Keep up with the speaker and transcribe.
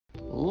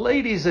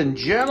Ladies and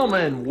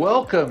gentlemen,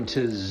 welcome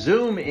to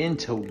Zoom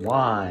Into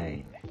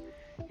Wine.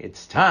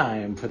 It's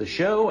time for the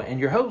show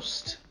and your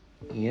host,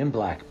 Ian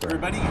Blackburn.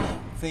 Everybody,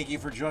 thank you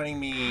for joining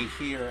me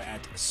here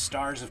at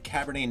Stars of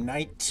Cabernet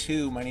Night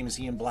 2. My name is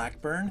Ian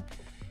Blackburn,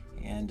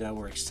 and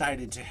we're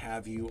excited to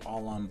have you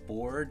all on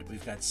board.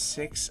 We've got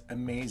 6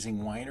 amazing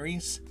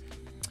wineries,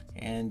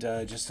 and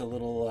just a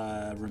little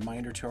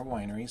reminder to our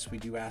wineries, we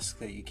do ask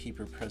that you keep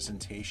your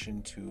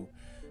presentation to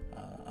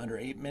under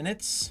 8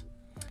 minutes.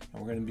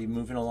 And we're going to be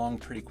moving along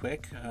pretty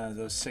quick.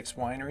 Those 6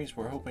 wineries,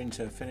 we're hoping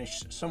to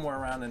finish somewhere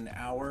around an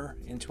hour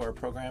into our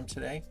program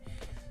today.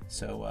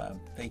 So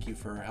thank you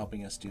for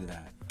helping us do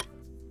that.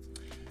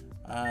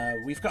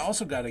 We've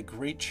also got a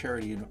great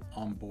charity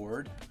on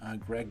board.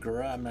 Greg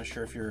Gura, I'm not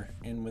sure if you're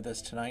in with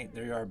us tonight.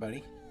 There you are,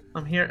 buddy.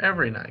 I'm here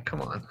every night.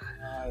 Come on.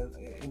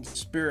 In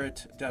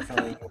spirit,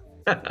 definitely.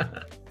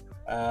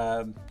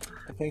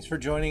 Thanks for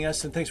joining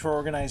us, and thanks for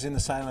organizing the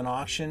silent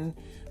auction.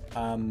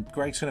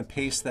 Greg's going to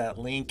paste that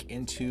link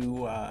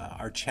into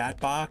our chat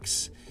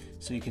box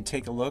so you can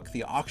take a look.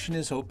 The auction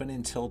is open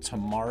until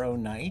tomorrow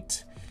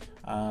night.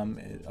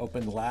 It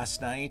opened last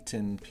night,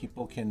 and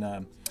people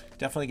can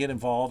definitely get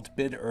involved,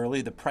 bid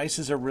early. The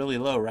prices are really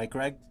low, right,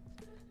 Greg?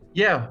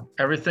 Yeah,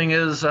 everything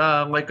is,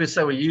 like we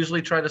said, we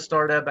usually try to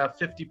start at about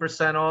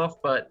 50%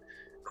 off, but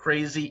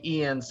Crazy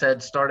Ian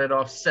said started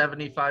off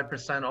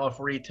 75% off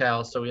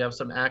retail. So we have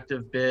some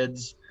active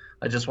bids.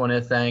 I just want to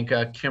thank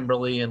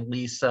Kimberly and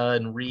Lisa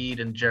and Reed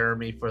and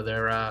Jeremy for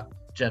their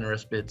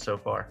generous bid so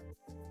far.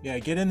 Yeah,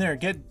 get in there,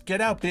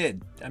 get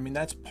outbid. I mean,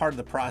 that's part of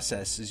the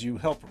process, is you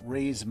help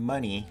raise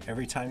money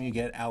every time you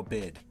get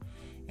outbid.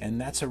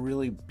 And that's a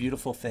really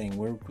beautiful thing.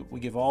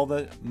 We give all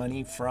the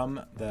money from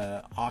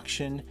the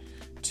auction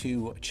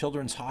to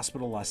Children's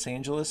Hospital Los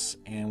Angeles,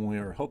 and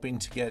we're hoping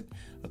to get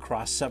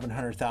across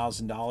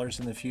 $700,000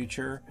 in the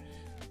future.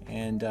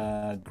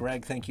 And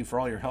Greg, thank you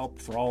for all your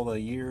help for all the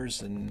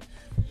years and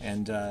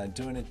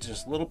doing it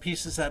just little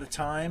pieces at a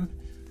time.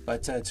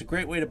 But it's a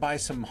great way to buy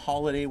some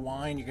holiday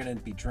wine. You're going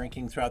to be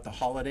drinking throughout the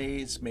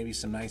holidays, maybe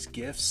some nice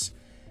gifts.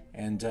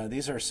 And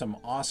these are some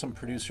awesome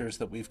producers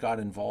that we've got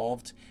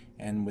involved.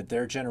 And with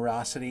their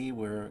generosity,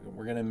 we're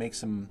going to make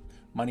some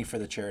money for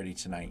the charity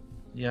tonight.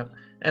 Yep.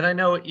 And I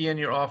know, Ian,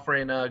 you're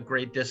offering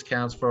great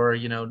discounts for,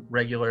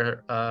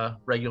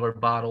 regular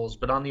bottles.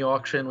 But on the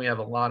auction, we have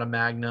a lot of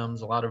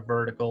magnums, a lot of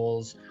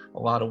verticals, a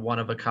lot of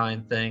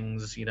one-of-a-kind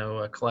things,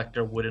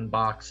 collector wooden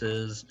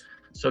boxes.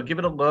 So give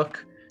it a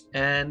look.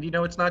 And,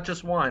 it's not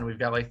just wine. We've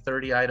got like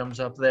 30 items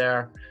up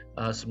there,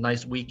 some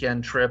nice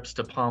weekend trips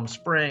to Palm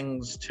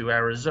Springs, to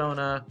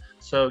Arizona.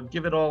 So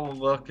give it all a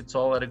look. It's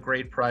all at a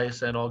great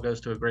price and all goes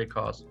to a great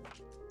cause.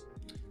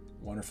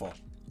 Wonderful.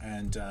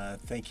 And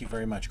thank you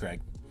very much,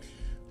 Greg.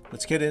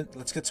 Let's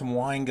get some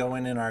wine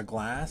going in our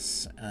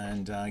glass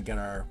and get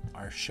our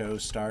show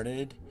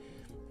started.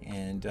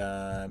 And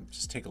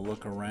just take a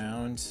look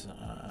around.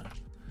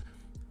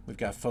 We've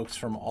got folks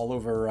from all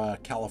over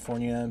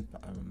California.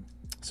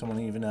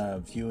 Someone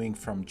even viewing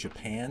from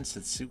Japan,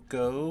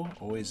 Setsuko,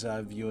 always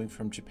viewing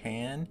from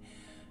Japan.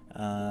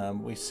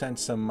 We sent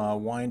some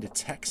wine to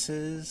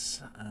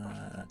Texas.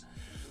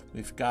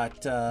 We've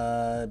got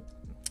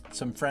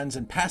some friends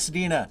in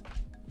Pasadena,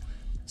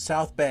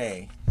 South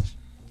Bay,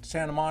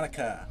 Santa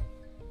Monica,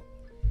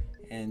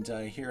 and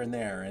here and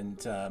there.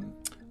 And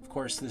of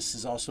course, this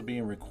is also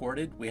being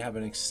recorded. We have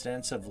an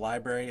extensive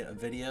library of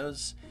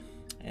videos,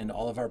 and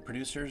all of our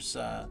producers,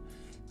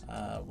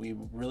 we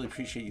really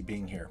appreciate you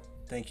being here.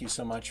 Thank you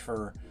so much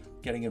for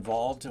getting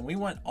involved, and we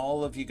want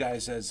all of you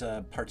guys as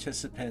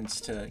participants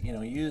to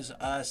use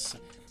us,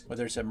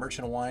 whether it's at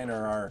Merchant of Wine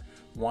or our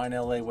Wine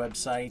LA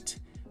website,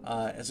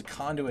 as a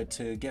conduit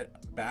to get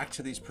back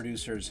to these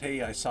producers.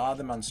 Hey, I saw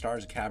them on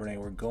Stars of Cabernet.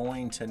 We're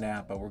going to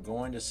Napa. We're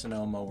going to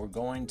Sonoma. We're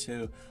going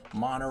to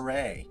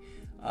Monterey.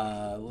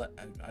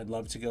 I'd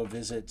love to go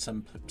visit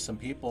some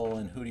people,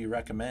 and who do you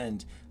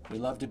recommend? We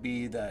love to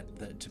be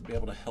to be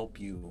able to help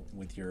you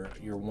with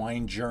your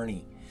wine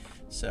journey.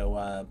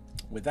 So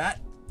with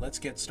that, let's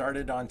get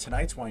started on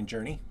tonight's wine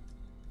journey.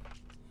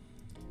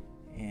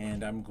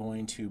 And I'm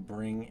going to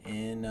bring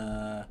in,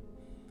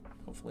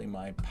 hopefully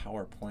my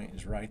PowerPoint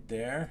is right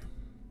there.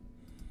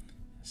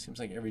 It seems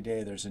like every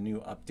day there's a new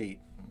update.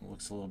 It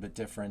looks a little bit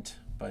different,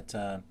 but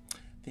I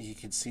think you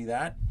can see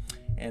that.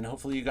 And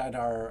hopefully you got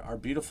our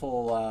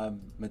beautiful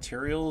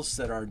materials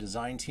that our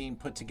design team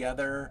put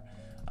together.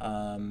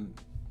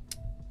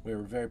 We're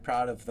very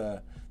proud of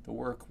the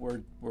work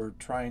we're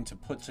trying to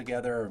put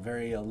together, a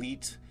very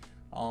elite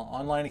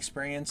online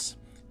experience.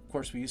 Of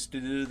course, we used to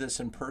do this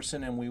in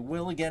person, and we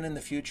will again in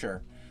the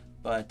future.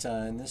 But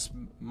in this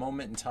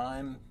moment in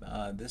time,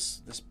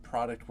 this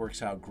product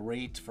works out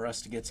great for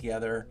us to get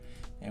together,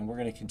 and we're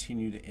going to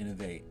continue to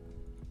innovate.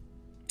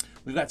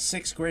 We've got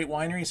 6 great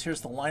wineries.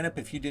 Here's the lineup.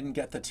 If you didn't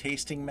get the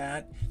tasting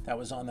mat that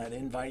was on that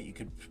invite, you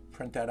could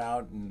print that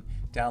out and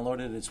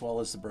download it, as well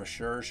as the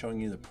brochure showing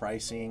you the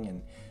pricing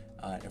and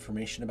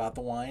information about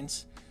the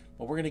wines.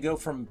 But we're going to go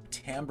from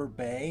Tamber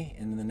Bay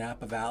in the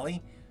Napa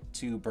Valley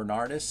to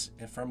Bernardus,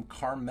 and from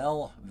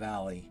Carmel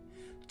Valley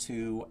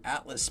to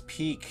Atlas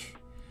Peak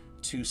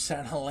to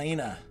St.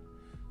 Helena,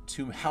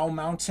 to Howe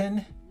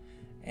Mountain,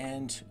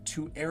 and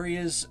to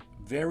areas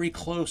very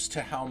close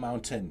to Howe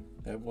Mountain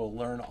that we'll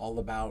learn all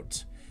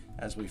about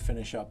as we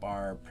finish up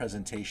our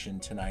presentation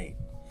tonight.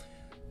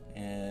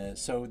 And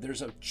so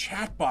there's a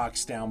chat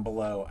box down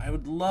below. I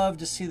would love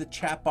to see the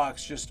chat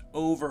box just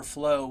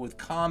overflow with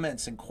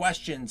comments and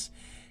questions.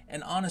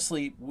 And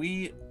honestly,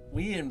 we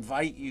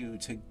invite you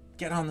to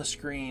get on the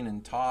screen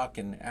and talk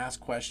and ask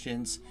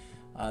questions.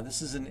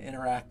 This is an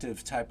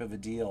interactive type of a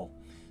deal.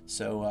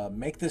 So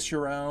make this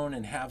your own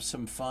and have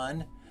some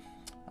fun.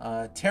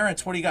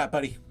 Terrence, what do you got,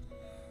 buddy?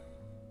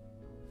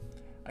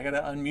 I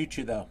gotta unmute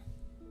you though.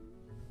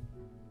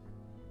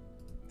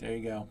 There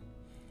you go.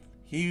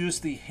 He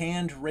used the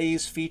hand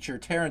raise feature.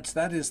 Terrence,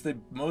 that is the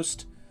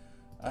most,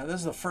 this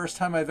is the first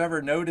time I've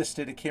ever noticed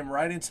it. It came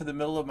right into the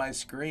middle of my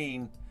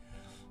screen,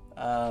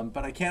 but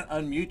I can't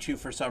unmute you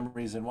for some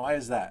reason. Why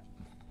is that?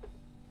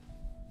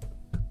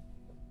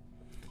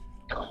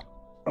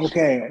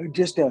 Okay,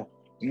 just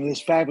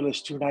this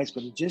fabulous 2 nights,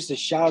 but just a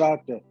shout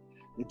out to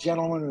the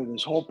gentleman with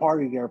his whole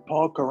party there,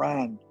 Paul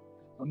Caran.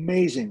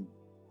 Amazing.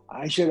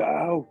 I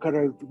could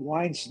have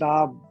wine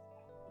snob,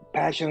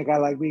 passionate guy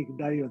like me could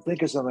not even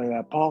think of something like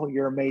that. Paul,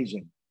 you're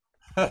amazing.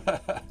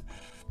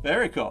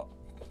 Very cool.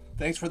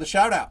 Thanks for the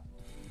shout out.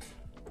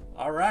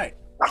 All right.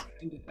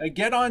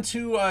 Get on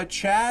to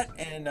chat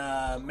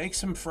and make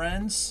some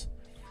friends.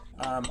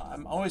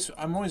 I'm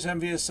always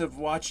envious of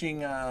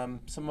watching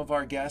some of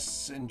our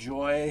guests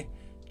enjoy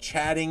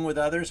chatting with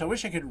others. I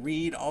wish I could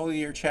read all of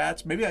your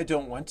chats. Maybe I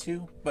don't want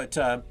to, but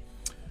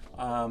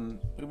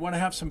we want to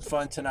have some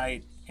fun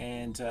tonight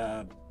and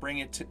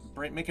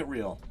make it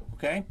real.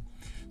 Okay.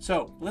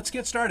 So let's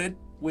get started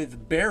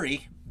with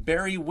Barry.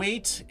 Barry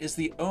Waite is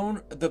the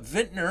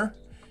vintner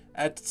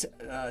at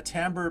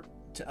Tamber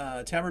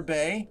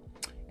Bay,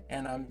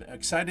 and I'm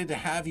excited to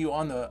have you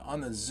on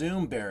the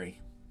Zoom, Barry.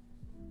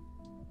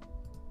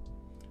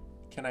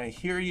 Can I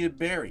hear you,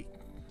 Barry?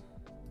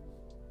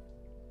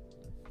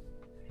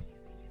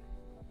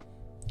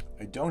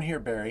 I don't hear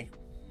Barry.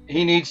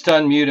 He needs to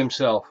unmute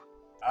himself.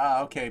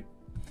 Okay.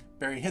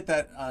 Barry, hit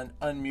that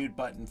unmute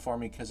button for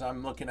me because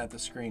I'm looking at the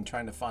screen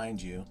trying to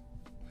find you.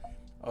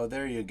 Oh,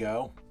 there you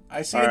go.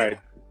 I see. All right.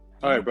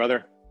 All right,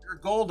 brother. You're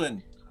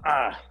golden.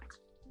 I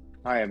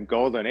am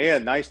golden.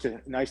 Ian, nice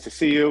to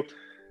see you.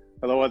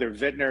 Hello, other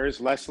vintners.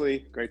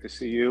 Leslie, great to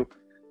see you.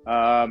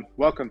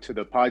 Welcome to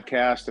the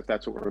podcast, if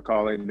that's what we're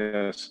calling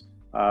this.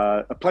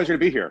 A pleasure to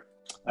be here.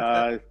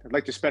 I'd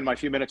like to spend my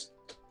few minutes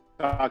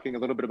talking a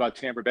little bit about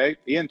Tamber Bay.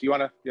 Ian, you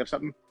have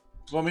something?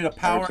 You want me to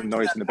power? Some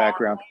noise in the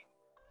background.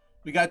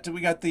 We got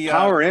the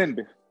power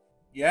in.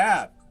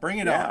 Yeah, bring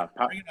it on.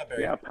 Bring it up,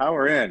 Barry. Yeah,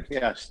 power in.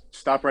 Yeah,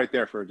 stop right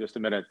there for just a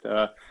minute.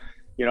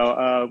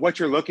 What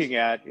you're looking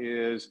at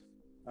is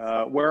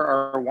where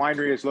our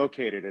winery is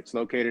located. It's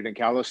located in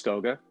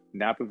Calistoga,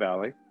 Napa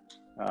Valley.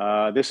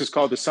 This is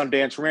called the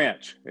Sundance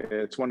Ranch.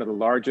 It's one of the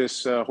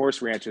largest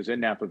horse ranches in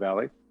Napa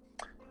Valley.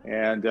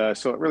 And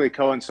so it really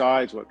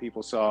coincides what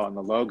people saw on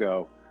the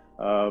logo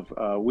of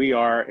we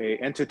are an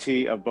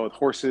entity of both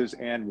horses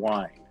and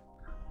wine.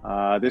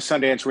 This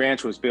Sundance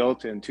Ranch was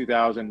built in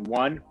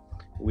 2001.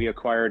 We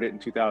acquired it in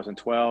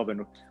 2012.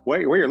 And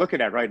what you're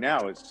looking at right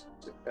now is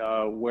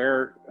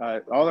where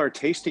all our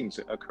tastings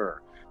occur.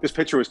 This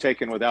picture was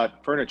taken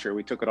without furniture.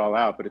 We took it all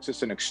out, but it's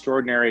just an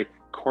extraordinary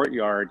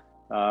courtyard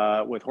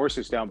with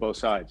horses down both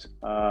sides.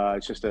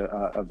 It's just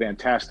a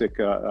fantastic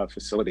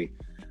facility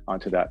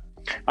onto that.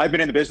 I've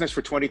been in the business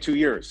for 22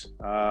 years.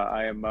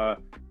 I am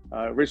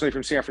originally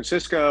from San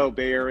Francisco,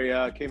 Bay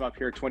Area. Came up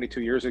here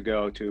 22 years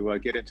ago to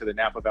get into the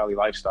Napa Valley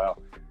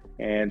lifestyle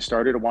and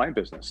started a wine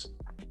business.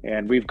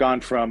 And we've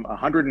gone from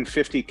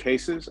 150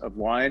 cases of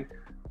wine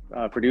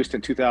produced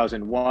in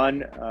 2001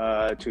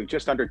 to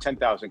just under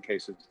 10,000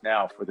 cases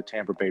now for the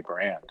Tamber Bay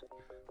brand.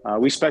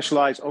 We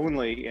specialize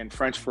only in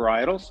French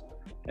varietals.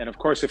 And of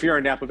course, if you're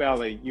in Napa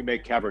Valley, you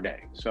make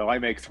Cabernet. So I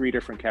make 3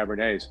 different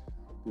Cabernets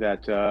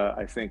that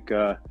I think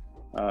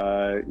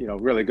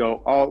really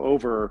go all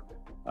over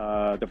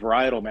the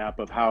varietal map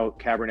of how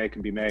Cabernet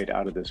can be made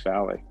out of this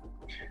valley.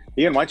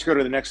 Ian, why don't you go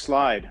to the next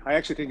slide? I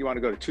actually think you want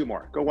to go to 2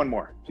 more. Go 1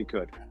 more, if you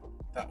could.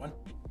 That one?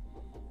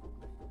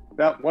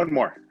 That 1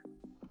 more.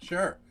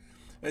 Sure.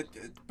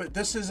 But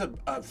this is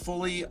a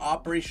fully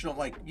operational,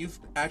 like you've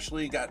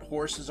actually got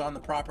horses on the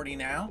property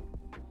now?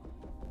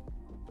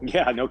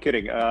 Yeah, no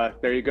kidding.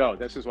 There you go.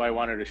 This is why I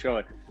wanted to show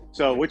it.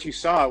 So what you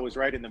saw was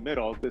right in the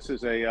middle. This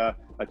is a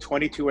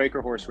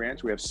 22-acre horse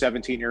ranch. We have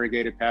 17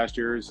 irrigated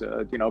pastures,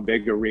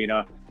 big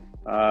arena.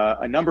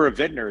 A number of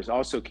vintners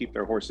also keep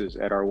their horses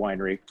at our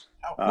winery.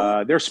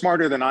 They're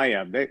smarter than I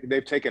am.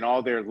 They've taken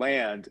all their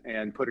land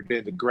and put it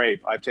into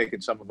grape. I've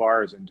taken some of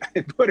ours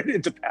and put it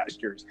into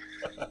pastures.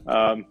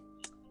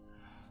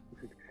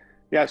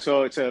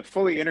 So it's a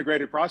fully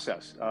integrated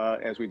process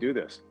as we do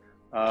this.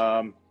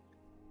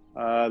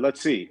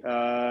 Let's see.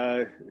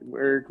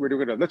 Where do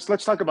we go? Let's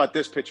talk about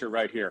this picture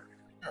right here.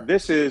 Sure.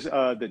 This is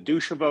the Deux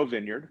Chevaux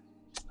vineyard.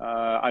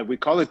 We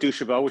call it Deux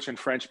Chevaux, which in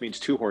French means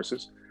 2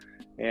 horses.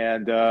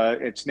 And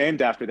it's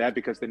named after that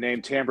because the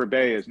name Tamber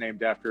Bay is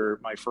named after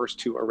my first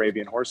 2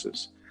 Arabian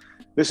horses.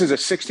 This is a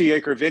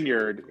 60-acre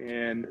vineyard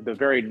in the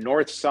very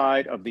north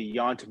side of the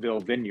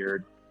Yountville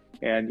vineyard.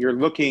 And you're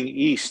looking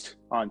east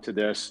onto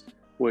this,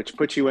 which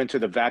puts you into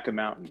the Vaca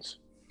Mountains,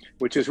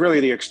 which is really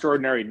the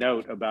extraordinary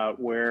note about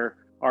where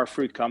our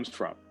fruit comes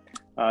from.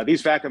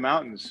 These Vaca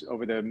Mountains,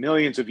 over the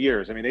millions of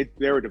years, I mean,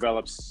 they were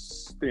developed,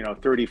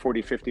 30,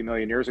 40, 50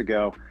 million years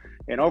ago.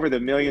 And over the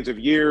millions of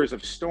years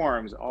of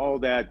storms, all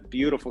that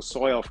beautiful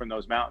soil from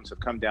those mountains have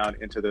come down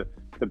into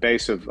the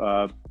base of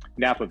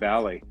Napa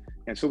Valley.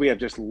 And so we have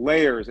just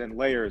layers and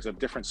layers of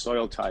different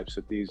soil types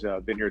that these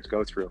vineyards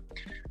go through.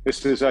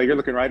 This is, you're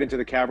looking right into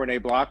the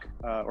Cabernet block,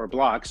 or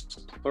blocks,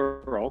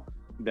 plural,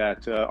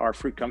 that our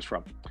fruit comes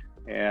from.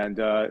 And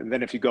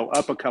then if you go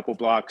up a couple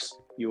blocks,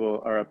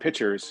 or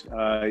pictures,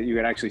 you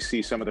can actually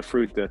see some of the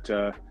fruit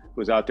that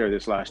was out there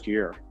this last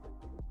year.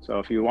 So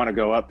if you want to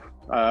go up,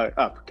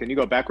 can you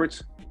go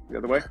backwards the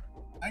other way?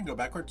 I can go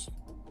backwards.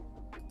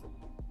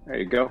 There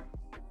you go.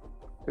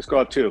 Let's go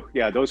up 2.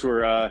 Yeah, those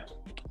were.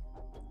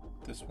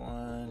 This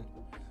one.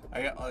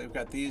 I've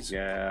got these.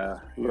 Yeah,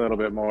 a little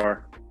bit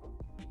more.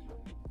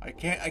 I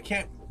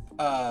can't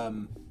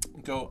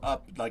go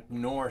up like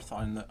north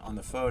on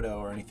the photo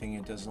or anything.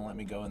 It doesn't let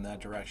me go in that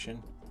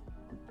direction.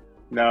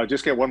 No,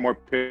 just get one more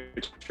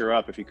picture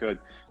up if you could,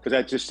 because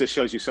that just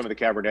shows you some of the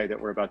Cabernet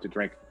that we're about to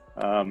drink.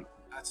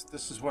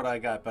 This is what I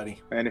got, buddy.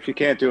 And if you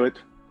can't do it,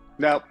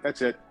 no,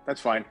 that's it.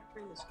 That's fine.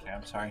 Okay,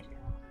 I'm sorry.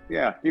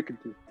 Yeah, you can.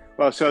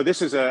 Well, so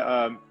this is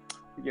our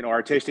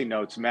tasting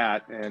notes,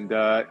 Matt, and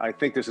I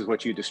think this is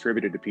what you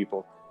distributed to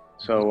people.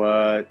 So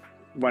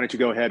why don't you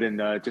go ahead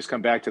and just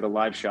come back to the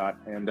live shot,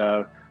 and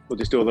we'll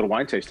just do a little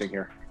wine tasting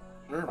here.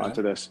 Sure,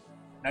 onto this.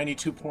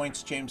 92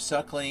 points, James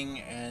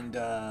Suckling, and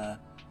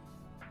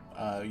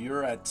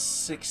you're at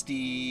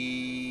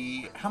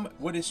 60.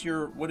 What is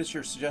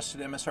your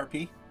suggested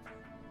MSRP?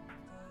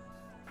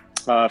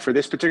 For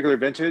this particular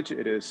vintage,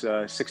 it is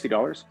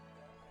 $60.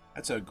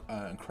 That's an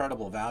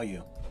incredible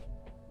value.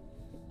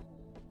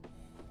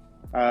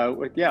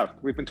 Yeah,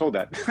 we've been told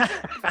that.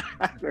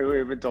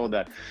 We've been told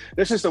that.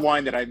 This is the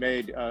wine that I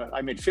made.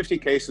 I made 50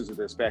 cases of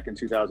this back in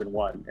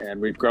 2001,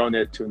 and we've grown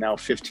it to now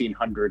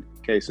 1,500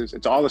 cases.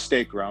 It's all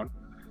estate grown.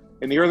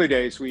 In the early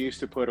days, we used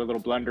to put a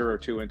little blender or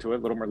 2 into it, a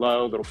little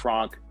Merlot, a little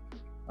Franc.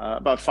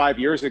 About 5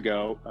 years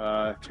ago,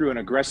 through an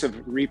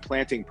aggressive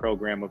replanting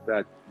program of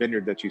that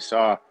vineyard that you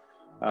saw,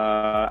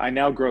 I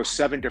now grow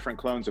 7 different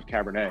clones of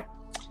Cabernet.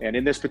 And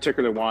in this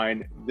particular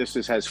wine,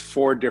 has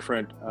 4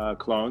 different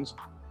clones.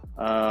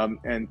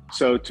 And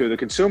so to the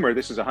consumer,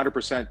 this is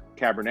 100%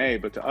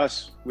 Cabernet, but to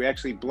us, we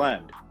actually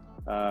blend,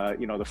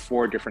 the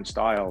 4 different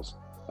styles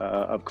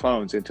of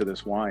clones into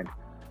this wine.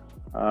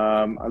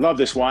 I love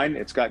this wine.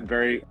 It's gotten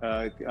very,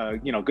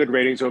 good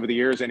ratings over the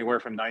years, anywhere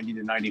from 90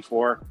 to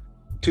 94.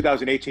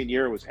 2018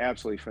 year was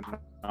absolutely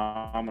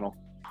phenomenal.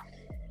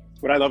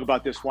 What I love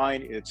about this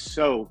wine, it's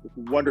so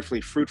wonderfully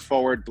fruit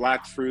forward.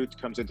 Black fruit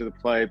comes into the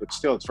play, but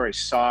still it's very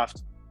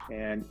soft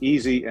and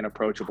easy and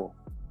approachable.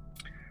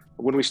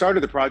 When we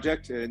started the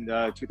project in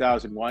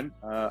 2001,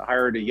 I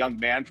hired a young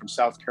man from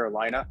South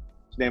Carolina.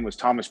 His name was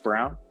Thomas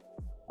Brown.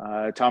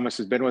 Thomas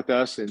has been with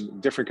us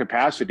in different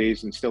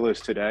capacities and still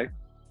is today.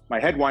 My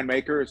head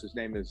winemaker, his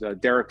name is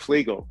Derek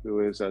Flegel,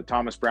 who is a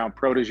Thomas Brown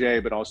protege,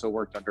 but also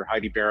worked under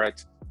Heidi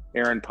Barrett,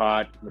 Aaron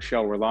Pott,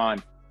 Michelle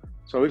Roland.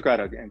 So we've got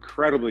an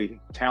incredibly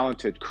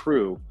talented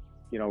crew,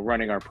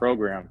 running our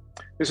program.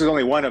 This is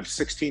only one of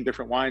 16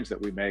 different wines that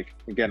we make.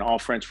 Again, all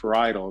French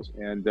varietals.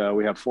 And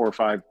we have 4 or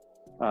 5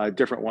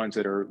 different ones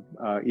that are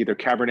either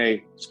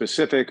Cabernet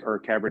specific or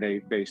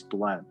Cabernet based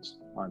blends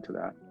onto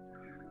that.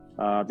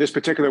 This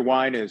particular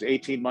wine is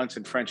 18 months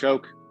in French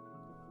oak,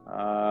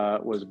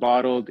 was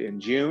bottled in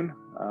June,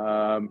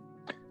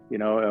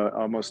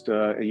 almost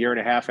a year and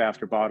a half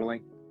after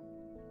bottling.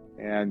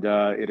 And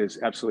it is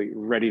absolutely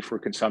ready for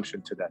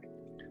consumption today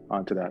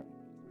onto that.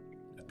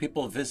 If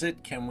people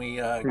visit, can we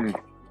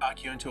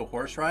talk you into a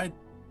horse ride?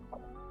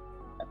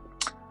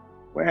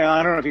 Well,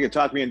 I don't know if you can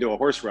talk me into a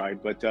horse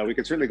ride, but we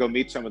can certainly go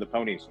meet some of the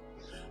ponies.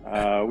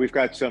 We've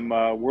got some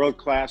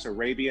world-class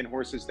Arabian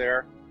horses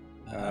there.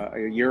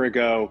 A year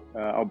ago,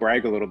 I'll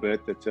brag a little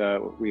bit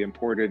that we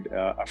imported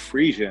a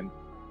Friesian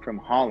from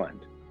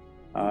Holland.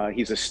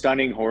 He's a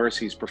stunning horse.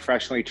 He's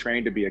professionally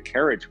trained to be a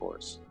carriage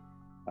horse.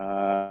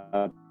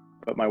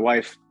 But my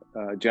wife,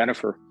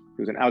 Jennifer,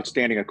 who's an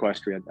outstanding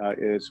equestrian,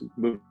 is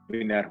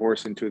moving that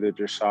horse into the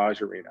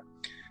dressage arena.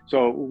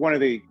 So one of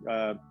the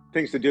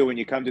things to do when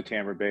you come to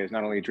Tamber Bay is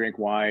not only drink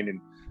wine, and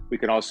we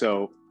can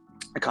also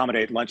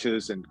accommodate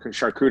lunches and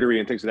charcuterie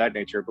and things of that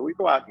nature, but we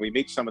go out and we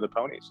meet some of the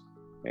ponies.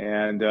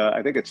 And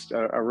I think it's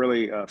a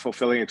really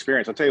fulfilling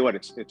experience. I'll tell you what,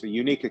 it's a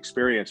unique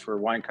experience for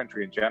wine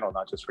country in general,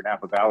 not just for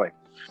Napa Valley.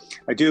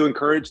 I do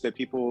encourage that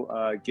people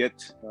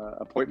get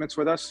appointments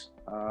with us.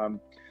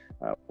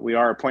 We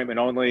are appointment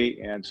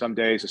only, and some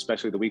days,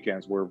 especially the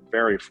weekends, we're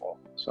very full.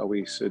 So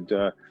we should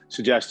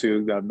suggest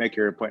to make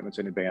your appointments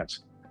in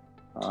advance.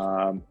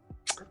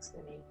 What's the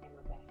name?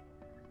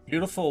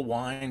 Beautiful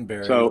wine,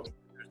 Barry. So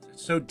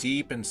so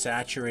deep and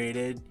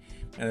saturated.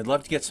 And I'd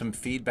love to get some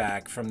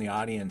feedback from the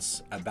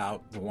audience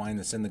about the wine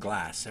that's in the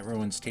glass.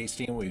 Everyone's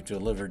tasting. We've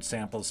delivered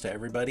samples to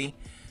everybody.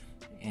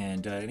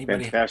 And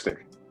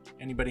Fantastic.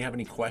 Anybody have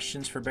any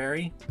questions for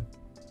Barry?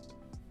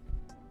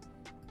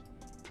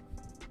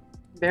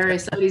 Barry,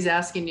 somebody's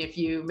asking if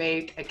you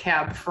made a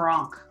Cab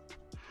Franc.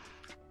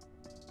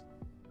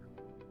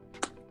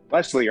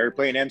 Leslie, are you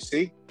playing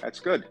MC? That's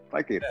good.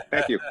 Thank you.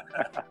 Thank you.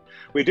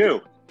 We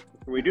do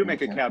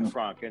make a Cab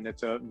Franc, and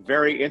it's a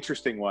very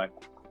interesting one.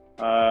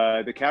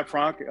 The Cab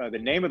Franc, the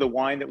name of the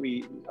wine that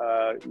we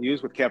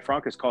use with Cab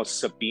Franc is called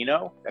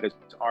Sabino. That is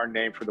our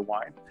name for the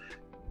wine.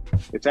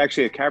 It's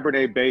actually a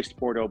Cabernet-based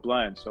Bordeaux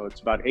blend, so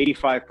it's about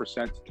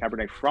 85%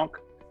 Cabernet Franc,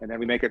 and then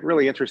we make it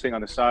really interesting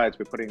on the sides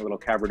by putting a little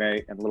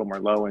Cabernet and a little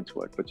Merlot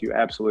into it. But you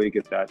absolutely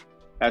get that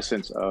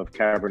essence of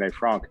Cabernet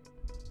Franc.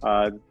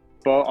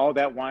 All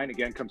that wine,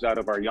 again, comes out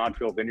of our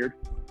Yonville vineyard.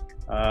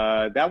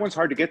 That one's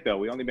hard to get, though.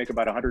 We only make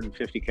about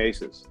 150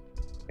 cases.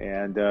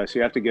 And so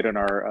you have to get on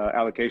our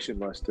allocation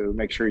list to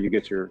make sure you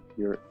get your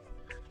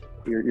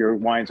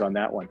wines on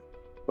that one.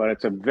 But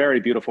it's a very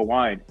beautiful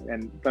wine.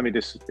 And let me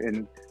just,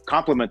 in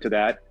compliment to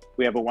that,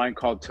 we have a wine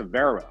called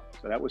Tavero.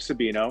 So that was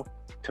Sabino.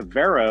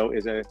 Tavero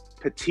is a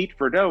Petit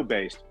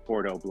Verdot-based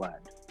Bordeaux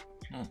blend.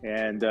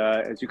 And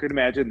as you can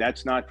imagine,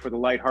 that's not for the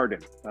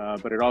lighthearted,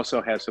 but it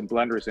also has some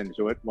blenders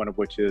into it, one of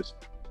which is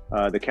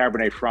the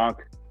Cabernet Franc.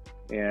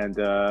 And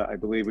I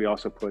believe we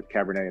also put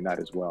Cabernet in that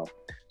as well.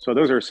 So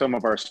those are some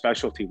of our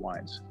specialty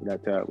wines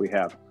that we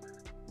have.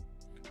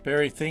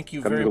 Barry, thank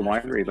you very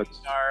much.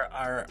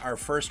 Our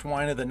first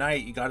wine of the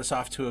night. You got us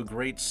off to a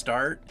great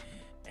start,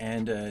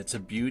 and it's a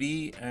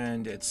beauty,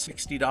 and it's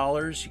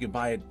 $60. You can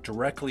buy it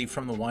directly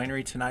from the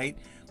winery tonight.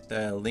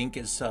 The link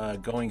is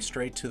going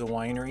straight to the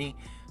winery.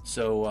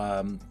 So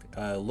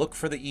look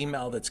for the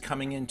email that's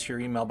coming into your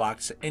email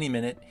box any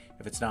minute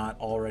if it's not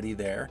already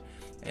there,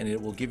 and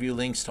it will give you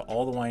links to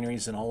all the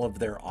wineries and all of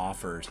their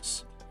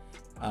offers.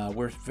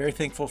 We're very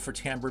thankful for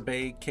Tamber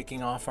Bay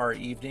kicking off our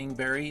evening,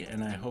 Barry,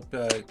 and I hope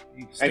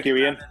you Thank you,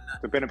 Ian.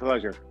 It's been a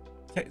pleasure.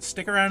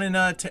 Stick around and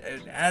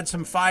add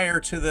some fire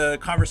to the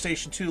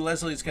conversation too.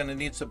 Leslie's going to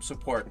need some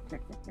support.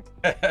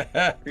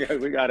 Yeah,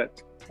 we got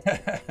it.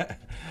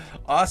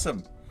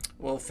 Awesome.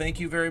 Well, thank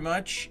you very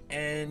much,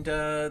 and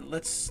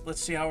let's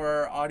see how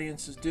our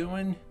audience is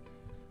doing.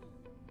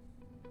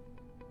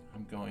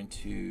 I'm going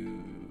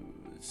to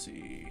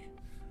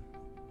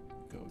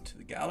go to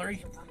the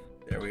gallery.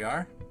 There we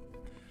are.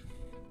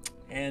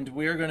 And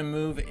we're going to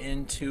move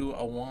into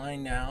a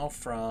wine now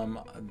from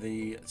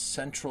the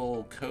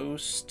Central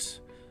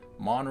Coast,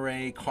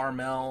 Monterey,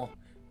 Carmel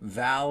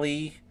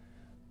Valley.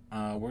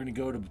 We're going to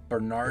go to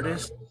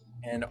Bernardus,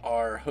 and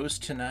our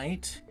host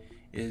tonight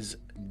is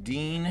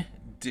Dean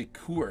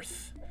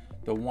DeCourth,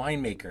 the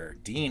winemaker.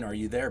 Dean, are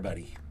you there,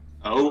 buddy?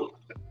 Oh,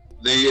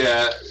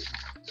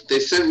 they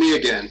sent me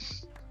again.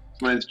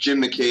 My name's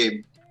Jim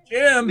McCabe.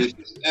 Jim! The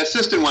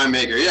assistant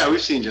winemaker. Yeah,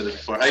 we've seen each other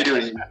before. How you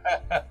doing?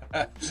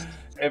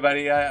 Hey,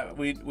 buddy.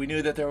 We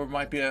knew that there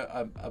might be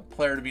a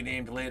player to be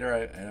named later,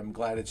 and I'm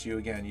glad it's you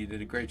again. You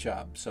did a great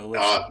job. So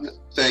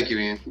thank you,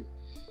 Ian.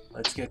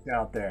 Let's get you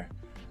out there.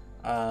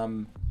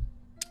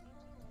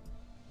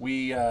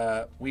 We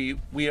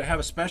have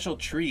a special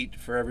treat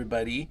for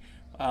everybody.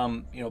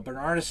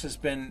 Bernardus has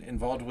been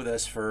involved with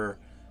us for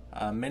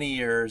many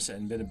years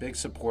and been a big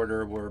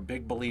supporter. We're a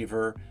big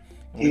believer.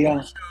 We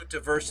want to show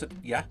diversity.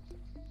 Yeah.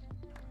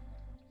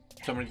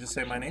 Somebody just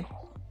say my name.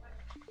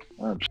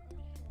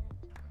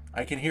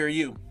 I can hear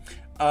you.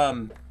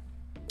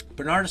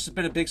 Bernardus has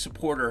been a big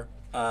supporter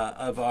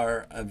of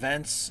our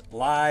events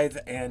live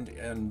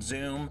and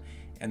Zoom,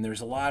 and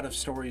there's a lot of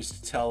stories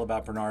to tell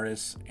about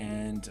Bernardus,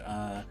 and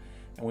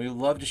we would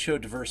love to show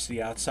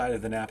diversity outside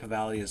of the Napa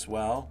Valley as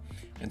well.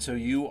 And so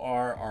you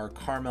are our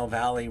Carmel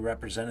Valley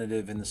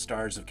representative in the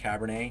Stars of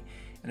Cabernet,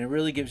 and it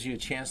really gives you a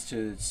chance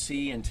to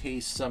see and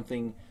taste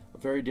something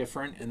very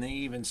different. And they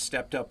even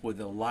stepped up with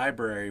a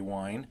library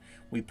wine.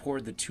 We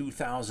poured the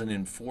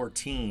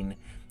 2014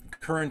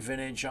 current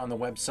vintage on the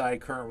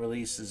website. Current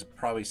release is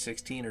probably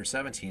 16 or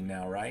 17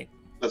 now, right?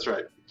 That's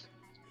right.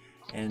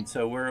 And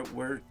so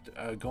we're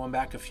going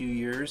back a few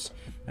years,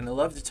 and I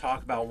love to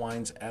talk about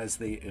wines as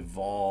they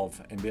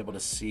evolve and be able to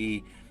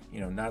see,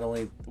 not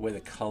only the way the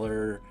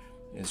color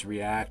is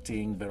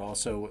reacting, but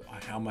also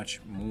how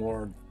much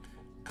more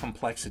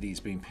complexity is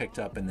being picked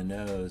up in the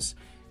nose.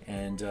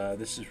 And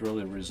this is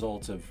really a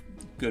result of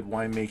good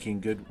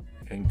winemaking, good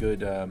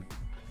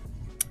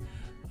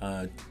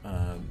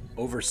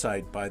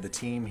oversight by the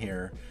team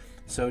here.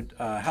 So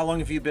how long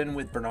have you been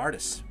with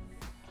Bernardus?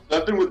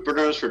 I've been with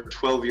Bernardus for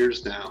 12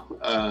 years now.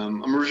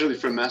 I'm originally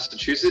from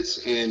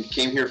Massachusetts and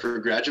came here for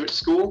graduate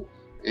school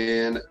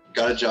and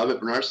got a job at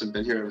Bernardus and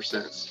been here ever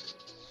since.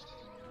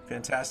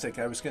 Fantastic.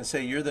 I was going to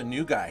say, you're the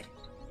new guy.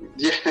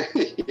 Yeah,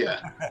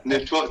 yeah.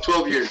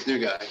 12 years, new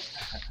guy.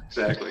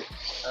 Exactly.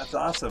 That's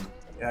awesome.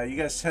 Yeah, you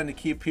guys tend to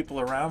keep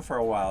people around for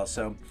a while.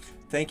 So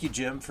thank you,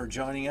 Jim, for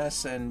joining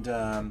us. And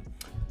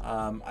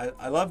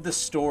I love the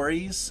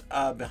stories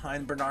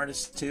behind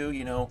Bernardus too.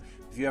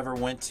 If you ever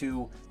went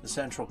to the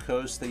Central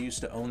Coast, they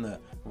used to own the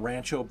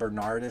Rancho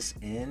Bernardus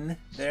Inn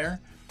there.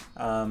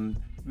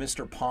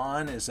 Mr.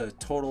 Pon is a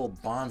total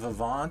bon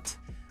vivant.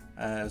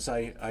 As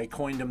I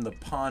coined him the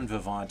Pon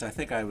Vivant. I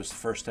think I was the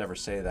first to ever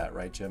say that,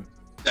 right, Jim?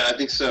 Yeah, I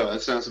think so.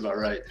 That sounds about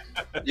right.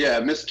 Yeah,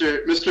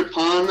 Mr.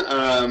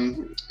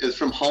 Pon is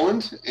from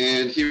Holland,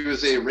 and he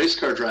was a race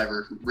car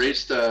driver.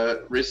 Raced in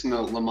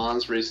the Le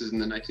Mans races in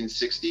the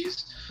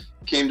 1960s.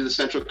 Came to the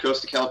Central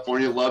Coast of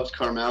California, loved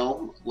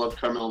Carmel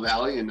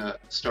Valley, and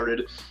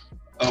started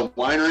a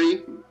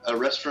winery, a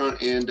restaurant,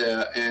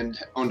 and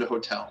owned a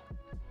hotel.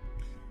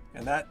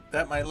 And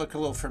that might look a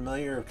little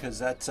familiar because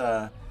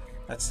that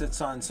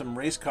sits on some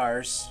race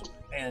cars,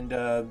 and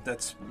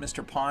that's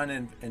Mr. Pon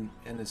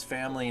and his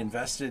family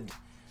invested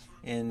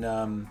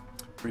in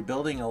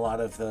rebuilding a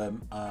lot of the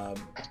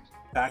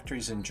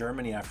factories in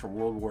Germany after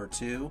World War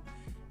II,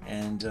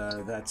 and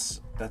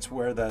that's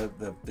where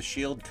the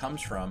shield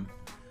comes from.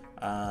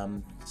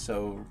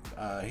 So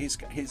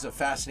he's a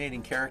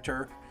fascinating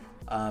character.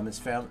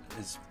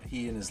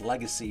 He and his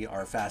legacy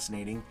are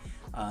fascinating.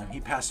 He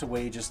passed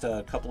away just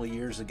a couple of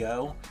years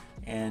ago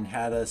and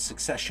had a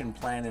succession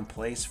plan in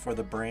place for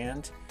the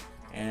brand,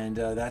 and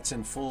that's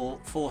in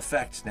full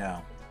effect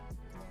now.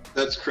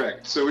 That's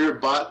correct. So we were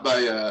bought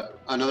by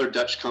another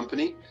Dutch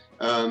company.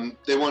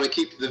 They want to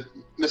keep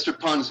Mr.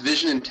 Pon's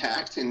vision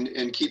intact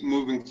and keep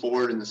moving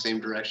forward in the same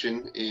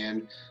direction,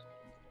 and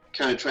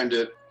kind of trying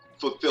to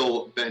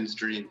fulfill Ben's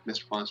dream,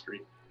 Mr. Pon's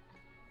dream.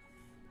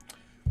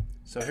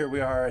 So here we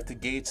are at the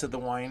gates of the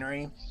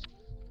winery,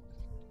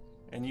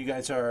 and you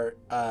guys are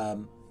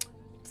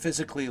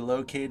physically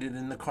located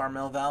in the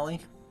Carmel Valley?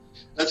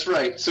 That's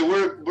right. So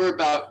we're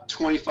about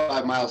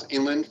 25 miles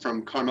inland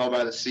from Carmel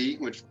by the Sea,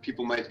 which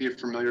people might be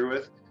familiar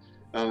with.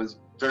 It's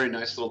a very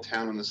nice little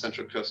town on the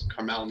Central Coast of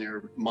Carmel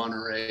near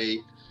Monterey.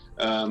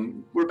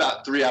 We're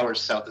about 3 hours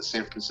south of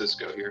San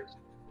Francisco here.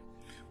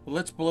 Well,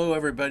 let's blow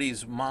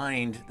everybody's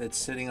mind that's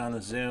sitting on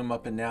the Zoom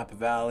up in Napa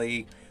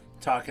Valley,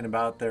 talking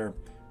about their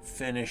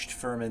finished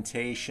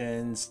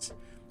fermentations.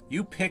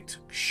 You picked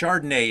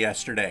Chardonnay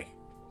yesterday.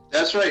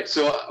 That's right.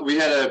 So we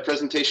had a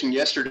presentation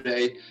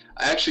yesterday.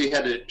 I actually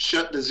had to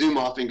shut the Zoom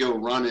off and go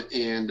run it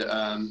and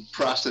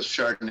process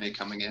Chardonnay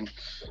coming in.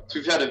 So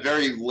we've had a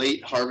very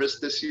late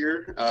harvest this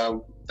year.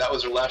 That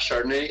was our last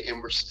Chardonnay,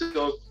 and we're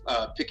still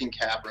picking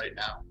cab right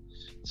now.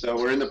 So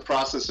we're in the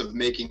process of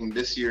making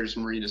this year's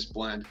Marinus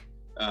blend,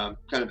 kind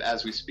of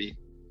as we speak.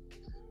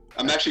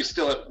 I'm actually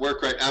still at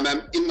work right now.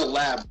 I'm in the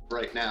lab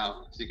right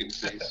now, as you can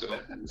see. So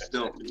I'm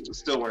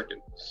still working.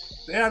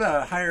 They ought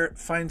to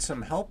find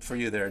some help for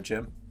you there,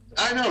 Jim.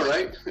 I know,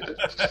 right?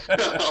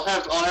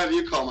 I'll have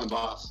you call my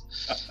boss.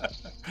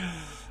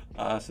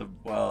 Awesome.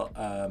 Well,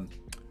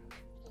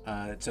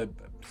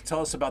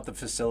 tell us about the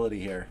facility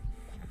here.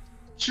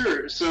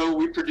 Sure. So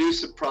we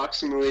produce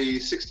approximately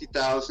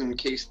 60,000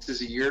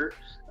 cases a year.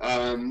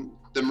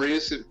 The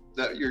Marinus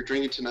that you're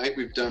drinking tonight,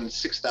 we've done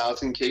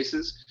 6,000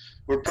 cases.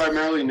 We're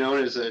primarily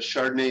known as a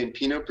Chardonnay and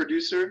Pinot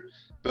producer,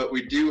 but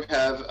we do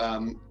have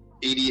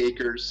 80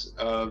 acres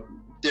of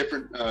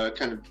different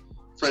kind of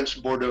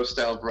French Bordeaux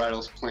style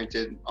varietals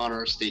planted on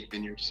our estate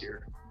vineyards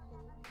here.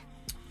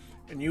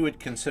 And you would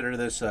consider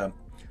this a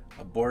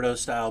Bordeaux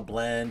style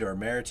blend or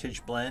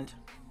Meritage blend?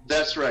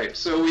 That's right.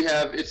 So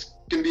it's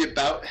going to be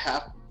about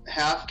half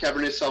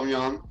Cabernet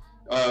Sauvignon,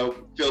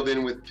 filled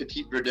in with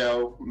Petit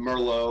Verdot,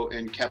 Merlot,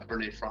 and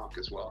Cabernet Franc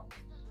as well,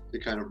 to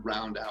kind of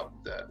round out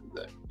the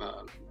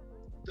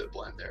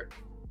blend there.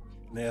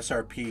 And the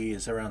SRP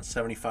is around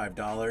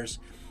 $75.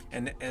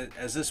 And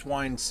as this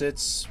wine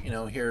sits,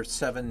 here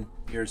 7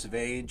 years of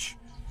age,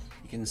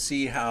 you can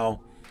see how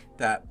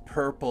that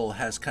purple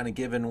has kind of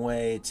given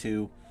way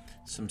to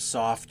some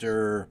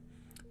softer,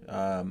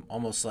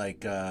 almost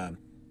like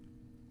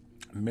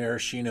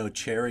maraschino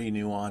cherry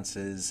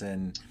nuances,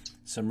 and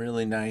some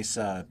really nice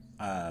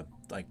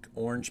like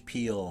orange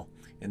peel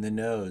in the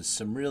nose.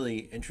 Some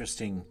really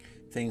interesting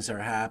things are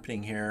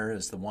happening here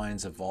as the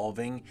wine's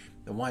evolving.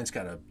 The wine's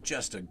got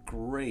just a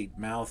great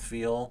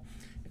mouthfeel.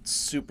 It's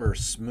super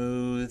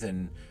smooth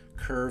and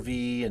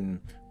curvy and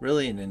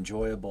really an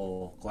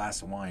enjoyable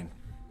glass of wine.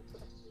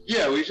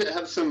 Yeah, we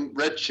have some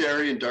red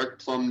cherry and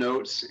dark plum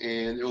notes,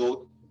 and it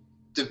will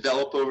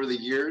develop over the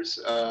years.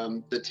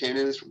 The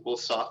tannins will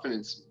soften.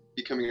 It's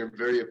becoming a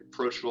very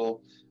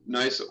approachable,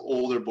 nice,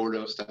 older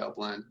Bordeaux style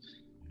blend.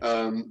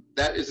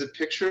 That is a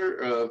picture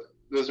of,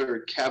 those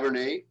are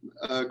Cabernet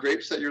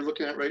grapes that you're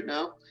looking at right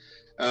now.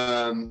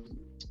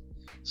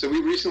 So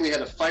we recently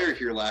had a fire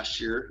here last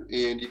year,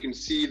 and you can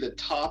see the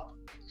top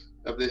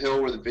of the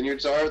hill where the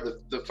vineyards are.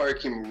 The fire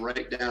came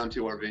right down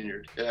to our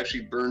vineyard. It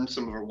actually burned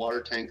some of our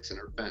water tanks and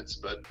our fence,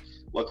 but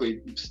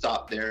luckily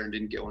stopped there and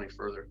didn't go any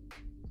further.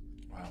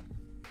 Wow.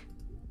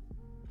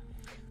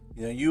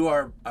 You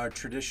are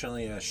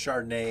traditionally a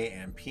Chardonnay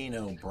and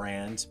Pinot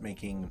brand,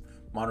 making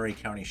Monterey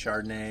County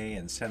Chardonnay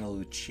and Santa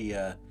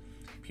Lucia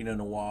Pinot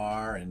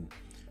Noir, and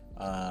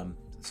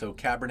so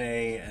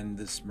Cabernet and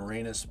this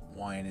Marinus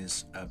wine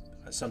is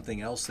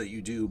something else that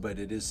you do, but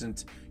it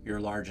isn't your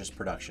largest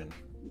production.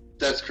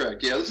 That's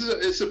correct. Yeah,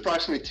 it's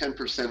approximately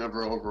 10% of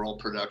our overall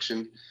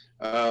production.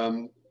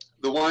 The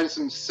wines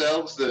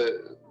themselves,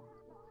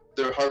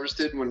 they're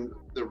harvested when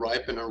they're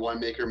ripe, and our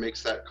winemaker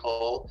makes that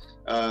call.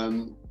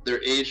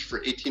 They're aged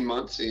for 18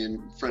 months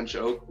in French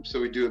oak,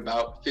 so we do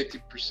about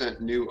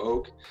 50% new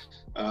oak,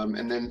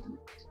 and then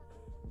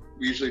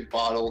we usually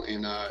bottle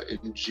in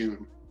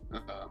June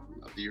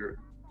of the year.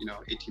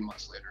 18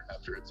 months later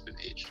after it's been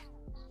aged.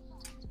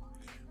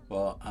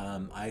 Well,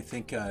 I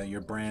think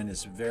your brand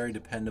is very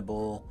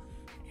dependable,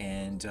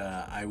 and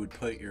I would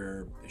put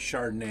your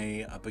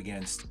Chardonnay up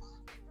against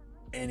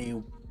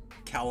any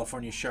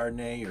California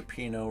Chardonnay, your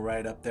Pinot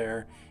right up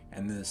there,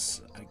 and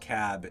this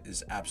Cab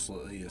is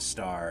absolutely a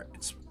star.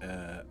 It's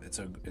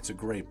a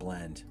great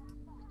blend.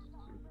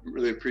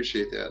 Really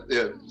appreciate that.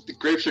 Yeah, the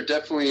grapes are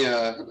definitely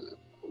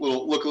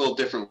look a little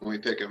different when we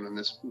pick them in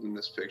this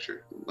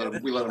picture.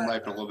 We let them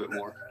ripen a little bit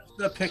more.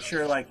 The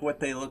picture like what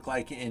they look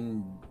like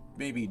in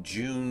maybe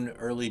June,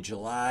 early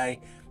July.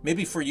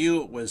 Maybe for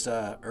you it was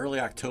early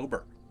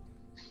October.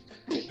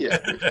 Yeah.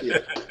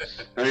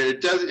 I mean,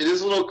 it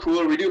is a little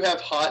cooler. We do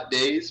have hot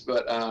days,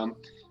 but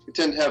we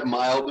tend to have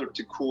milder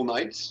to cool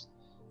nights.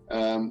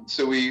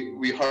 So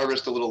we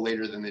harvest a little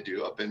later than they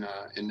do up in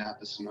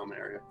Napa Sonoma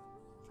area.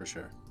 For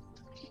sure.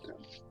 Yeah.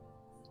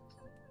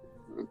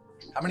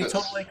 How many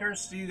total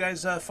acres do you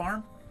guys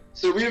farm?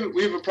 So we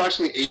have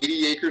approximately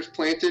 80 acres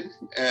planted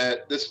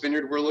at this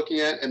vineyard we're looking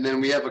at, and then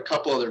we have a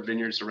couple other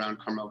vineyards around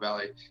Carmel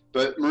Valley.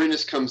 But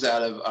Marinas comes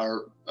out of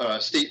our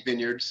state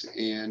vineyards,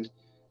 and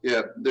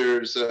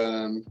there's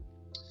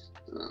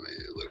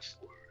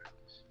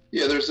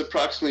there's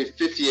approximately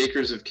 50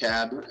 acres of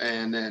Cab,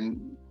 and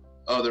then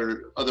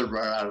other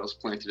varietals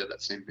planted at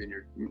that same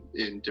vineyard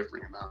in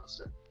differing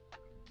amounts.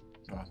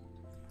 Wow.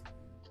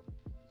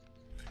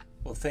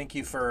 Well, thank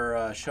you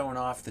for showing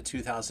off the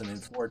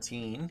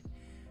 2014.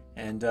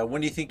 And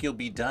when do you think you'll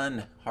be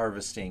done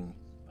harvesting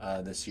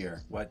this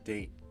year? What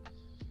date?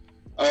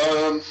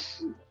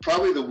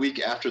 Probably the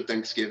week after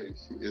Thanksgiving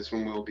is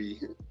when we'll be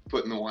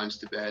putting the wines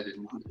to bed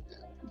and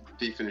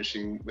be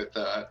finishing with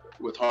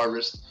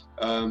harvest.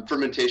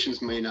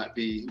 Fermentations may not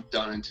be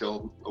done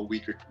until a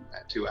week or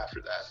two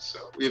after that.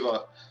 So we have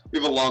a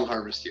long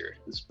harvest here.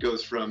 This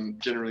goes from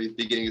generally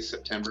beginning of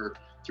September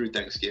through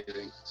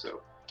Thanksgiving.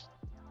 So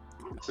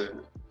it's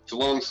a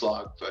long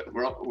slog, but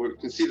we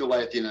can see the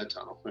light at the end of the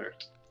tunnel there.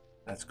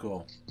 That's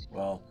cool.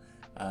 Well,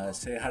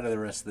 say hi to the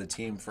rest of the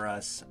team for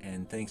us,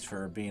 and thanks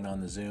for being on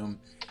the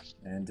Zoom,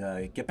 and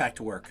get back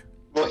to work.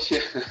 Well,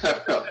 yeah.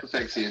 Well,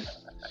 thanks, Ian.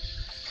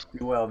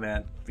 Be well,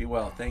 man. Be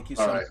well. Thank you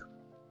so much.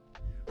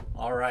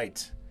 All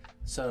right.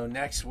 So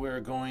next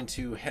we're going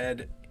to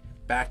head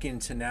back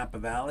into Napa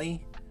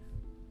Valley,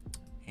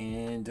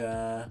 and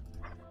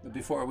but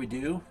before we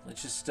do,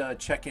 let's just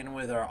check in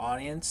with our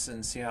audience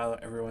and see how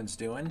everyone's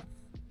doing.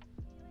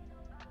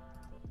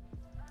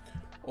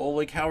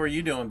 Oleg, how are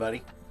you doing,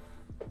 buddy?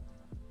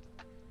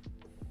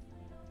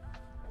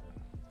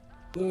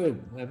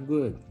 Good, I'm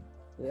good.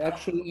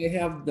 Actually, I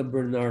have the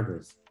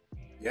Bernardos.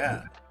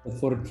 Yeah. The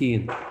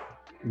 14.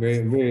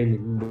 Very, very,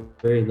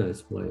 very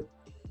nice wine.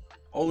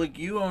 Oleg,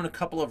 you own a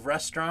couple of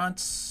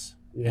restaurants.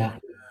 Yeah.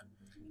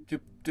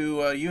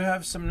 Do you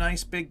have some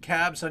nice big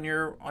cabs on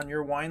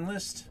your wine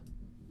list?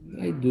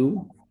 I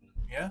do.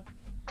 Yeah.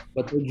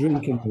 But I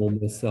drink them all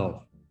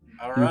myself.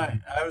 All right.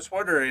 I was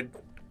wondering,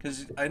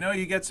 because I know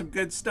you get some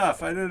good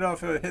stuff. I didn't know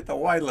if it would hit the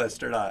wine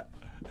list or not.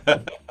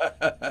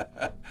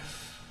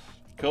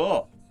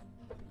 Cool.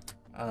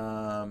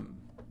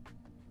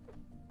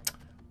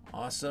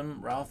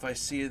 Awesome. Ralph, I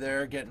see you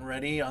there getting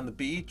ready on the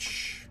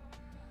beach.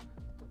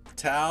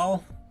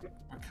 Tal,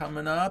 we're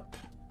coming up.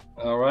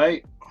 All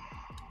right.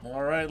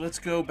 All right, let's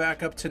go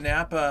back up to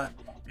Napa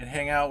and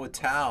hang out with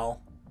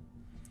Tal.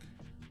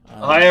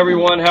 Hi,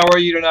 everyone. How are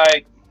you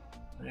tonight?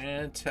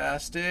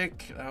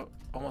 Fantastic. I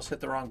almost hit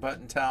the wrong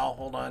button, Tal.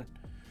 Hold on.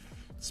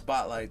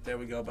 Spotlight. There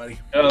we go, buddy.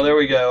 Oh, there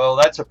we go. Oh,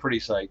 that's a pretty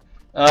sight.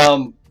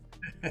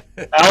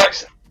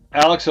 Alex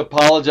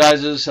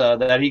apologizes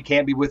that he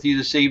can't be with you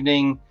this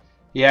evening.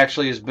 He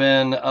actually has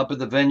been up at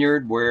the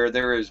vineyard where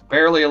there is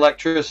barely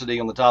electricity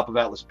on the top of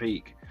Atlas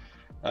Peak.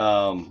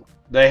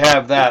 They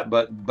have that,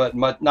 but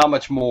not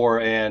much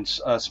more, and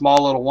a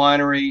small little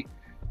winery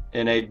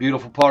in a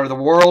beautiful part of the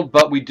world.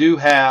 But we do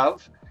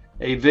have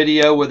a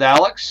video with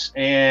Alex,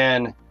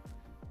 and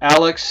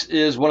Alex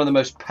is one of the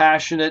most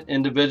passionate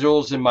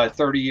individuals in my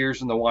 30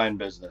 years in the wine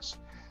business.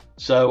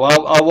 So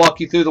I'll walk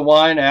you through the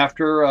wine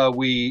after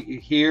we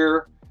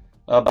hear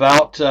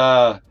about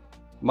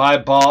my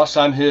boss.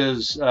 I'm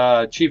his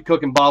chief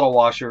cook and bottle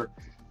washer,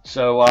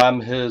 so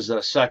I'm his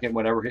second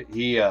whenever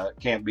he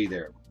can't be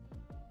there.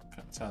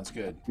 Sounds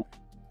good.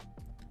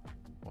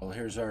 Well,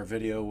 here's our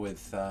video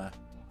with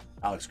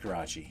Alex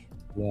Garaci.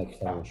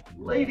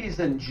 Ladies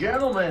and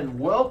gentlemen,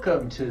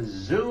 welcome to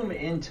Zoom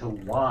Into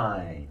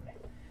Wine.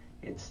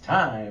 It's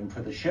time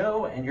for the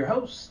show and your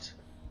host,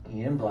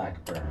 Ian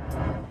Blackburn.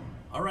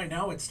 All right,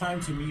 now it's time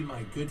to meet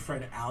my good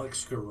friend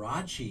Alex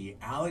Garacci.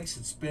 Alex,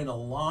 it's been a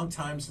long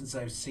time since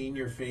I've seen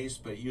your face,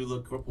 but you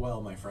look well,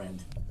 my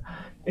friend.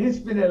 It's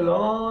been a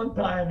long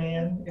time,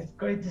 man. It's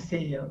great to see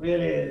you. It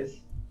really is.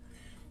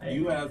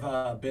 You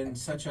have been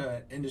such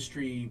an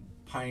industry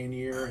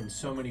pioneer in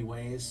so many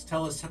ways.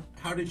 Tell us,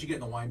 how did you get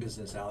in the wine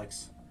business,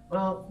 Alex?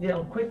 Well,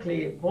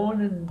 quickly,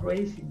 born and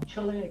raised in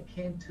Chile, I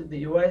came to the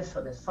US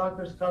on a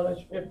soccer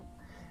scholarship.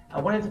 I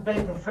wanted to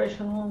play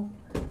professional,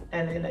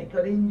 and then I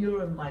got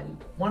injured in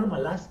one of my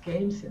last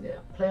games in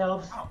the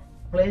playoffs,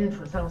 playing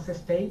for San Jose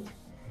State,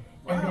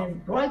 and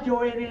then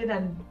graduated,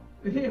 and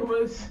I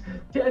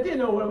didn't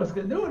know what I was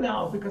going to do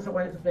now because I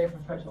wanted to play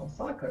professional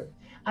soccer.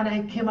 And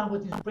I came up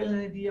with this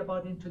brilliant idea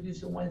about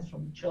introducing wines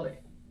from Chile.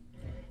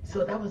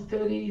 So that was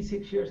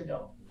 36 years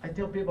ago. I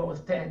tell people I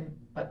was 10,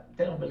 but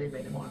they don't believe me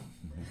anymore.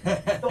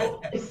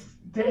 So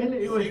then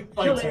it was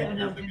Chile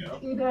and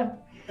Argentina.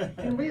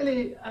 And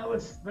really, I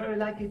was very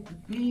lucky to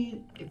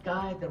be a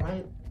guy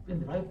in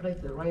the right place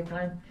at the right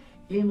time,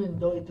 even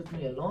though it took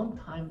me a long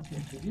time to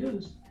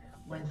introduce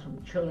wines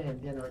from Chile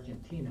and then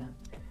Argentina.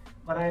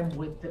 But I'm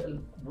with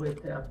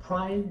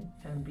pride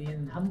and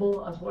being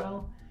humble as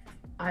well.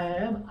 I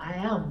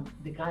am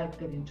the guy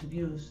that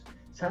introduced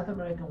South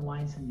American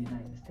wines in the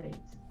United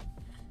States.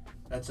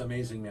 That's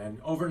amazing,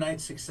 man. Overnight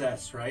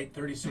success, right?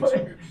 36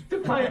 years.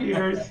 Took 5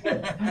 years.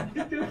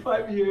 It took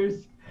 5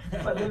 years.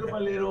 But little by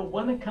little,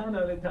 one account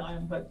at a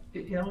time. But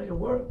it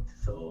worked.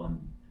 So I'm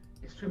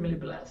extremely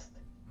blessed.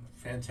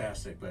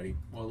 Fantastic, buddy.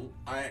 Well,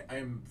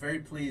 I'm very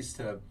pleased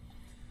to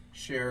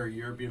share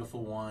your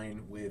beautiful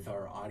wine with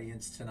our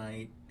audience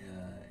tonight.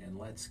 And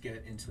let's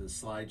get into the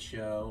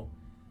slideshow.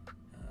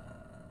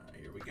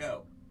 Here we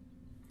go.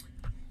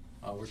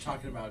 We're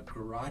talking about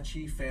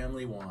Garacci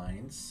family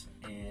wines,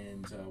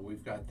 and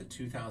we've got the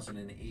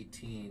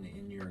 2018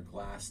 in your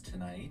glass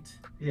tonight.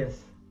 Yes.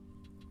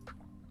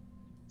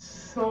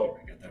 So,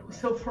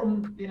 so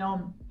from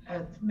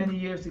many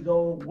years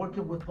ago,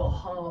 working with Paul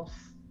Hobbs,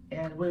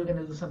 and we were going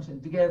to do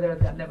something together.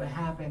 That never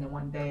happened. And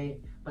one day,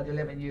 about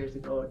 11 years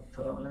ago,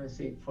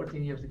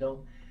 14 years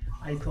ago,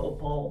 I told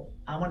Paul,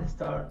 I want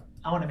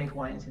to make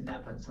wines in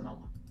Napa and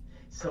Sonoma.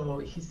 So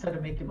he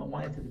started making my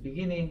wines at the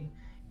beginning,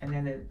 and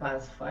then in the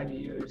past 5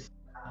 years,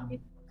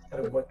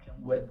 started working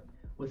with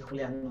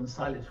Julian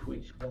Gonzalez,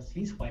 which was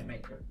his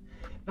winemaker.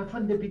 But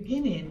from the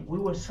beginning, we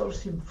were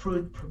sourcing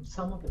fruit from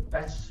some of the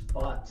best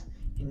spots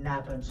in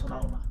Napa and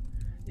Sonoma.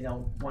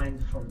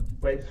 Wines from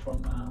grapes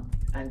from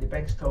Andy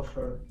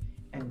Beckstoffer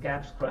and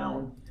Gap's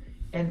Crown,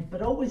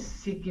 but always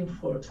seeking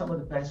for some of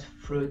the best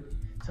fruit.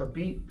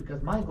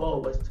 Because my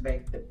goal was to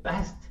make the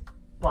best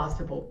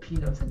possible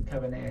Pinots and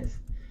Cabernets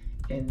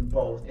in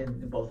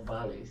both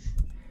valleys.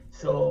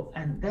 So,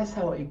 and that's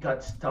how it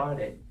got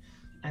started.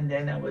 And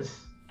then it was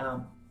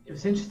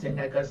interesting.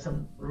 I got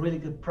some really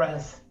good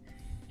press,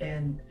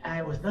 and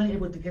I was not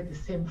able to get the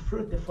same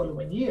fruit the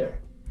following year.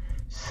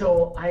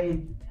 So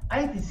I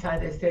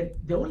decided, I said,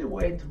 the only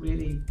way to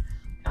really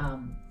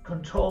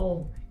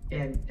control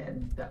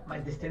my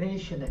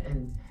destination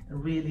and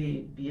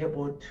really be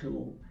able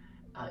to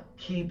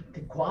keep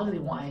the quality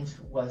wines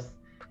was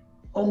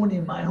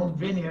owning my own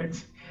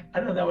vineyards. I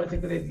don't know that was a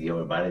good idea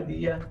or a bad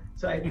idea.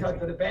 So I talked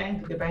to the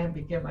bank. The bank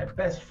became my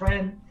best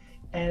friend,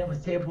 and I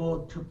was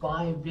able to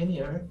buy a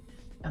vineyard.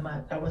 And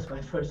that was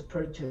my first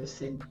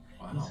purchase in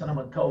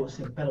Sonoma Coast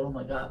in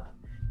Petaluma Gap.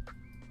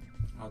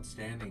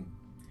 Outstanding.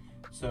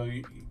 So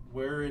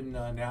where in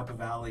Napa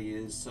Valley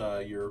is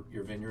your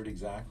vineyard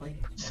exactly?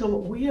 So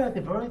we are at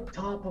the very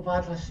top of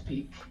Atlas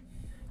Peak,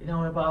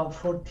 about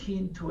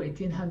 14 to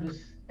 1800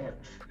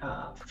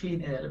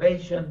 feet in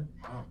elevation.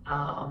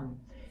 Wow.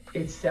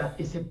 It's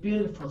a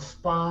beautiful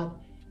spot,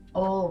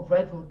 all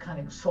red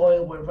volcanic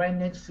soil. We're right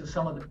next to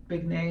some of the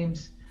big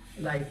names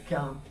like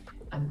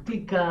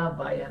Antica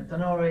by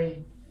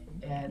Antonori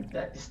and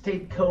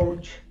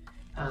Stagecoach.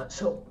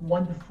 So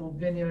wonderful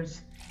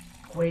vineyards,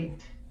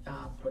 great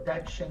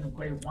production,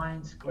 great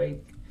wines,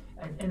 great.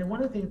 And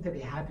one of the things that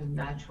happens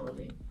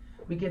naturally,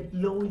 we get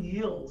low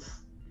yields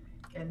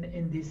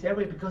in this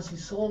area because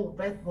it's all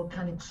red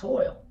volcanic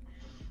soil.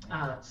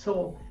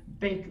 So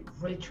big,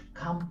 rich,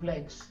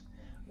 complex,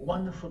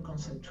 wonderful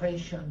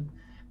concentration.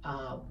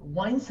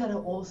 Wines that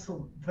are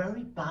also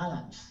very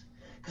balanced.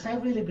 Because I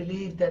really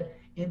believe that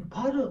in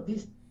part of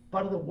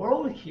the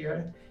world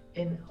here,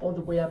 and all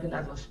the way up in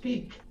Atlas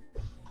Peak,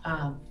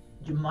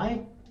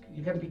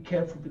 you got to be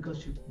careful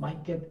because you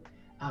might get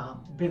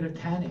bigger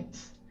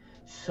tannins.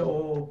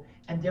 So,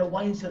 and their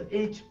wines are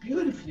aged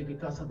beautifully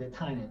because of the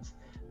tannins.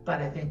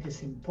 But I think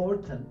it's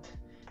important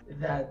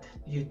that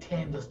you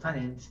tame those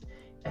tannins,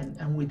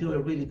 and we do a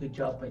really good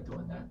job by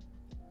doing that.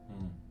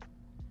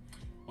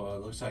 Well,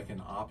 it looks like an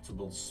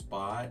optimal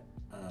spot.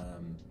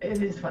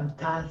 It is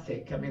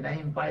fantastic. I mean, I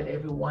invite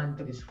everyone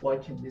that is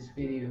watching this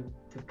video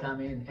to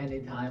come in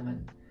anytime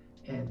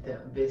and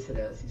visit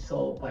us. It's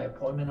all by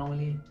appointment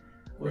only.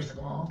 We're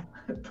small,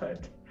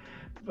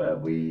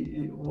 but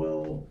we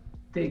will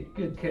take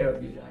good care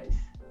of you guys.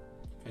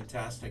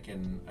 Fantastic,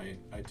 and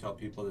I tell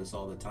people this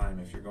all the time.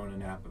 If you're going to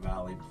Napa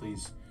Valley,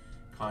 please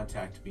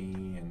contact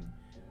me, and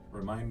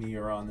remind me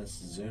you're on this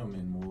Zoom,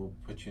 and we'll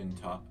put you in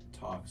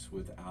talks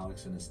with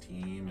Alex and his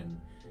team and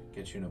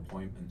get you an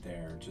appointment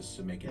there just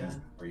to make it easy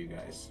for you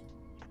guys.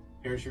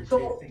 Here's your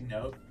tasting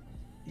note.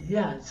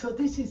 Yeah, so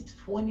this is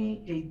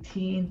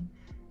 2018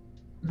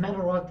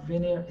 Metal Rock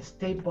Vineyard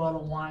Estate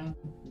Bottle Wine.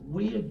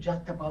 We are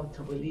just about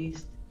to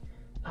release.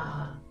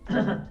 I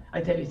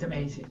tell you, it's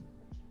amazing.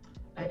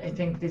 I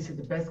think this is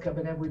the best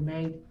Cabernet we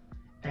made,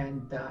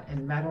 and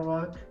Metal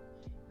Rock.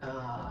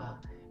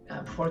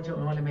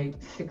 Unfortunately, we only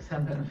made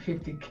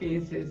 650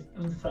 cases.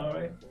 I'm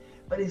sorry,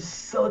 but it's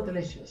so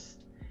delicious.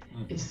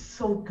 It's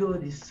so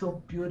good. It's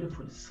so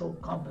beautiful. It's so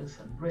complex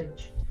and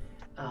rich.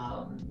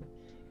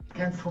 It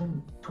comes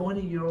from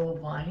 20-year-old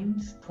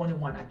vines,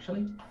 21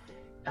 actually.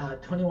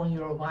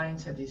 21-year-old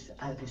vines at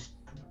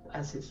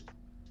its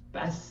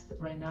best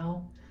right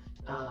now.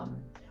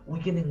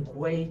 We're getting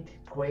great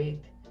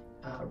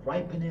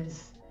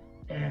ripeness,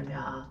 and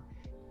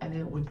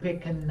then we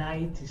pick a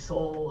night. It's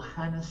all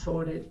hand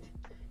assorted,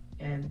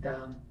 and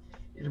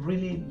it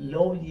really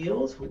low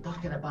yields. We're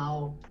talking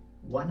about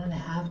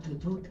 1.5 to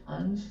 2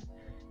 tons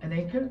an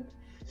acre.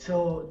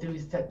 So there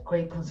is that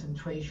great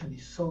concentration.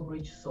 It's so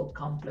rich, so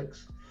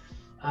complex.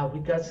 We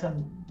got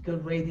some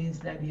good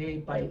ratings,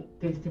 98 by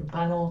Tasting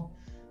Panel,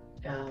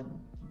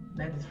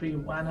 93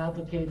 Wine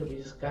Advocate. We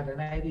just got a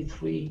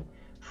 93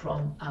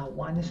 from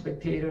Wine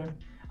Spectator.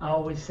 I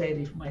always said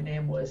if my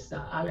name was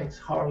Alex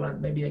Harlan,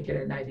 maybe I get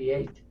a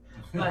 98.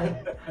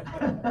 But,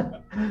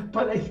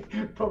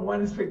 from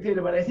Wine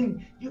Spectator. But I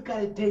think you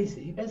gotta taste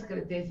it. You guys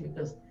gotta taste it,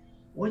 because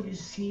what you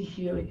see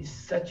here is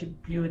such a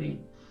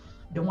beauty.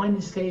 The wine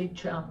is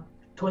aged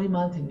 20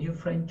 months in new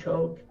French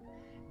oak.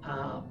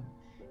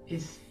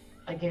 It's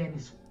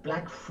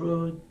black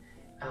fruit,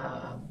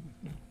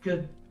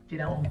 good,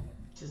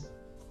 just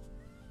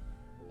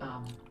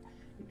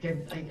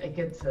I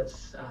get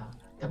this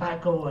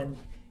tobacco and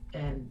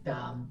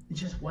it's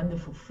just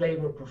wonderful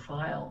flavor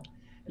profile,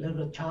 a little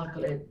bit of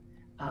chocolate,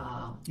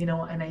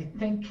 and I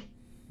think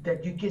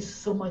that you get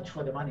so much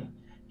for the money.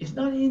 It's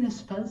not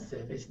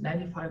inexpensive. It's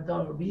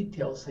 $95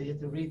 retail, so you have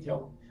to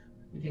retail.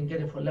 You can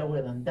get it for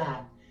lower than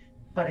that.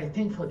 But I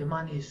think for the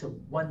money, it's a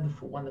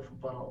wonderful, wonderful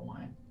bottle of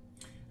wine.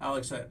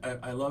 Alex,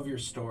 I love your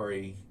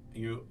story.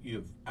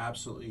 You've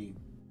absolutely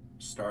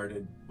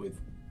started with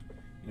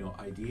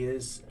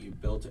ideas. You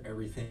built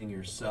everything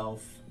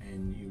yourself,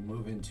 and you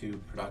move into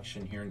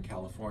production here in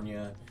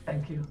California.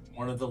 Thank you.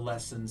 One of the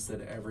lessons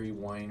that every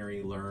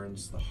winery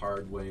learns the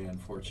hard way,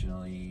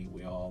 unfortunately,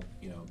 we all,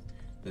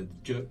 the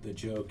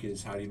joke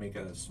is, how do you make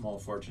a small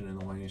fortune in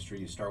the wine industry?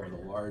 You start with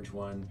a large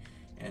one,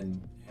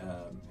 and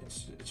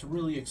it's a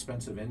really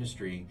expensive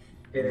industry.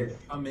 It is. You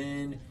come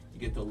in, you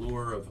get the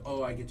lure of,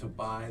 I get to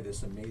buy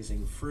this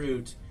amazing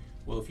fruit.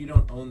 Well, if you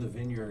don't own the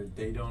vineyard,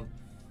 they don't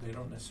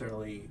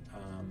necessarily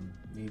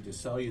need to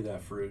sell you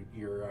that fruit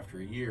year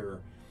after year.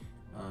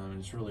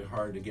 It's really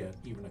hard to get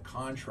even a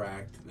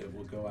contract that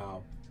will go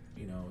out,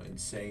 and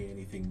say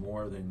anything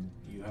more than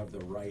you have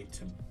the right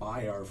to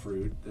buy our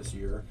fruit this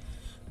year.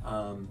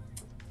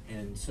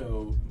 And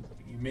so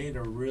you made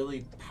a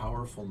really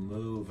powerful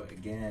move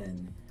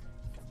again,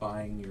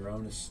 buying your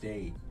own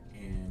estate.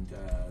 And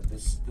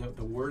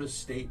the word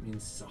estate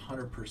means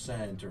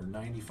 100% or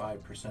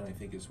 95%, I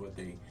think, is what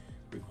they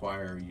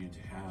require you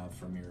to have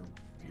from your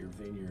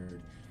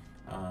vineyard.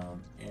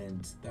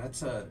 And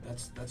that's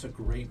a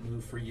great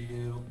move for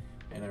you.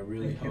 And I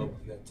really hope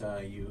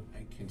that you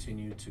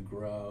continue to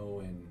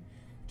grow and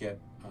get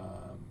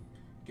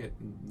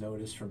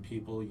notice from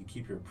people. You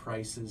keep your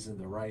prices in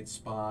the right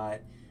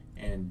spot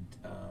and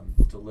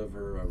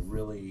deliver a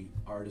really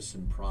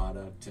artisan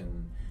product.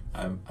 And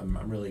I'm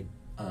really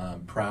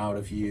proud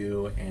of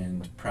you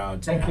and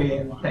proud to Thank have you, you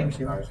Ian. on Thank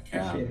you. Stars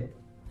Cab. Appreciate it.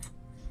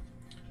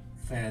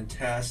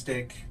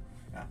 Fantastic.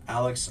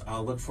 Alex,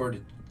 I'll look forward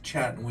to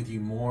chatting with you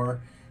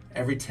more.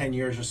 Every 10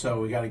 years or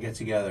so, we got to get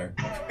together.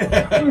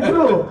 We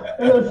do.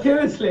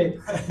 Seriously.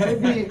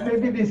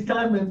 Maybe this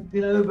time, and a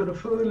little bit of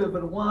food, a little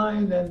bit of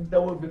wine, and that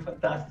would be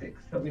fantastic.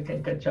 So we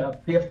can catch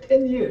up. We have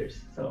 10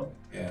 years, so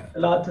yeah, a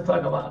lot to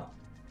talk about.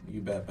 You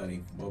bet,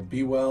 buddy. Well,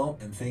 be well,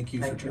 and thank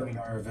you for joining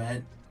our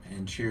event,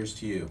 and cheers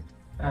to you.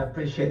 I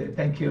appreciate it.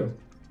 Thank you.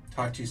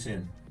 Talk to you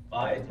soon.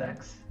 Bye.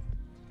 Thanks.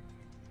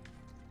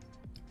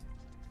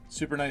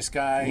 Super nice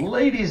guy.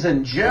 Ladies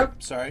and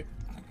gentlemen. Sorry.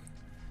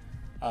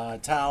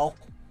 Tal.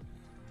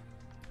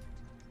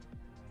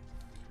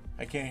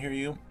 I can't hear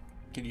you.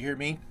 Can you hear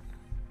me?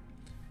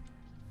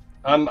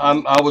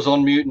 I was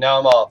on mute. Now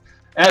I'm off.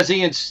 As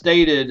Ian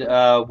stated,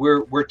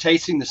 we're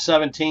tasting the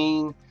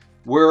 17.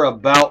 We're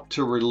about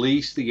to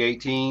release the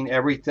 18.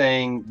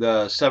 Everything,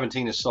 the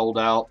 17 is sold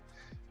out.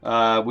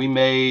 We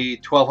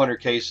made 1,200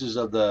 cases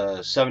of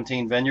the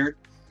 17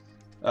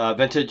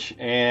 vintage,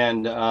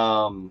 and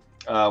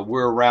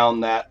we're around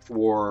that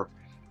for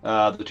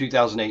the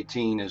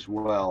 2018 as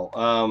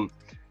well.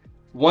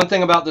 One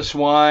thing about this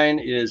wine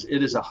is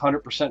it is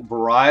 100%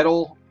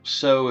 varietal.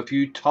 So if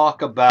you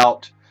talk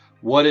about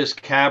what is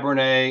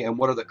Cabernet and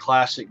what are the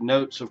classic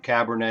notes of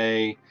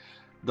Cabernet,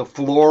 the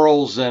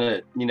florals in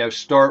it,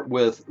 start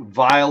with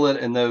violet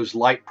and those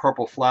light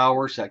purple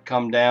flowers that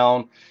come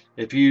down.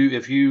 If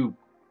you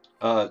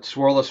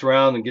swirl this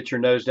around and get your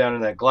nose down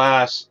in that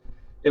glass,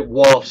 it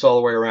wafts all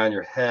the way around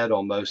your head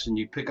almost, and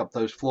you pick up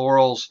those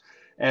florals,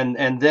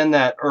 and then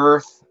that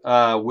earth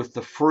with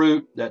the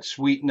fruit, that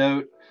sweet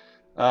note.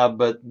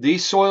 But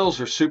these soils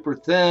are super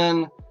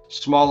thin,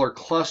 smaller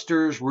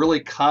clusters, really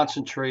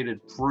concentrated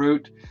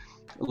fruit.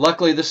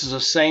 Luckily, this is the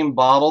same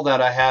bottle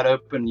that I had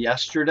open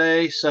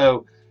yesterday,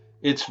 so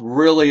it's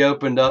really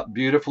opened up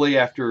beautifully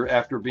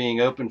after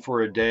being open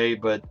for a day.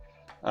 But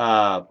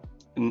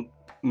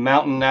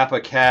Mountain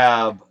Napa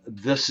Cab,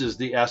 this is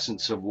the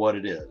essence of what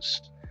it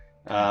is.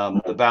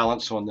 The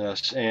balance on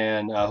this.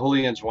 And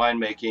Julian's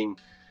winemaking,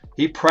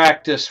 he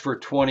practiced for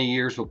 20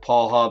 years with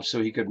Paul Hobbs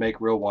so he could make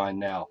real wine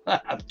now.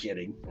 I'm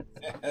kidding.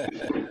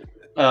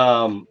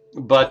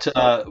 But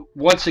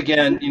once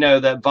again,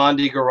 that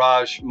Bondi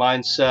garage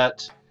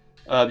mindset,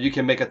 you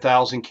can make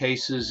 1,000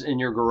 cases in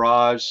your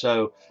garage.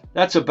 So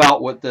that's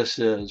about what this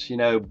is.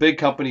 Big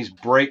companies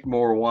break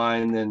more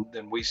wine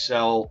than we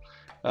sell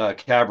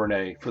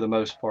Cabernet for the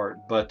most part.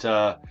 But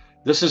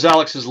this is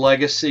Alex's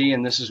legacy,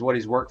 and this is what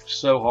he's worked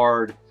so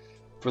hard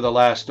for the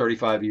last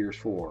 35 years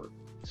for.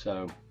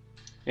 So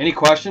any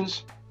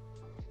questions?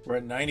 We're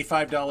at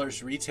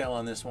 $95 retail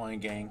on this wine,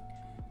 gang.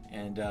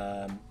 And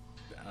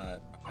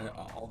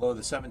although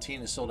the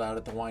 17 is sold out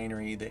at the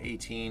winery, the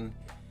 18,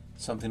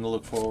 something to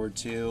look forward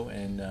to.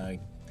 And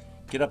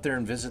get up there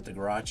and visit the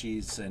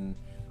Garachis and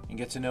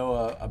get to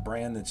know a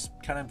brand that's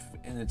kind of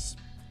in its,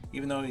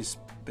 even though he's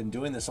been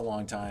doing this a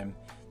long time,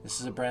 this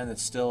is a brand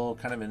that's still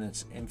kind of in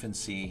its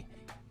infancy.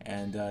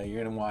 And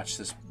you're going to watch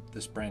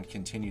this brand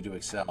continue to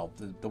excel.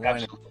 The wine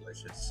is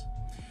delicious.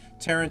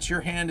 Terrence, your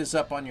hand is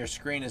up on your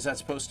screen. Is that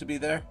supposed to be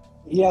there?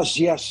 Yes,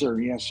 sir.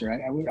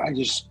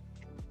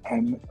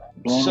 I'm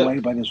blown away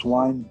by this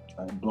wine.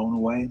 I'm blown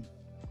away.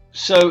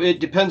 So it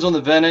depends on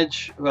the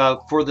vintage.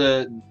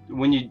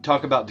 When you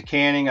talk about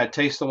decanting, I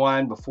taste the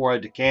wine before I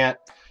decant.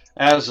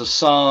 As a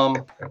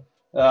somm,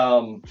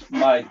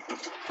 my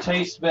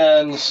taste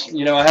bins,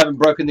 I haven't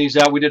broken these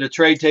out. We did a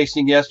trade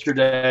tasting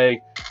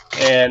yesterday,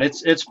 and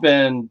it's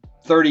been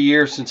 30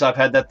 years since I've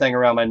had that thing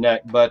around my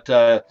neck, but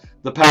the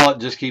palate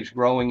just keeps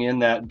growing in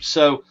that.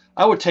 So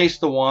I would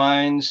taste the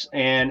wines,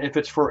 and if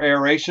it's for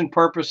aeration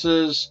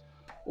purposes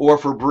or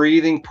for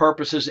breathing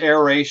purposes,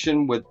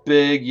 aeration with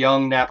big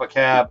young Napa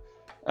Cab,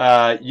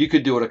 you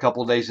could do it a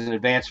couple of days in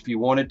advance if you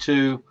wanted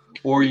to,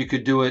 or you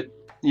could do it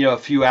a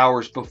few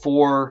hours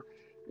before,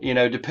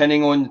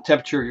 depending on the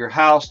temperature of your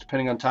house,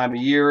 depending on time of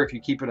year. If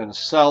you keep it in a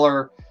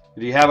cellar,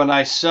 if you have a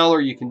nice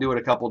cellar, you can do it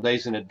a couple of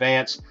days in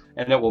advance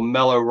and it will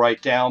mellow right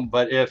down.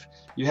 But if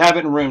you have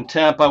it in room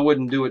temp, I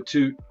wouldn't do it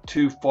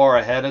too far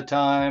ahead of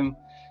time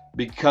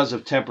because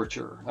of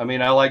temperature. I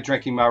mean, I like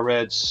drinking my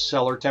reds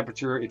cellar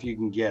temperature if you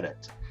can get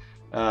it.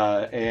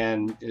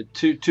 And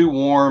too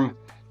warm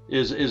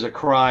is a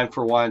crime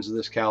for wines of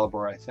this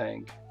caliber, I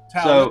think.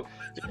 Tal,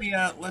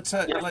 let's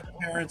let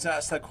Terrence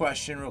ask that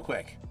question real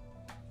quick.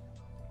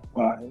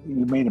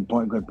 You made a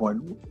good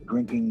point.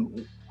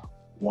 Drinking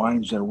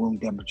wines that are room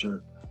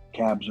temperature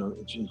cabs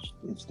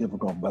it's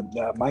difficult. But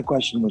my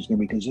question was going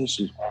to be,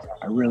 because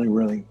I really,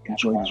 really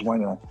enjoy this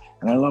wine,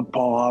 and I love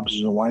Paul Hobbs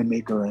as a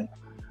winemaker,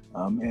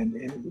 and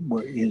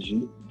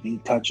he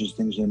touches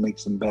things and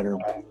makes them better.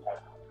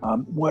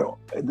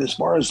 As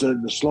far as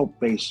the slope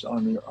base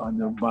on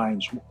the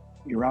vines,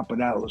 you wrap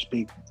it out. Let's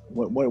speak.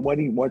 What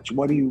do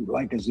you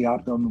like as the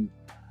optimum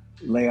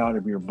layout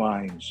of your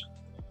vines?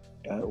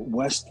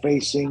 West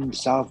facing,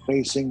 south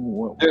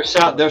facing? They're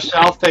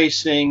south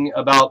facing,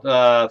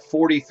 about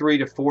 43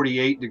 to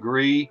 48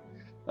 degree.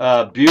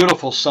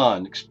 Beautiful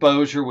sun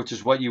exposure, which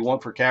is what you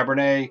want for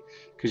Cabernet,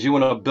 because you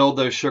want to build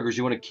those sugars.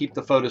 You want to keep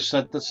the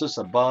photosynthesis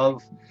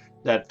above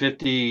that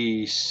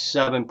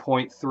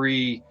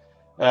 57.3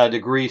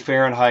 degree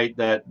Fahrenheit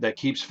that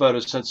keeps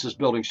photosynthesis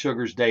building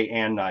sugars day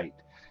and night.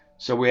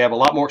 So we have a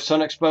lot more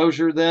sun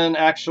exposure than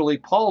actually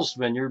Paul's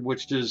vineyard,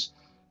 which is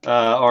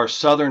our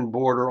southern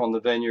border on the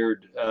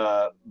vineyard,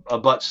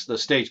 abuts the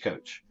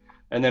Stagecoach.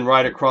 And then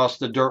right across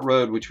the dirt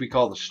road, which we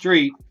call the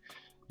street,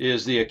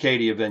 is the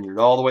Acadia vineyard,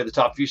 all the way at the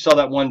top. If you saw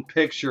that one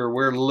picture,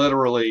 we're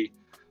literally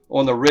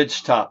on the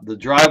ridge top. The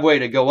driveway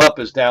to go up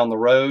is down the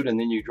road, and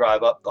then you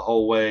drive up the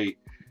whole way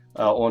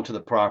onto the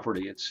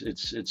property.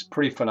 It's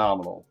pretty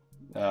phenomenal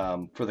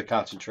for the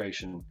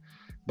concentration.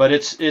 But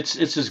it's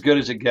as good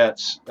as it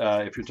gets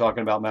if you're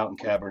talking about mountain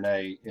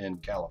Cabernet in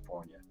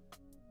California.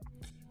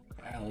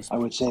 I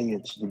would say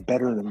it's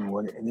better than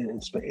what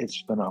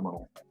it's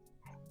phenomenal.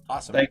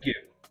 Awesome. Thank you.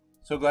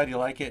 So glad you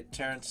like it,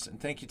 Terrence, and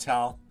thank you,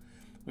 Tal.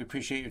 We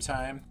appreciate your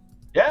time.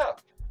 Yeah.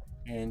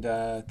 And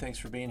thanks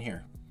for being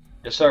here.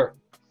 Yes, sir.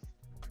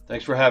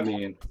 Thanks for having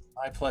me, Ian.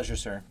 My pleasure,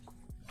 sir.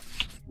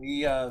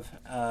 We have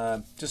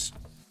just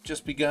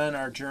begun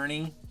our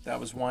journey. That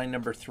was wine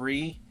number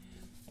 3,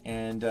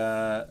 and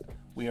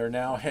we are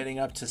now heading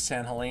up to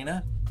San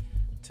Helena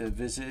to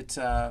visit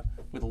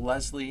with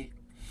Leslie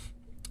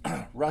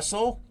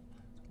Russell.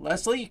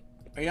 Leslie,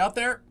 are you out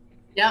there?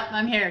 Yep,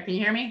 I'm here. Can you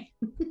hear me?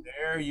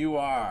 There you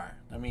are.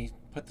 Let me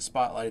put the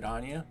spotlight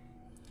on you.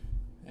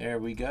 There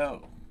we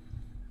go.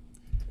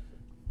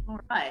 All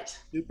right.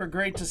 Super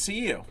great to see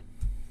you.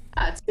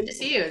 It's good to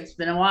see you. It's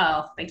been a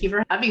while. Thank you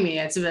for having me.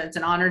 It's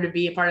an honor to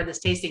be a part of this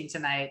tasting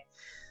tonight.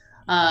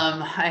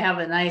 I have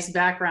a nice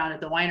background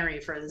at the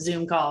winery for the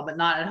Zoom call, but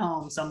not at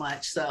home so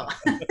much. So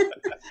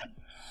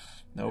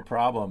No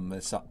problem.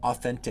 It's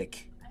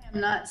authentic. I'm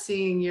not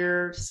seeing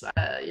your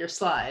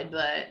slide,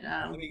 but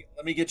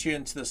Let me get you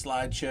into the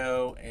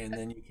slideshow, and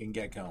then you can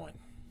get going.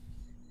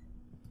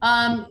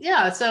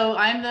 yeah. So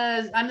I'm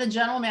the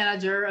general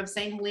manager of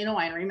St. Helena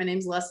Winery. My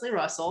name's Leslie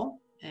Russell,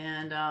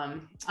 and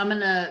I'm going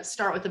to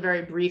start with a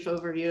very brief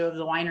overview of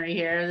the winery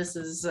here. This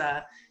is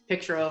a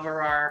picture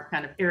over our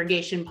kind of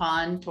irrigation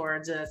pond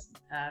towards a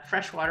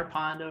freshwater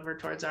pond over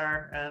towards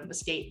our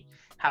estate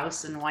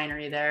house and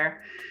winery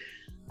there.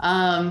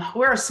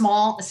 We're a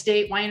small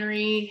estate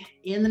winery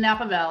in the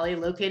Napa Valley,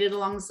 located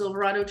along the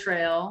Silverado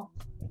Trail.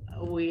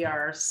 We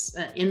are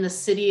in the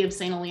city of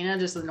St. Helena,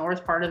 just the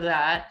north part of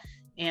that.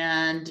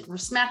 And we're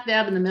smack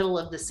dab in the middle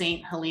of the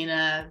St.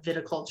 Helena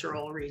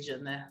viticultural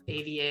region, the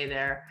AVA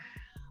there.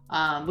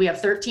 We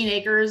have 13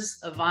 acres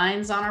of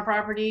vines on our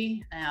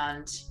property,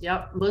 and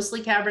yep,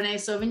 mostly Cabernet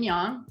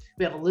Sauvignon.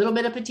 We have a little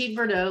bit of Petit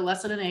Verdot,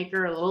 less than an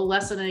acre, a little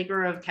less than an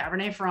acre of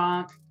Cabernet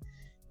Franc,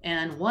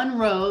 and one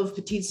row of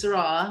Petit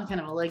Syrah, kind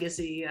of a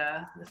legacy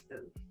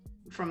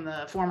from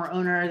the former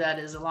owner that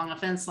is along a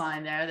fence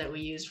line there that we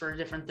use for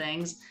different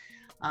things,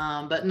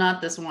 but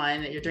not this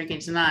wine that you're drinking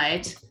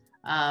tonight.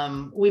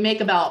 We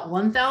make about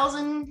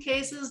 1,000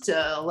 cases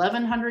to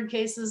 1,100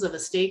 cases of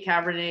estate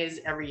Cabernets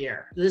every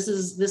year.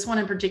 This one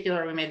in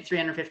particular, we made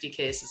 350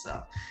 cases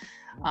of.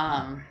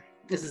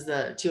 This is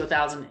the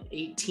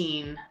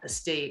 2018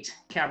 estate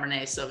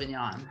Cabernet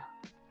Sauvignon.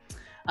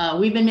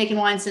 We've been making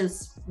wine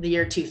since the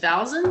year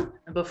 2000.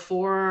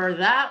 Before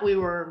that, we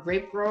were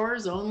grape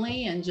growers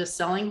only and just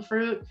selling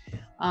fruit.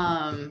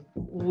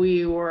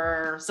 We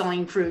were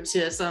selling fruit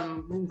to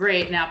some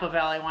great Napa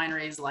Valley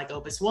wineries like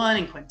Opus One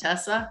and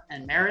Quintessa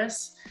and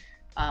Maris.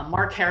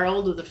 Mark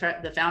Harold,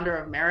 the founder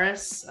of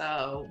Maris,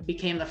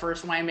 became the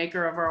first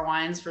winemaker of our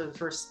wines for the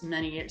first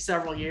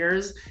several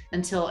years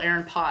until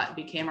Aaron Pott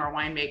became our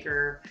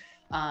winemaker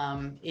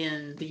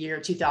in the year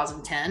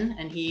 2010,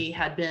 and he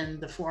had been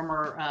the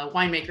former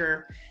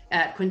winemaker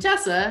at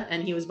Quintessa,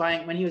 and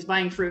when he was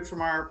buying fruit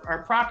from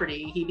our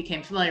property, he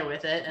became familiar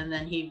with it, and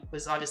then he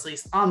was obviously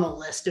on the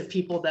list of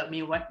people that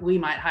we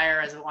might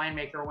hire as a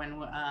winemaker when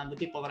the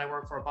people that I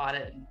work for bought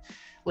it in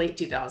late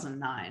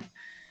 2009.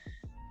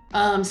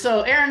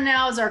 So Aaron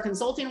now is our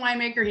consulting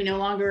winemaker. He no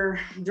longer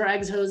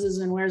drags hoses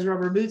and wears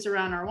rubber boots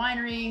around our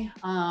winery,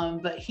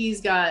 but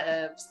he's got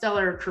a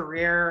stellar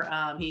career.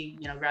 He,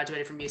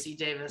 graduated from UC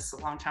Davis a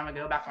long time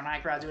ago, back when I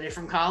graduated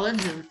from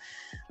college in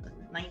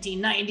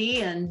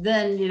 1990, and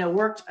then,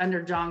 worked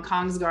under John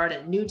Kongsgaard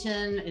at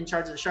Newton in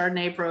charge of the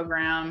Chardonnay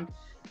program.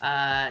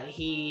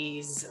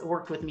 He's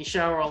worked with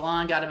Michel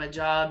Rolland, got him a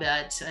job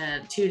at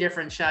 2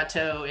 different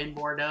chateaux in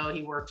Bordeaux.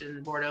 He worked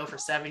in Bordeaux for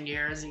 7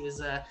 years. He was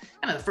kind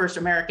of the first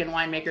American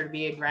winemaker to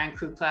be a Grand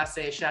Cru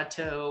Classé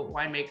chateau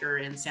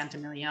winemaker in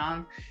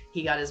Saint-Emilion.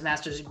 He got his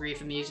master's degree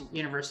from the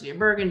University of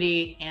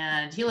Burgundy,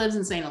 and he lives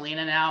in St.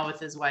 Helena now with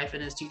his wife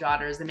and his 2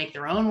 daughters. They make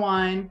their own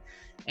wine,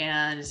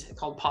 and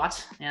called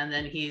Pot, and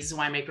then he's a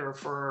winemaker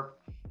for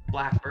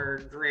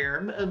Blackburn,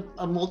 Greer,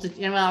 a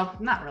multitude, well,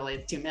 not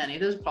really too many.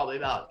 There's probably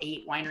about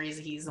 8 wineries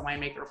he's the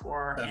winemaker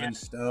for. Seven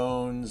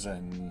Stones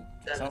and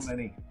so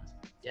many.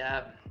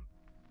 Yeah.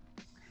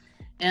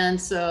 And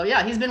so,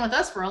 yeah, he's been with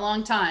us for a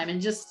long time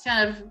and just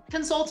kind of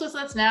consults with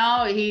us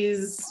now.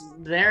 He's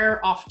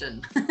there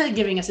often,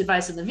 giving us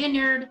advice in the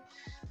vineyard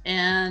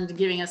and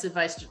giving us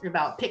advice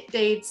about pick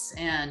dates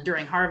and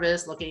during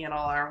harvest, looking at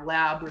all our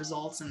lab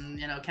results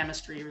and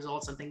chemistry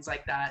results and things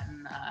like that,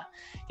 and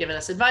giving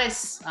us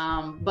advice.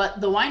 But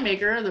the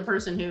winemaker, the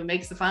person who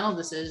makes the final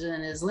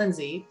decision, is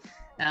Lindsay.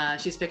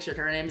 She's pictured.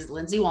 Her name is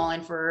Lindsay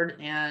Wallingford,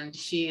 and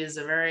she is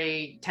a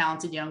very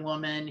talented young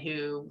woman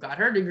who got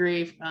her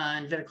degree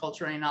in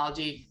viticulture and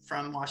enology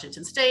from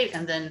Washington State,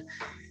 and then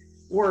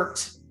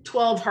worked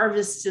 12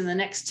 harvests in the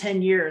next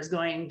 10 years,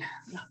 going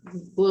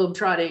globe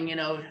trotting,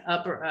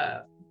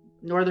 upper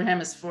northern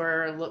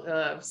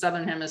hemisphere,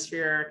 southern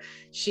hemisphere.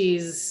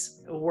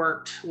 She's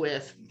worked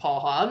with Paul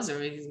Hobbs, who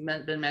he's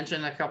been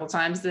mentioned a couple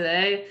times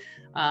today.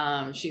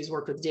 She's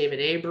worked with David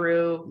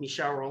Abreu,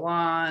 Michel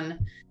Rolland.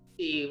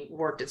 She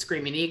worked at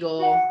Screaming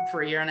Eagle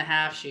for 1.5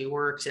 years. She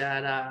worked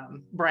at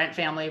Bryant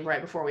Family right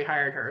before we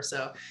hired her.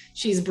 So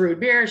she's brewed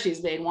beer.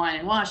 She's made wine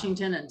in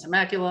Washington and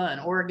Temecula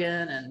and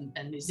Oregon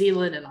and New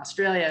Zealand and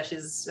Australia.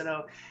 She's,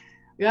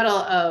 we got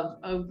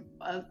a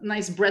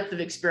nice breadth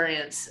of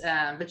experience,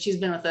 but she's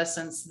been with us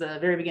since the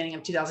very beginning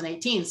of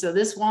 2018. So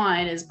this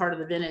wine is part of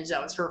the vintage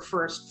that was her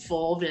first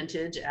full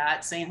vintage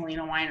at St.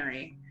 Helena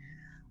Winery.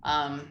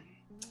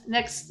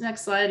 Next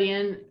slide,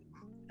 Ian.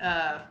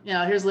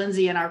 Here's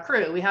Lindsay and our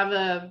crew. We have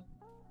a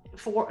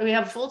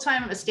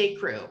full-time estate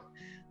crew.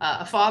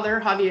 a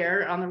father,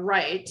 Javier, on the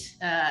right.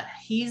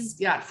 He's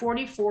got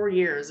 44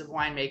 years of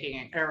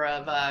winemaking or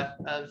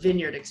of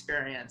vineyard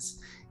experience.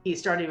 He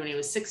started when he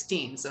was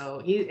 16.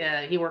 So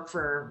he worked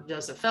for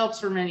Joseph Phelps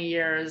for many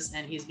years,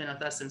 and he's been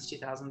with us since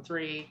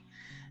 2003.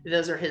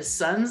 Those are his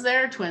sons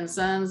there, twin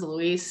sons,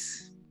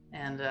 Luis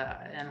and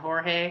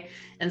Jorge.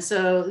 And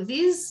so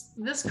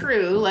this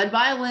crew, led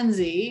by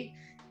Lindsay,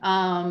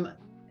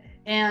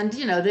 and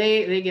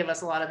they give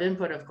us a lot of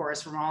input, of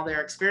course, from all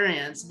their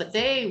experience, but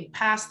they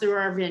pass through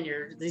our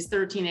vineyard, these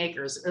 13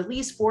 acres, at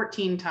least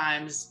 14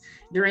 times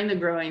during the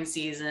growing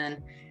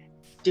season,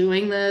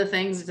 doing the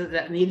things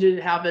that needed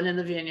to happen in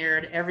the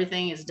vineyard.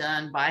 Everything is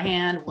done by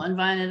hand, one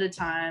vine at a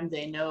time.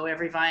 They know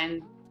every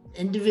vine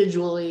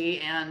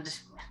individually, and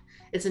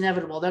it's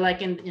inevitable. They're like,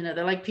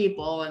 they're like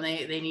people, and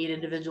they need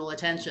individual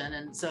attention.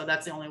 And so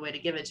that's the only way to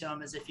give it to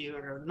them, is if you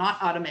are not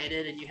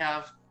automated and you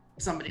have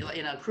somebody,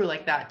 a crew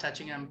like that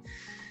touching them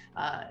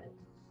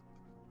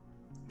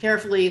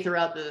carefully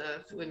throughout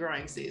the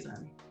growing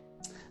season.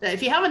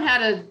 If you haven't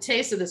had a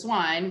taste of this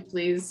wine,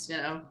 please,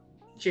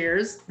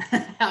 cheers,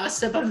 have a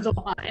sip of the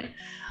wine.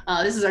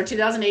 This is our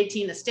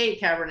 2018 Estate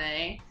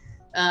Cabernet.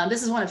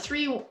 This is one of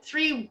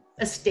three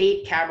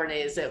estate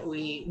Cabernets that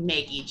we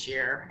make each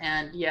year.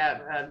 And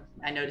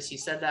I noticed you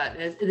said that.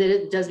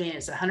 It does mean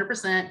it's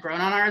 100% grown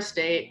on our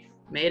estate,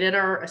 made at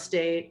our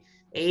estate,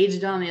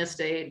 aged on the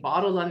estate,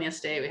 bottled on the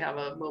estate. We have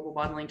a mobile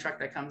bottling truck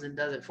that comes and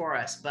does it for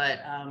us. But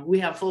we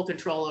have full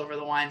control over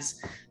the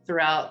wines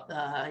throughout,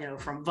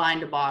 from vine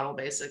to bottle,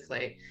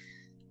 basically.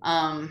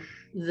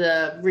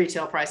 The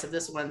retail price of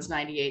this one's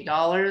 $98.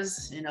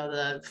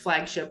 The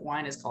flagship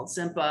wine is called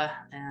Simpa.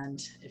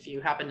 And if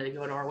you happen to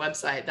go to our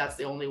website, that's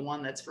the only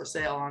one that's for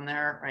sale on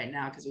there right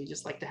now, because we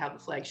just like to have the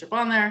flagship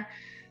on there.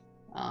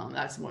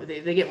 That's more,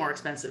 they get more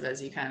expensive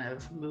as you kind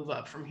of move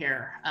up from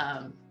here.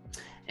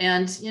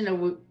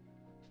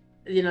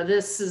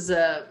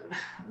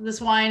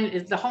 This wine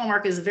is, the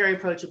hallmark is a very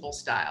approachable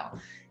style.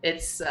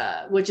 It's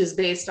which is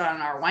based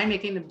on our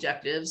winemaking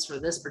objectives for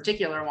this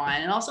particular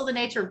wine, and also the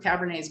nature of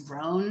Cabernets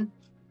grown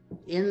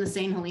in the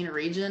St. Helena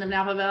region of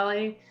Napa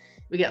Valley.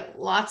 We get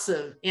lots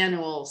of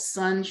annual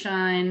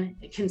sunshine,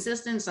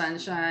 consistent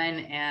sunshine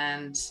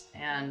and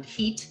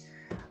heat.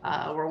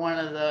 We're one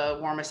of the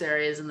warmest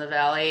areas in the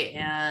valley,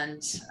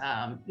 and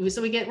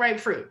so we get ripe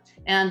fruit.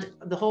 And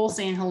the whole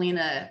St.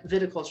 Helena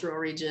viticultural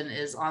region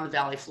is on the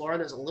valley floor.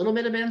 There's a little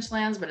bit of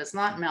benchlands, but it's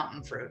not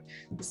mountain fruit.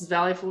 This is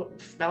valley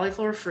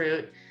floor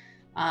fruit.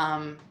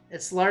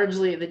 It's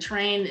largely the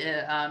terrain,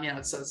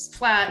 it's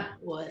flat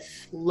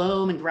with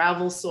loam and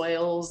gravel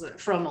soils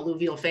from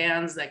alluvial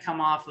fans that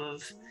come off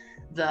of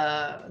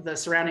the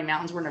surrounding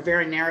mountains. We're in a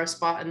very narrow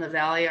spot in the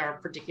valley, our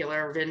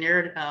particular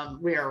vineyard.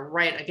 We are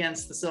right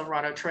against the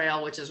Silverado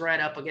Trail, which is right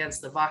up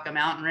against the Vaca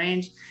mountain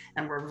range.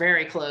 And we're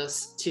very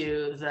close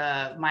to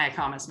the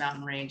Mayacamas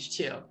mountain range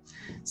too.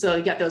 So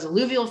you got those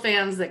alluvial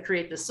fans that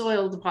create the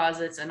soil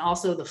deposits, and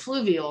also the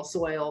fluvial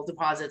soil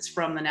deposits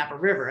from the Napa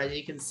River. As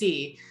you can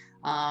see,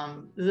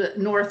 the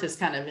north is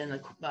kind of in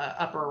the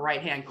upper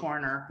right-hand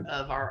corner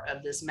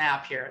of this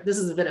map here. This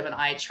is a bit of an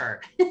eye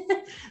chart.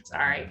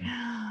 Sorry.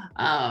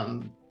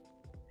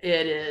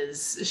 It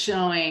is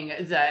showing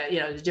that,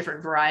 the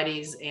different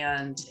varieties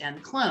and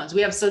clones we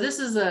have. So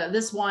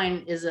this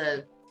wine is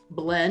a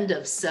blend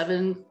of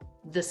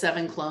the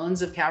seven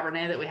clones of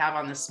Cabernet that we have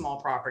on this small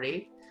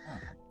property.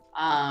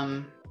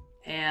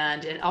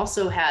 And it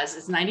also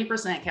it's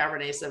 90%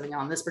 Cabernet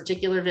Sauvignon. This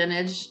particular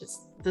vintage,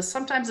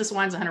 sometimes this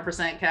wine's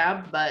 100%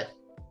 Cab, but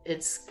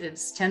it's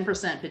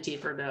 10% Petit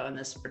Verdot in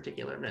this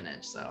particular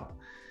vintage. So,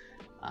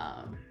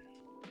 what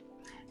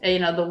do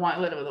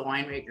the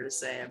winemakers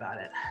say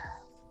about it?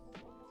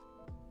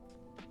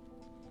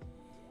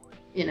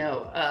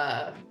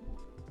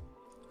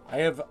 I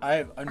have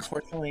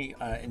unfortunately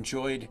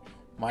enjoyed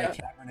my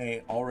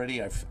Cabernet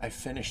already. I've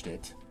finished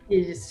it.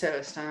 You just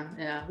toast, huh?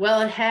 Yeah.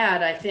 Well, it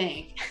had, I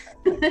think.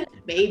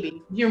 Maybe.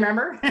 Do you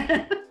remember?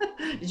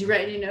 Did you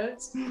write any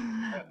notes?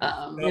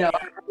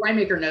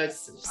 Winemaker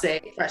notes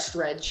say fresh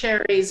red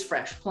cherries,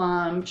 fresh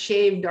plum,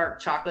 shaved dark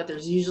chocolate.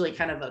 There's usually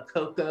kind of a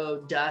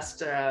cocoa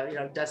dust,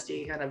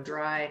 dusty, kind of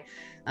dry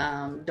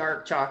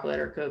dark chocolate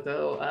or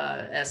cocoa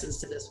essence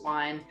to this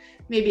wine.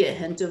 Maybe a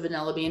hint of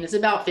vanilla bean. It's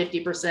about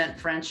 50%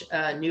 French,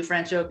 new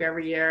French oak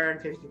every year, and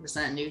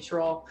 50%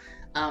 neutral.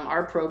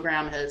 Our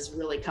program has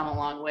really come a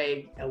long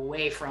way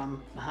away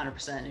from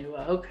 100% new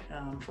oak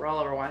for all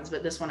of our wines,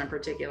 but this one in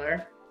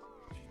particular.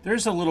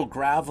 There's a little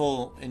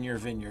gravel in your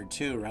vineyard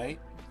too, right?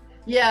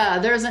 Yeah,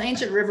 there's an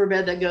ancient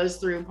riverbed that goes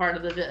through part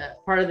of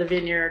the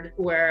vineyard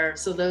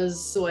so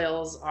those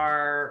soils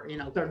are,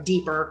 they're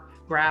deeper,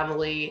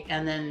 gravelly,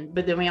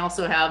 but then we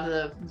also have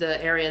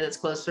the area that's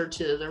closer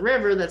to the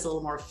river that's a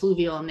little more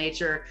fluvial in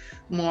nature,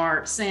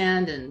 more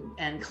sand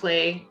and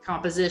clay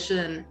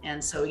composition,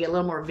 and so we get a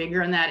little more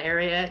vigor in that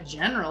area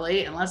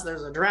generally, unless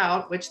there's a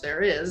drought, which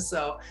there is.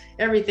 So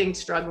everything's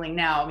struggling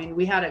now. I mean,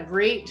 we had a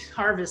great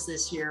harvest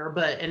this year,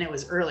 and it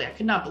was early. I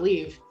could not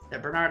believe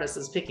that Bernardus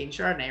is picking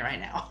Chardonnay right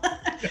now.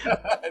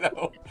 I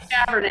know.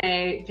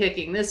 Cabernet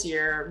picking this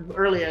year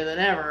earlier than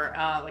ever,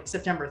 like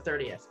September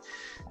 30th.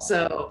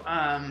 So,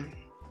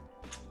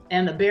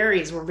 and the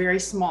berries were very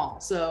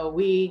small. So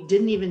we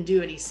didn't even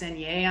do any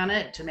Saignée on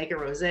it to make a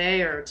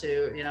rosé or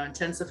to,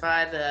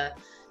 intensify the,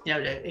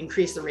 to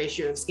increase the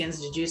ratio of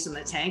skins to juice in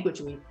the tank, which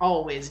we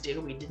always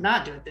do. We did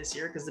not do it this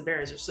year because the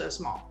berries are so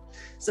small.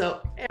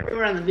 So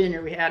everywhere on the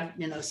vineyard, we had,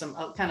 some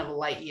kind of a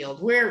light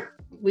yield where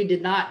we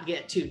did not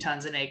get 2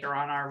 tons an acre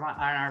on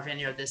our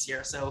vineyard this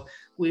year. So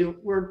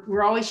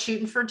we're always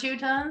shooting for 2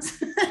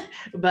 tons,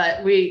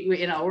 but we're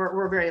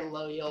a very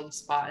low yield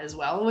spot as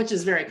well, which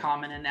is very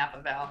common in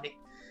Napa Valley.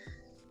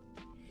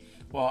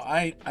 Well,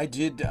 I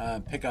did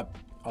pick up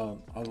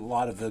a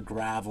lot of the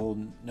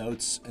gravel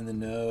notes in the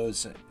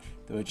nose,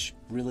 which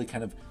really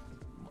kind of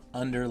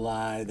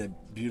underlie the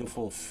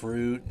beautiful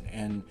fruit,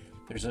 and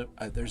there's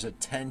a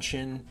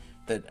tension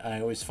that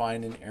I always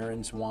find in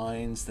Aaron's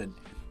wines that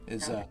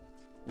is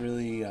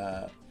really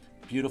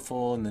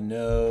beautiful in the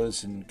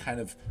nose, and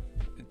kind of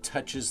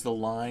touches the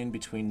line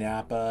between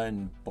Napa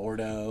and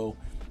Bordeaux.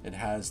 It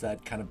has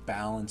that kind of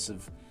balance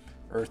of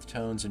earth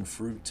tones and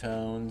fruit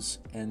tones,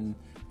 and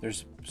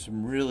there's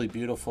some really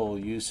beautiful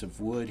use of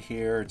wood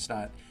here. It's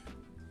not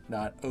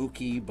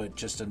oaky, but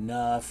just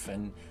enough,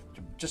 and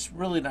just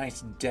really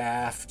nice,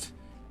 daft,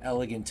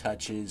 elegant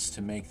touches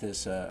to make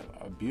this a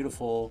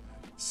beautiful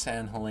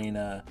San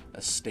Helena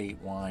estate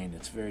wine.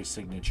 It's very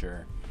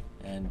signature,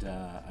 and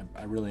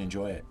I really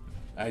enjoy it.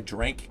 I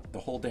drank the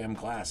whole damn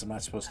glass. I'm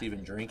not supposed to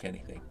even drink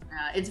anything.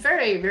 It's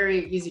very,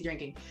 very easy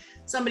drinking.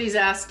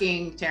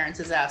 Terrence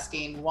is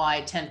asking,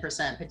 why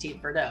 10% Petit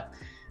Verdot?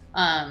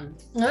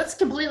 That's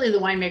completely the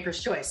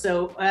winemaker's choice.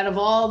 So out of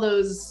all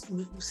those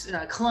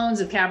clones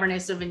of Cabernet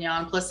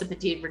Sauvignon plus the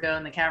Petit Verdot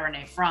and the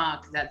Cabernet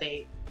Franc that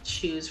they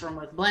choose from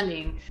with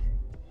blending,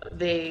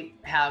 they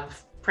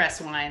have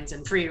press wines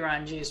and free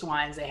run juice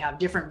wines. They have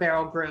different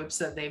barrel groups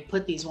that they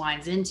put these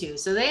wines into.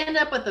 So they end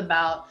up with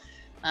about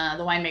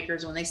the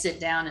winemakers, when they sit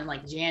down in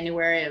like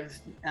January of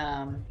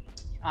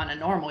on a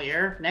normal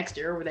year, next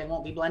year, where they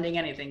won't be blending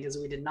anything because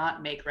we did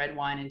not make red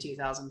wine in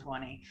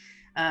 2020.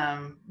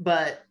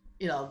 But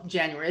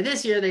January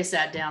this year, they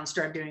sat down,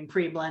 started doing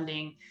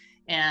pre-blending,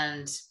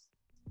 and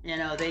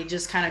they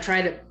just kind of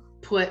try to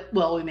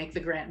we make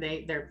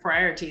their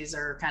priorities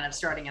are kind of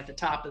starting at the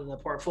top of the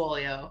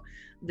portfolio.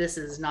 This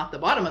is not the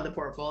bottom of the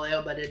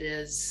portfolio, but it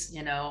is,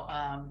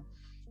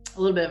 a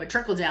little bit of a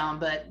trickle down,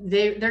 but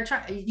they're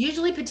trying.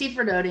 Usually Petit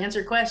Verdot, to answer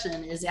your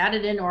question, is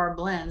added into our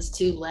blends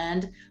to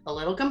lend a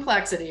little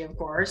complexity, of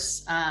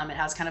course. It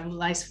has kind of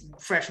nice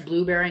fresh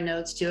blueberry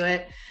notes to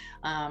it,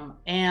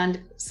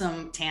 and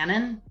some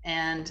tannin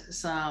and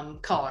some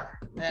color,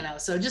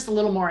 so just a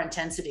little more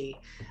intensity.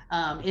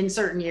 In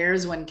certain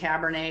years when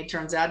Cabernet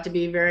turns out to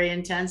be very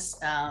intense,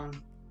 Cabernet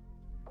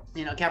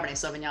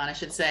Sauvignon, I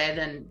should say,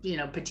 then,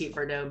 Petit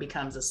Verdot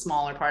becomes a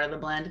smaller part of the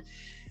blend.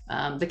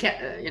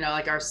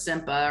 Like our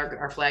Simpa,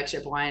 our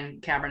flagship wine,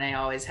 Cabernet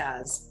always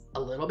has a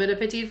little bit of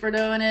Petit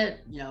Verdot in it.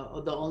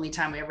 The only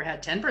time we ever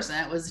had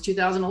 10% was the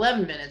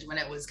 2011 vintage, when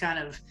it was kind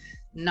of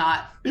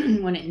not,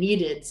 when it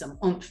needed some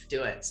oomph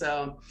to it.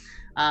 So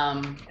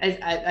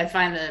I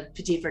find the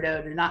Petit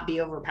Verdot to not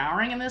be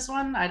overpowering in this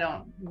one. I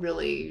don't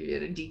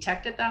really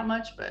detect it that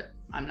much, but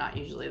I'm not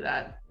usually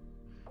that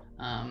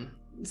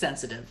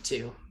sensitive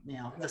to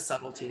the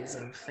subtleties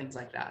of things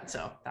like that,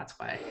 so that's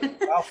why.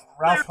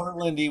 Ralph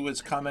Hertlandy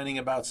was commenting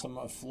about some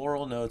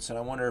floral notes, and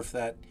I wonder if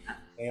that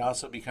may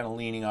also be kind of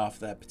leaning off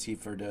that Petit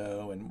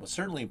Verdot, and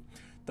certainly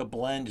the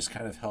blend just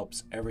kind of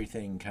helps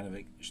everything kind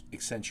of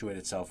accentuate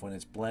itself when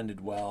it's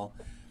blended well.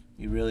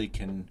 You really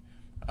can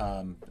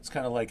it's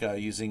kind of like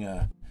using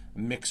a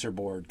mixer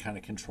board, kind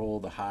of control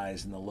the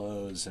highs and the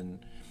lows,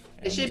 and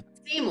it should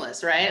be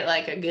seamless, right?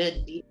 Like a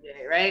good DJ,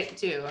 right?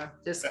 Too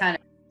just kind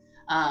of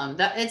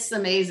it's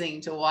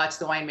amazing to watch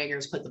the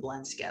winemakers put the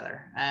blends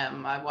together.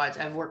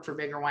 I've worked for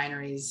bigger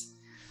wineries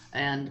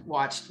and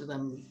watched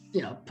them,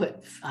 put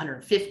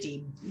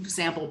 150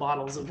 sample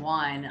bottles of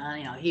wine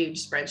on, a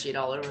huge spreadsheet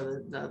all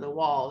over the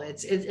wall.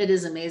 It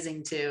is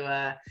amazing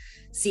to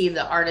see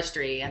the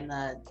artistry and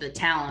the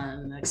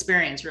talent and the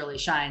experience really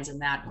shines in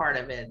that part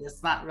of it.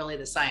 It's not really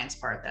the science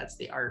part, that's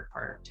the art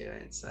part to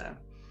it. So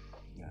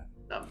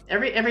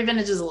every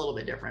vintage is a little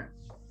bit different.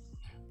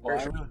 Well,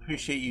 I really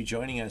appreciate you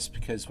joining us,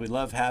 because we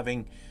love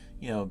having,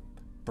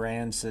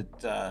 brands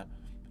that,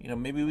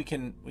 maybe we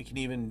can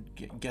even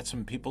get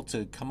some people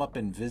to come up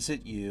and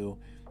visit you,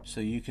 so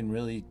you can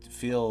really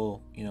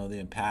feel, the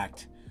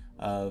impact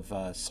of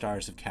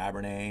Stars of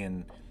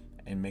Cabernet,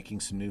 and making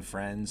some new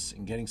friends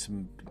and getting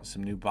some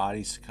new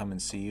bodies to come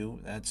and see you.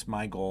 That's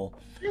my goal.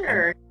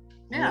 Sure.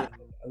 Yeah.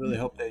 I really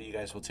hope that you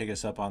guys will take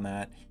us up on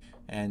that.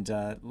 And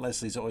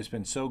Leslie's always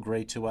been so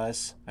great to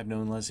us. I've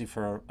known Leslie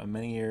for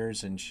many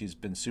years, and she's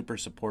been super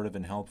supportive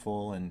and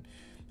helpful.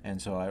 And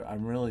so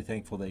I'm really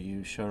thankful that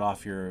you showed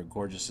off your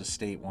gorgeous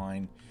estate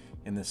wine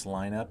in this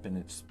lineup, and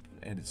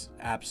it's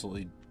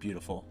absolutely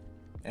beautiful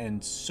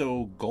and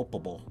so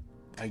gulpable.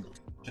 I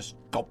just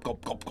gulp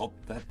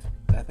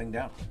that thing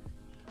down.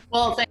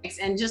 Well, thanks.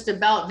 And just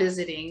about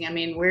visiting, I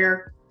mean,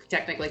 we're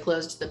technically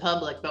closed to the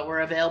public, but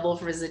we're available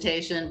for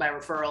visitation by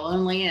referral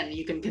only. And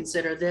you can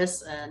consider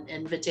this an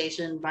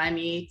invitation by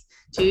me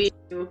to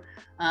you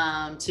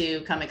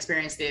to come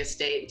experience the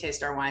estate,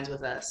 taste our wines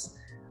with us.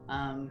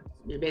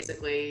 You're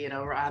basically,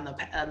 we're on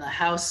the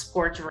house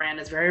porch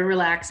veranda. It's very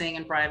relaxing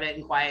and private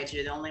and quiet.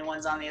 You're the only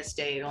ones on the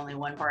estate, only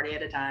one party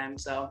at a time.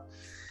 So,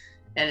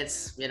 and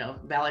it's,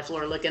 valley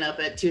floor looking up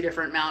at 2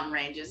 different mountain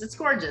ranges. It's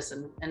gorgeous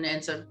and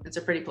it's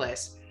a pretty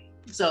place.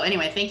 So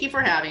anyway, thank you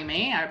for having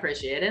me. I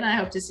appreciate it. And I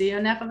hope to see you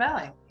in Napa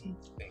Valley.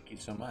 Thank you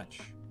so much.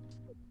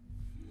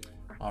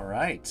 All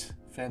right.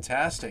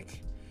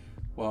 Fantastic.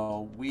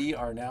 Well, we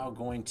are now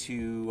going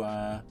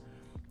to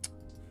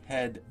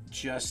head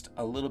just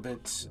a little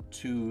bit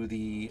to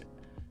the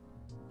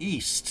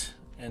east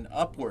and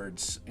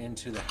upwards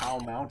into the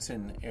Howell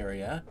Mountain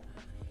area.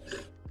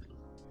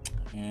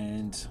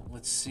 And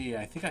let's see,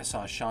 I think I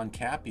saw Sean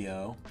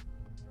Capio.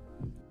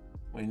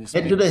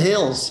 Head to the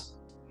hills.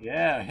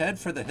 Yeah, head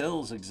for the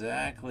hills,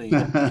 exactly.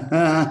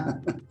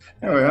 There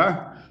we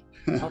are.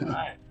 All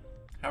right.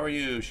 How are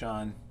you,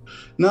 Sean?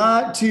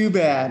 Not too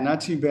bad,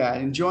 not too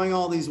bad. Enjoying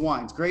all these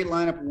wines. Great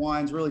lineup of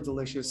wines, really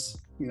delicious.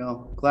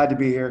 Glad to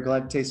be here,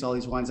 glad to taste all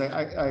these wines.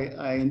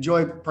 I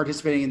enjoy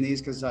participating in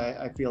these because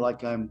I feel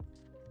like I'm,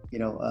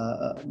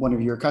 one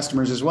of your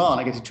customers as well.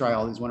 And I get to try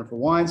all these wonderful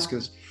wines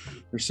because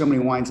there's so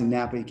many wines in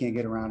Napa, you can't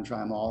get around and try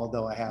them all,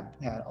 although I have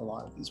had a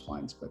lot of these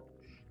wines, but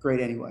great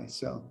anyway.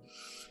 So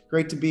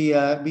great to be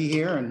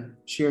here and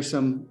share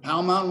some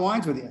Howell Mountain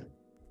wines with you.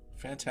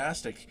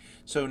 Fantastic.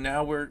 So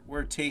now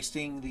we're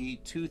tasting the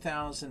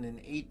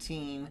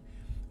 2018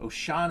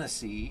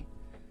 O'Shaughnessy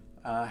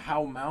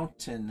Howell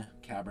Mountain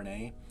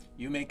Cabernet.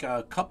 You make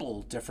a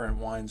couple different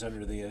wines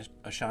under the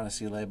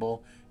O'Shaughnessy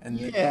label, and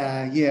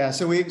yeah.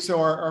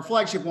 So our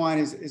flagship wine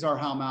is our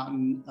Howell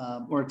Mountain,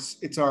 or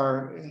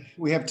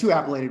we have 2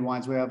 appellated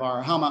wines. We have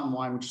our Howell Mountain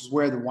wine, which is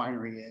where the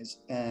winery is,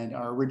 and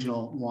our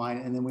original wine,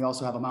 and then we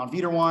also have a Mount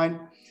Veeder wine,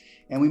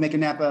 and we make a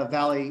Napa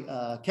Valley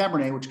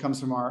Cabernet, which comes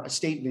from our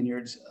estate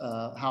vineyards,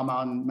 Howell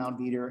Mountain, Mount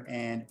Veeder,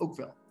 and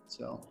Oakville.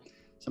 So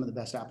some of the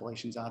best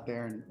appellations out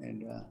there,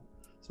 and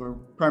so we're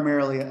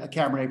primarily a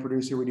Cabernet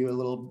producer. We do a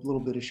little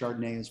bit of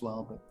Chardonnay as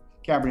well, but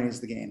Cabernet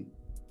is the game.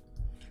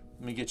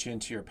 Let me get you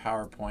into your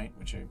PowerPoint,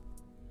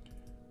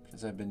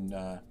 because I've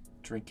been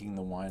drinking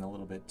the wine a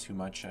little bit too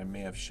much. I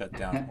may have shut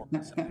down.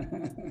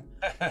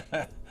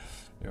 There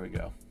we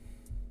go.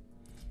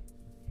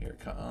 Here it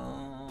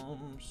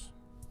comes.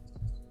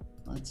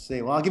 Let's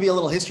see. Well, I'll give you a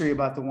little history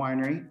about the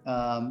winery.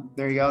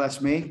 There you go.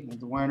 That's me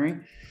at the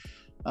winery.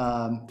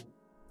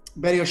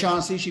 Betty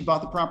O'Shaughnessy, she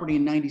bought the property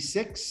in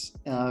 96,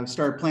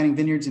 started planting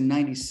vineyards in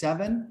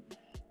 97,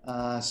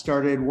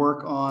 started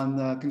work on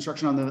the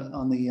construction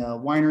on the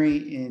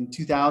winery in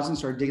 2000,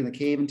 started digging the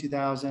cave in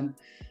 2000.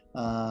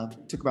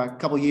 Took about a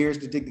couple years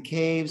to dig the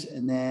caves,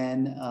 and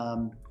then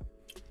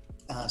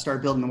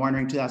started building the winery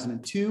in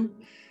 2002,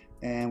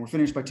 and we're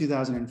finished by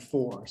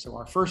 2004. So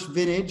our first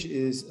vintage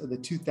is the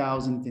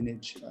 2000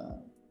 vintage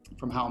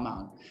from Howell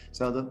Mountain.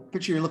 So the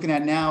picture you're looking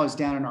at now is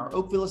down in our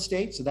Oakville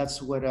estate. So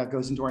that's what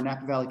goes into our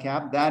Napa Valley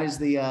Cab. That's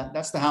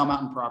the Howell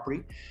Mountain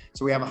property.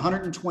 So we have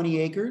 120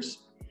 acres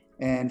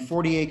and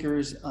 40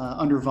 acres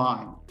under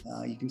vine.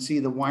 You can see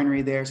the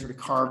winery there sort of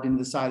carved into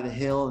the side of the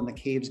hill, and the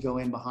caves go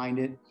in behind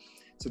it.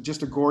 So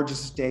just a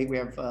gorgeous estate. We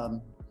have,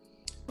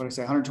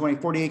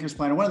 40 acres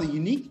planted. One of the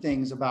unique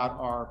things about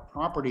our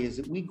property is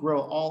that we grow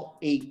all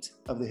 8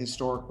 of the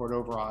historic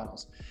Bordeaux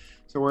varietals.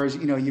 So whereas,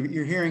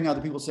 you're hearing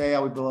other people say,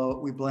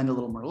 we blend a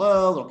little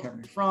Merlot, a little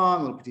Cabernet Franc,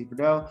 a little Petit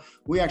Verdot,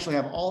 we actually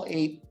have all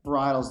 8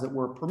 varietals that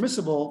were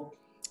permissible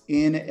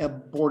in a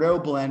Bordeaux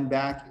blend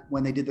back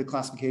when they did the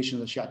classification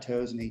of the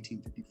chateaus in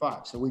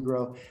 1855. So we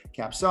grow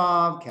Cab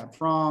Sauv, Cab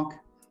Franc,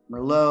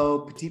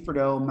 Merlot, Petit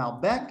Verdot,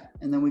 Malbec,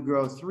 and then we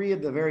grow 3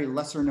 of the very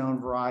lesser known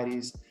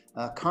varieties,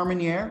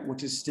 Carmenere,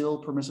 which is still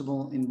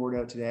permissible in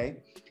Bordeaux today.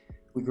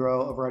 We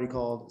grow a variety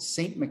called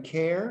Saint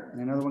Macaire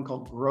and another one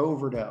called Gros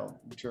Verdot,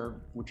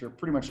 which are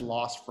pretty much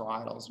lost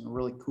varietals and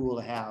really cool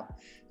to have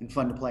and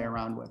fun to play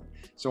around with.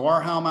 So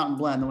our Howell Mountain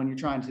blend, the one you're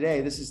trying today,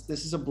 this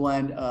is a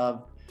blend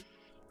of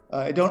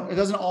it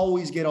doesn't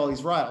always get all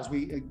these varietals.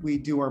 We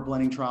do our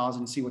blending trials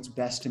and see what's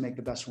best to make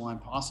the best wine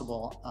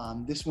possible.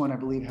 This one I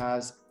believe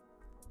has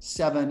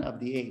 7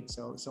 of the 8,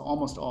 so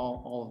almost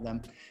all of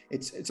them.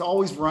 It's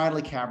always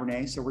varietally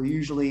Cabernet, so we're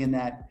usually in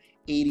that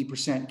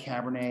 80%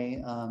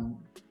 Cabernet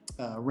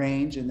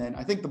range, and then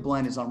I think the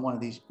blend is on one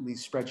of these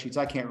spreadsheets.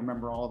 I can't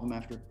remember all of them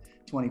after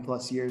 20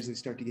 plus years. They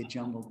start to get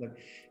jumbled, but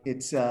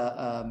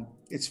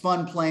it's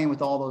fun playing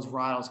with all those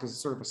varietals because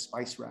it's sort of a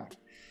spice rack.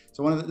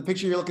 So one of the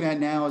picture you're looking at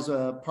now is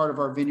a part of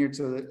our vineyard.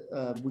 So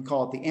we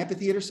call it the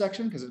amphitheater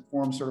section because it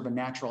forms sort of a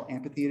natural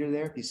amphitheater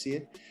there, if you see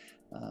it.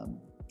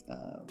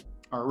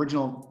 Our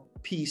original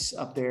piece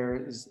up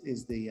there is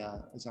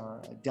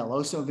our Del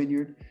Oso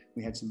vineyard.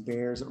 We had some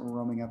bears that were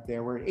roaming up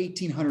there. We're at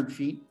 1,800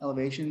 feet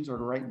elevation,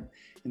 sort of right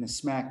in the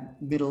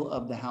smack middle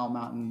of the Howell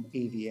Mountain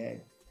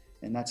AVA,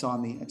 and that's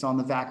on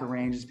the Vaca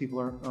Range, as people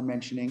are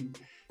mentioning.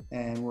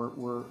 and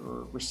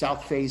we're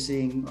south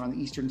facing on the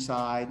eastern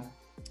side.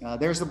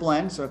 There's the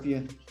blend. So if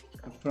you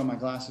I have to put on my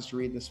glasses to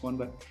read this one,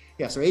 but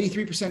yeah, so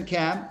 83%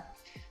 Cab,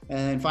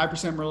 and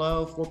 5%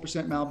 Merlot,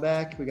 4%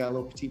 Malbec. We got a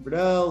little Petit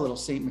Verdot, a little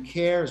Saint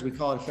Macaire, as we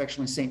call it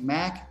affectionately, Saint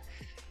Mac.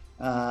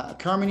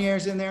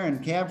 Carmeniere's in there,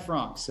 and Cab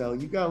Franc. So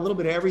you've got a little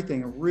bit of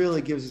everything. It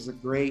really gives us a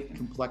great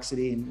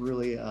complexity and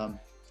really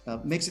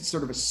makes it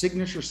sort of a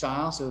signature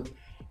style. So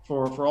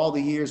for all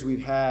the years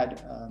we've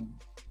had,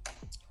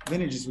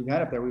 vintages we've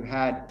had up there, we've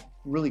had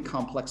really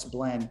complex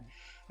blend,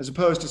 as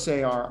opposed to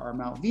say our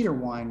Mount Veeder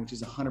wine, which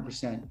is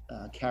 100%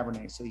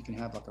 Cabernet. So you can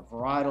have like a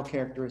varietal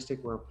characteristic,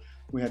 where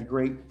we had a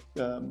great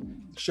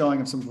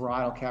showing of some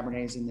varietal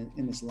Cabernets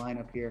in this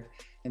lineup here.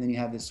 And then you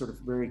have this sort of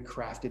very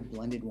crafted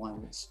blended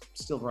wine that's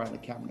still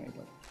varietally Cabernet.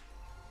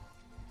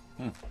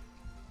 But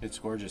It's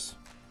gorgeous.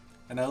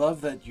 And I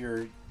love that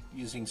you're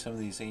using some of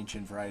these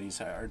ancient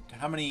varieties.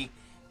 How many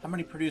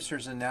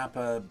producers in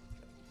Napa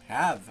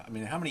have? I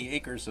mean, how many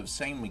acres of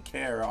Saint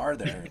Macaire are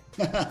there?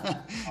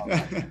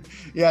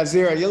 Yeah,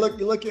 zero. You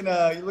look in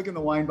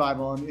the wine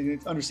Bible, and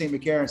it's under Saint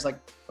Macaire, and it's like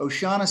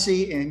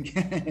O'Shaughnessy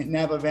and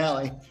Napa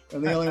Valley are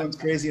the only ones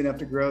crazy enough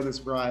to grow this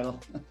varietal.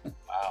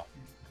 Wow,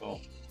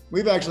 cool.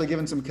 We've actually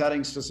given some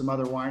cuttings to some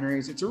other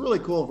wineries. It's a really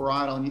cool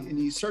varietal, and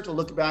you start to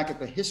look back at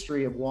the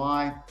history of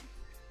why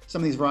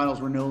some of these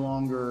varietals were no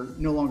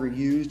longer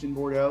used in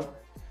Bordeaux.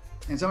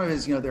 And some of it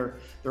is, they're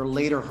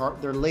later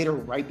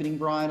ripening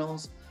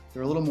varietals.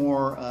 They're a little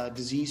more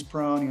disease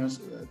prone,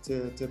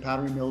 to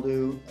powdery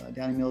mildew,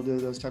 downy mildew,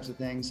 those types of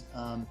things.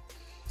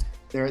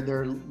 They're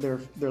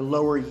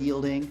lower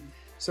yielding,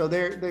 so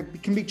they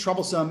can be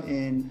troublesome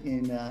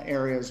in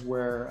areas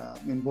where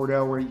in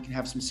Bordeaux, where you can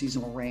have some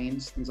seasonal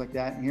rains, things like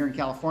that. And here in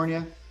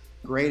California,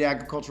 great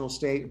agricultural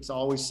state. It's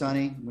always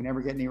sunny. We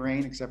never get any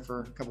rain except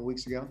for a couple of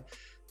weeks ago.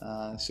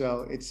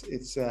 So it's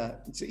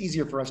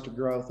easier for us to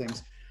grow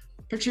things.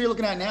 Picture you're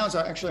looking at now is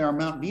actually our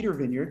Mount Veeder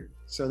vineyard.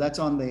 So that's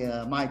on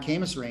the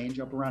Mayacamas range,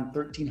 up around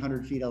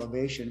 1,300 feet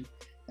elevation.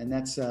 And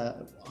that's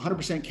 100%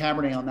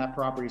 Cabernet on that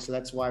property. So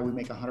that's why we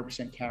make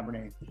 100%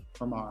 Cabernet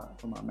from our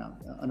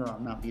under our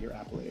Mount Veeder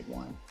appellated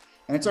wine.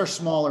 And it's our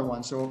smaller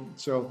one. So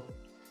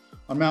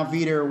on Mount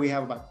Veeder, we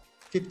have about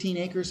 15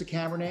 acres of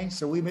Cabernet.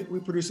 So we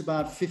produce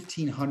about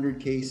 1,500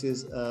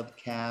 cases of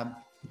Cab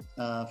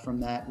from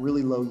that,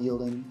 really low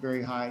yielding,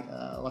 very high,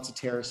 lots of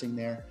terracing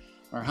there.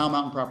 Our Howell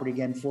Mountain property,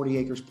 again, 40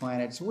 acres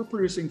planted. So we're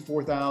producing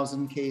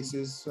 4,000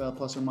 cases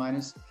plus or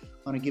minus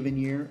on a given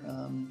year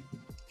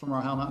from our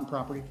Howell Mountain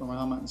property, from our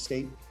Howell Mountain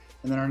estate.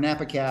 And then our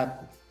Napa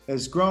Cab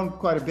has grown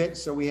quite a bit.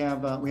 So we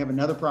have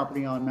another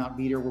property on Mount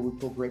Veeder where we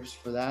pull grapes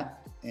for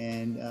that.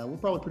 And we'll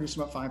probably produce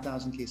about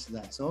 5,000 cases of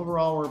that. So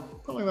overall, we're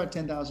probably about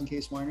 10,000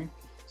 case winery.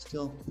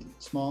 Still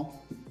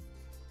small,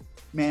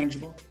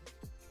 manageable.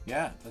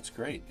 Yeah, that's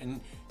great.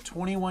 And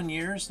 21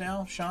 years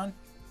now, Sean?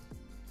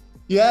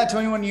 Yeah,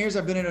 21 years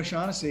I've been in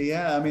O'Shaughnessy.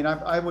 Yeah, I mean,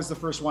 I was the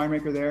first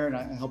winemaker there, and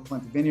I helped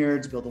plant the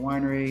vineyards, build the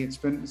winery. It's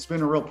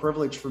been a real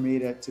privilege for me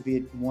to be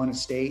at one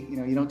estate.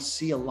 You don't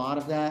see a lot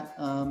of that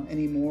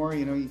anymore.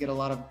 You get a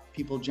lot of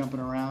people jumping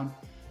around.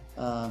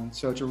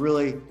 So to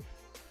really,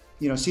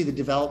 see the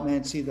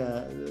development, see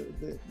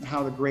the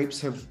how the grapes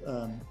have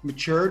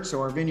matured.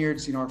 So our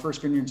vineyards, our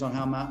first vineyards on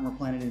Howell Mountain were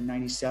planted in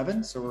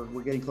 '97. So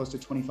we're getting close to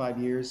 25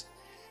 years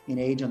in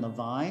age on the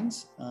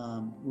vines,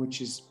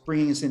 which is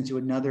bringing us into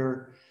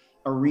another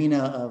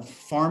arena of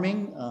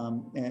farming.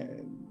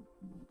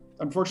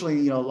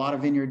 Unfortunately, a lot of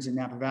vineyards in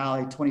Napa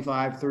Valley,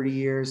 25, 30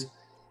 years,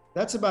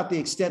 that's about the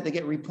extent they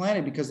get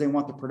replanted because they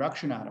want the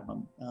production out of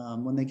them.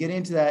 When they get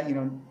into that,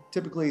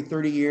 typically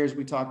 30 years,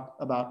 we talk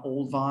about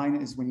old vine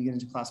is when you get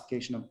into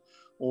classification of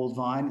old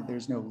vine.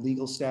 There's no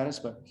legal status,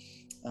 but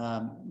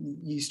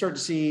you start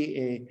to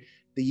see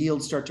the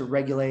yields start to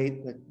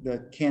regulate,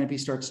 the canopy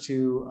starts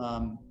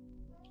to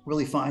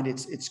really find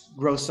its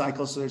growth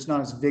cycle, so it's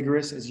not as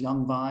vigorous as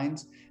young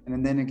vines.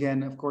 And then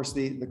again, of course,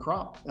 the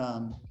crop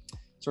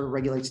sort of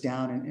regulates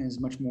down and is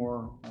much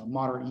more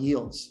moderate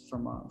yields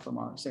from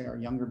our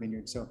younger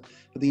vineyards. So,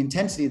 but the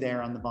intensity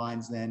there on the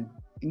vines then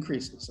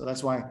increases. So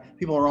that's why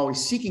people are always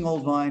seeking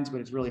old vines,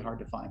 but it's really hard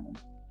to find them.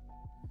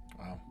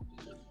 Wow.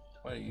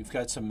 Well, you've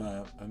got some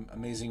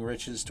amazing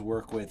riches to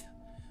work with.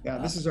 Yeah,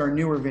 this is our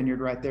newer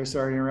vineyard right there.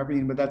 Sorry to interrupt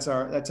you, but that's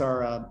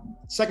our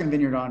second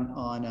vineyard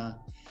on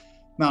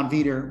Mount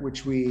Veeder,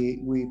 which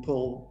we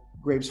pull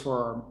grapes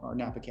for our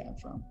Napa Cab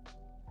from.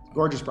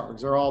 Gorgeous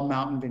properties. They're all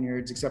mountain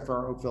vineyards except for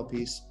our Oakville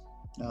piece.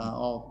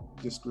 All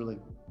just really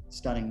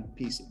stunning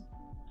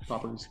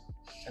properties.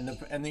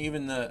 And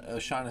even the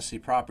O'Shaughnessy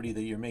property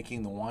that you're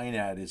making the wine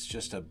at is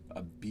just a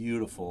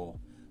beautiful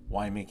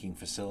winemaking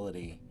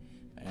facility.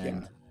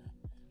 And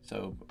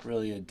so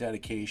really a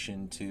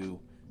dedication to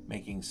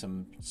making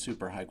some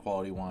super high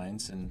quality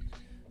wines. And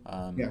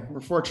we're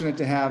fortunate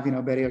to have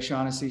Betty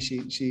O'Shaughnessy.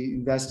 She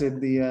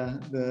invested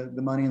the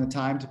money and the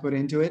time to put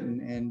into it,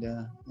 and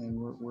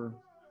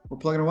we're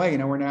plugging away.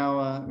 We're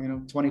now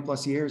 20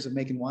 plus years of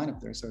making wine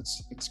up there, so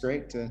it's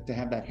great to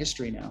have that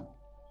history now.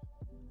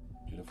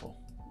 Beautiful.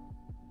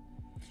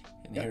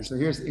 And yep. So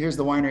here's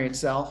the winery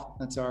itself.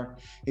 That's our,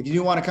 if you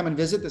do want to come and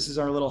visit, this is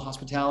our little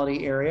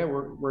hospitality area.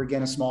 We're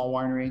again, a small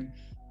winery,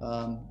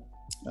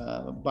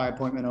 by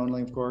appointment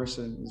only, of course,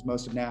 as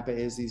most of Napa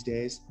is these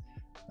days.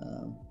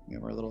 We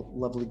have our little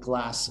lovely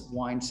glass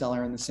wine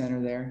cellar in the center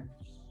there.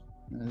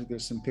 I think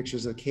there's some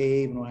pictures of the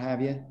cave and what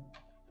have you.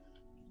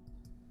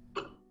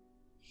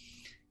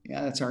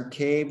 Yeah, that's our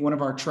cave. One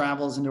of our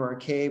travels into our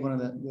cave, one of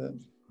the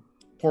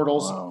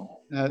portals. Wow.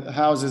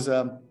 Houses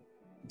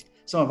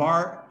some of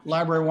our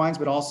library wines,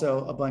 but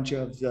also a bunch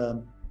of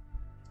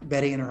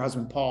Betty and her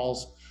husband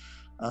Paul's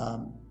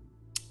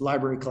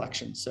library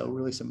collection. So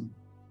really some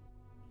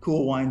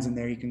cool wines in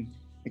there you can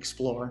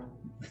explore.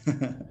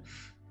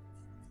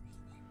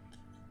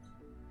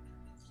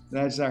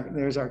 There's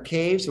our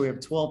cave. So we have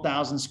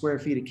 12,000 square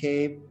feet of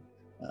cave.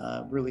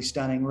 Really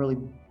stunning, really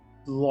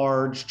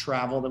large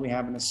travel that we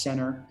have in the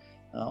center.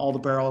 All the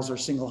barrels are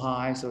single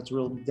high, so it's a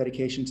real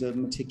dedication to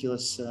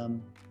meticulous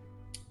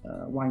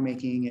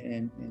winemaking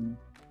and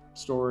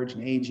storage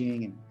and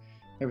aging, and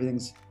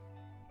everything's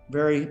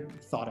very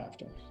thought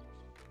after.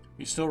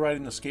 You still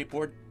riding the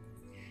skateboard?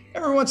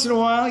 Every once in a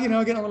while, you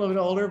know, getting a little bit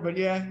older, but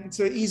yeah, it's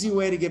an easy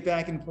way to get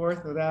back and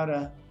forth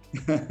without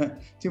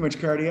too much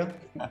cardio.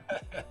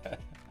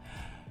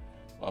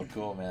 Well,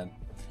 cool, man.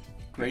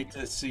 Great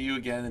to see you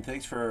again, and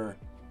thanks for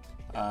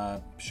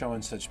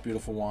showing such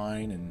beautiful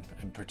wine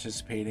and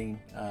participating.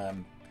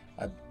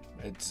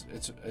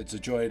 It's a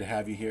joy to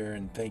have you here,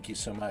 and thank you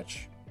so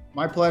much.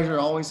 My pleasure.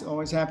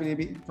 Always happy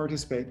to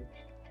participate.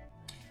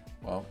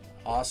 Well,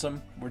 awesome.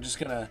 We're just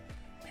gonna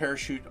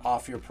parachute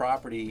off your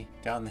property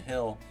down the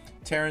hill.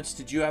 Terrence,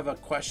 did you have a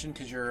question?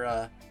 Because you're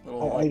a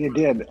little. I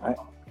did.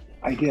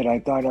 I did. I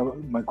thought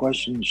my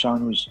question,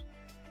 Sean, was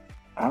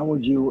how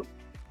would you?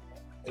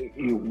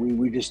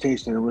 We just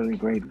tasted a really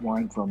great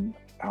wine from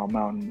Owl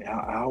Mountain.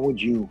 How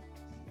would you?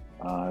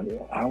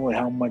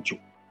 How much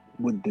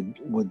would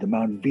the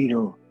Mount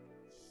Veeder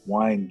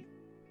wine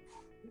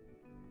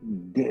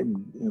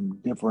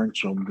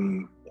differential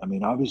be? I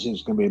mean, obviously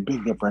it's going to be a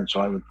big differential,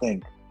 I would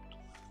think.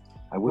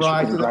 I wish we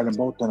could have tried them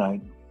both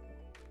tonight.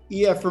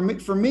 Yeah, for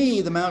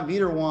me, the Mount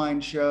Veeder wine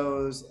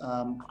shows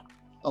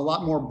a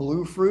lot more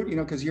blue fruit, you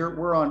know, because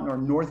we're on our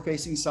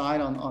north-facing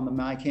side on the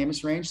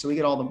Mayacamas range, so we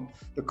get all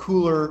the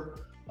cooler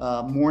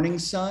morning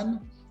sun,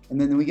 and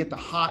then we get the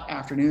hot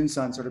afternoon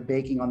sun sort of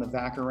baking on the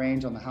Vaca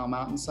range on the Howell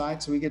Mountain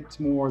side. So we get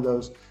more of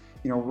those,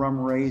 you know, rum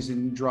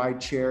raisin,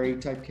 dried cherry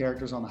type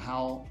characters on the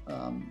Howell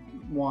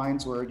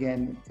wines, where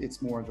again,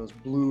 it's more of those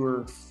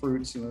bluer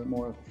fruits, you know,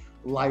 more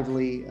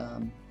lively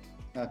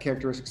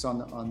characteristics on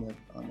the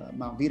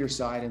Mount Veeder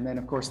side. And then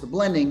of course the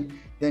blending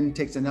then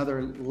takes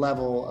another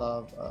level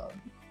of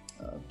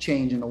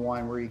change in the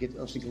wine, where you get,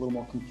 I think, a little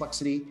more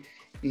complexity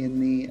in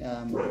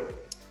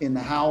the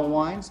Howell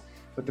wines.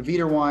 But the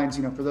Veeder wines,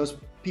 you know, for those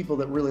people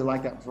that really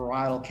like that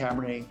varietal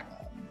Cabernet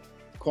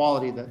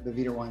quality, that the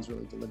Veeder wines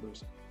really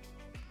delivers.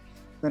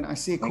 Then I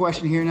see a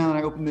question here now that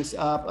I open this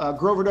up.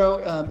 Gros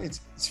Verdot,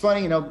 it's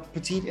funny, you know,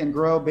 petite and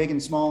gros, big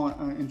and small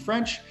in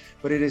French,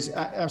 but it is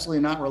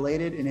absolutely not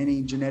related in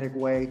any genetic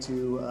way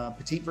to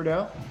Petite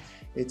Verdot.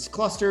 Its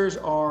clusters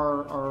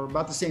are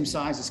about the same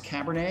size as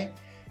Cabernet,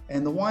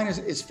 and the wine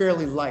is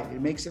fairly light.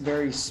 It makes a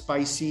very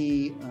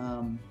spicy,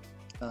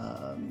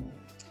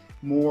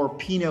 more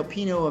Pinot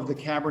of the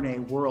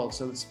Cabernet world.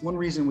 So it's one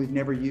reason we've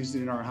never used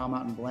it in our Howell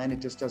Mountain blend. It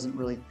just doesn't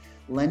really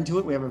lend to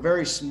it. We have a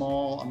very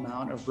small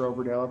amount of Gros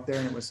Verdot up there,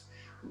 and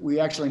we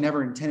actually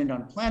never intended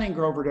on planting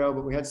Gros Verdot,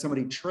 but we had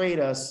somebody trade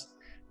us.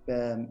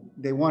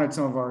 They wanted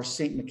some of our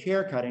Saint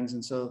Macaire cuttings,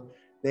 and so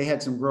they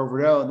had some Gros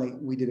Verdot,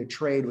 and we did a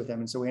trade with them.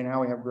 And so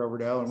now we have Gros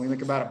Verdot, and we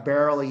make about a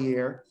barrel a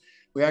year.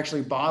 We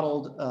actually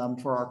bottled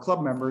for our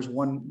club members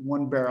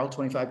one barrel,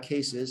 25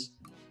 cases.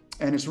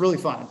 And it's really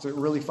fun. It's a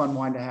really fun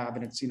wine to have.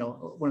 And it's, you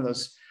know, one of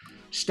those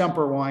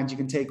stumper wines you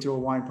can take to a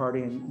wine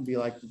party and be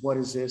like, what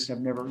is this?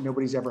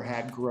 Nobody's ever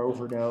had Gros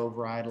Verdot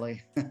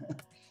varietally.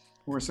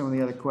 What are some of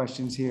the other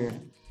questions here?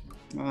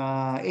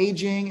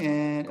 Aging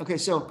and, okay,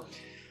 so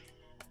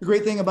the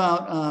great thing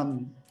about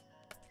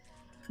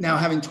now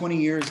having 20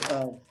 years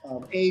of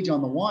age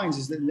on the wines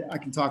is that I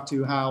can talk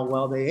to how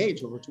well they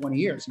age over 20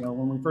 years. You know,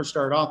 when we first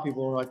started off,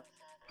 people were like,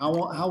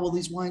 how will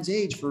these wines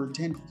age for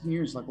 10, 15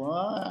 years? Like, well,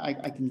 I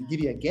can give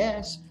you a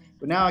guess,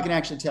 but now I can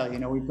actually tell you,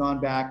 we've gone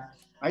back.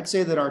 I'd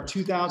say that our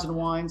 2000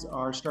 wines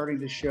are starting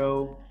to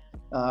show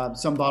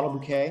some bottle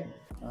bouquet,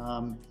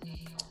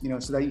 you know,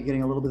 so that you're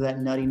getting a little bit of that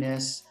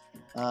nuttiness.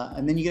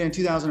 And then you get in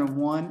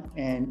 2001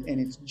 and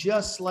it's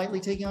just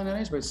slightly taking on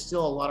nuttiness, but it's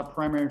still a lot of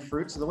primary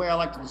fruit. So the way I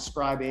like to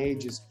describe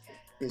age is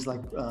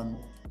like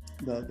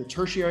the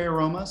tertiary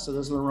aromas. So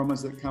those are the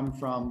aromas that come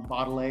from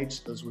bottle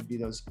age. Those would be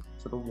those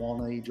sort of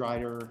walnutty,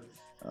 drier,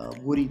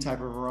 woody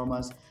type of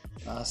aromas.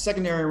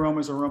 Secondary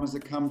aromas are aromas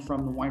that come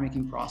from the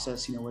winemaking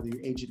process, you know, whether you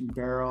age it in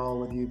barrel,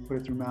 whether you put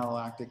it through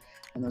malolactic.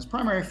 And those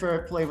primary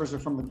flavors are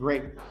from the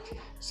grape.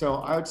 So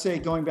I would say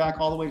going back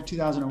all the way to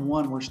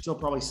 2001, we're still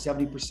probably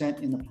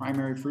 70% in the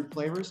primary fruit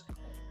flavors.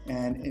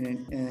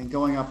 And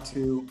going up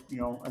to, you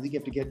know, I think you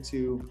have to get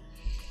to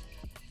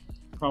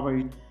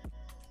probably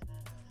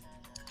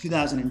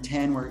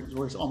 2010, where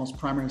it's almost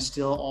primary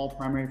still, all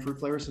primary fruit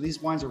flavors. So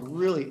these wines are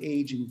really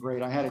aging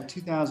great. I had a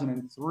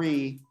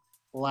 2003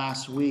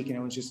 last week, and it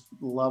was just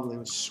lovely. It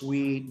was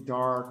sweet,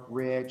 dark,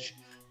 rich.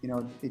 You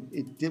know,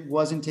 it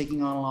wasn't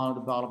taking on a lot of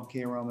the bottle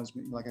bouquet aromas.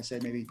 Like I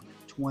said, maybe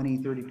 20,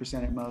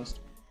 30% at most.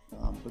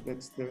 But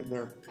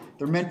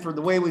they're meant for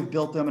the way we've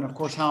built them. And of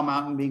course, Howell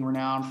Mountain being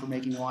renowned for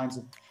making wines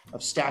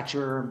of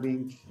stature,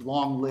 being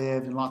long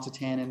lived and lots of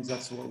tannins.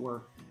 That's what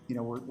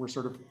we're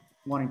sort of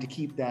wanting to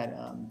keep that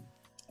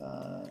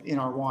in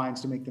our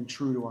wines to make them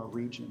true to our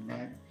region,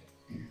 right?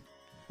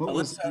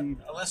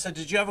 Alyssa,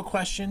 did you have a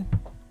question?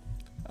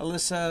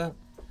 Alyssa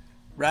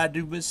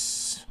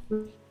Radubis.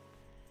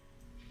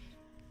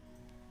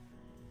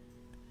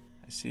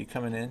 I see you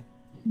coming in.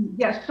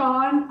 Yes,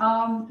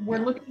 Sean, we're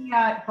looking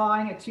at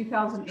buying a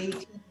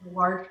 2018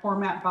 large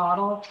format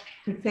bottle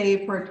to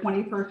save for a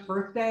 21st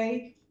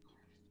birthday.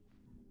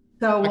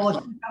 So will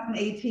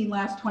 2018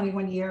 last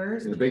 21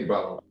 years? The big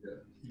bottle.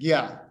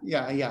 Yeah.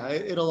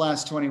 It'll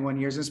last 21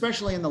 years,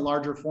 especially in the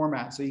larger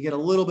format. So you get a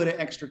little bit of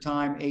extra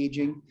time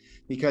aging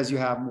because you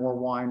have more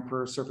wine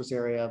per surface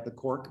area of the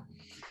cork.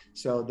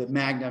 So the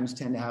magnums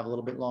tend to have a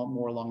little bit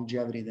more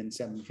longevity than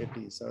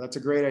 750s. So that's a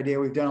great idea.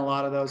 We've done a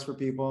lot of those for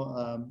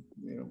people,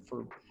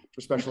 for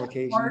special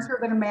occasions. Larger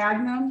than a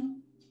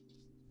magnum?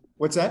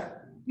 What's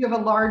that? You have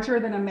a larger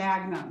than a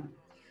magnum?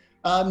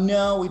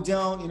 No, we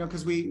don't,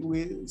 because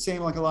we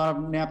same like a lot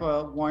of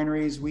Napa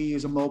wineries, we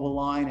use a mobile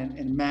line,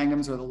 and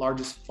magnums are the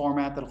largest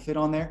format that'll fit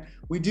on there.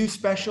 We'll do a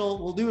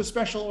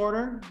special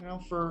order,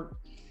 for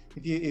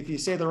if you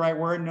say the right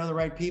word and know the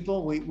right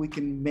people, we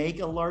can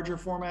make a larger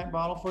format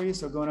bottle for you.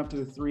 So going up to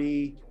the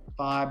 3,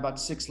 5, about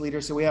 6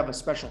 liters. So we have a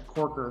special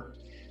corker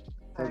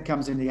that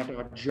comes in. You have to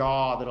have a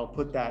jaw that'll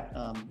put that,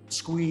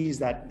 squeeze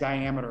that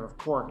diameter of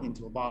cork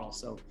into a bottle.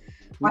 So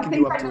we I can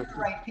think do up I to know the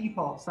right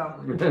people. So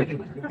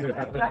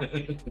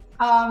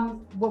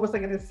what was I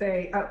going to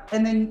say?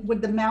 And then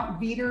would the Mount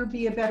Veeder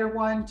be a better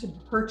one to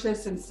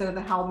purchase instead of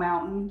the Howell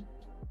Mountain?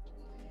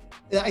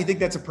 I think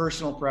that's a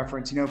personal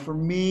preference. For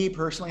me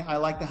personally, I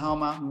like the Howell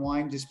Mountain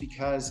wine just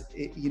because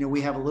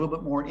we have a little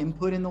bit more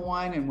input in the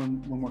wine, and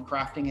when we're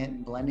crafting it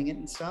and blending it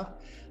and stuff.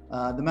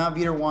 The Mount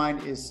Veeder wine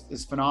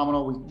is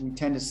phenomenal. We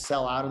tend to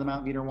sell out of the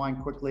Mount Veeder wine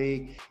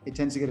quickly. It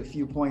tends to get a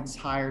few points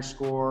higher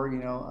score,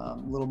 a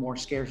little more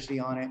scarcity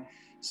on it.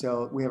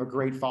 So we have a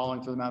great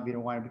following for the Mount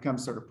Veeder wine. It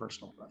becomes sort of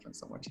personal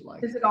preference on what you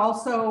like. Is it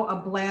also a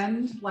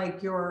blend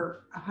like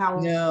your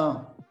Howell?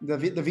 No, the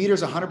Veeder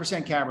is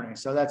 100% Cabernet.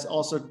 So that's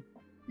also,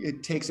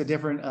 it takes a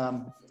different,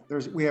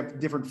 we have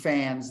different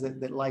fans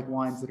that like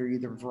wines that are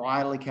either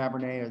varietally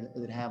Cabernet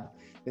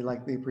or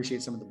they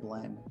appreciate some of the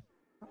blend.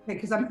 Okay,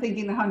 because I'm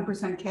thinking the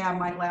 100% cab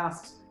might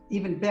last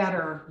even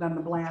better than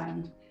the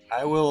blend.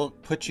 I will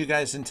put you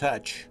guys in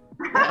touch.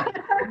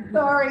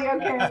 Sorry,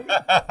 okay.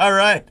 All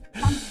right.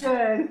 I'm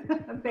good.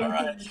 Thank all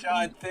right, you.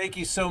 Sean, thank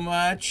you so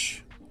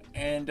much.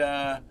 And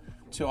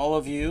to all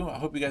of you, I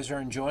hope you guys are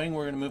enjoying.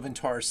 We're going to move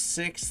into our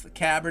 6th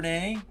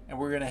Cabernet, and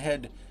we're going to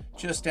head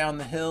just down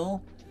the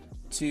hill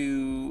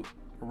to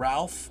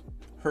Ralph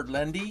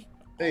Hertlendy.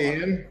 Hey,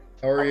 Ian.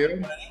 How are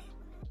you?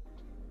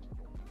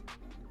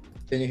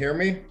 Can you hear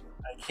me?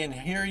 I can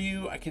hear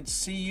you. I can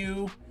see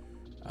you.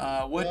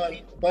 By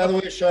the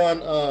way,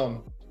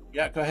 Sean,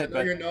 yeah, go ahead. I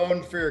know you're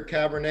known for your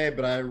Cabernet,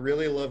 but I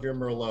really love your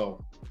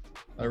Merlot.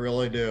 I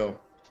really do.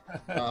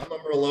 I'm a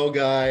Merlot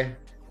guy.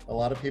 A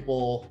lot of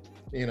people,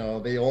 they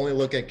only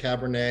look at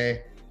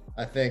Cabernet.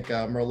 I think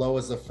Merlot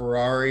is a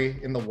Ferrari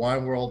in the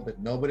wine world, but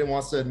nobody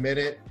wants to admit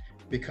it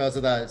because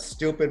of that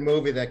stupid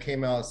movie that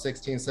came out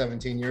 16,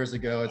 17 years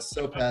ago. It's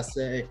so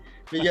passé,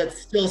 but yet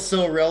still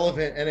so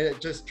relevant, and it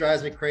just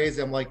drives me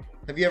crazy. I'm like,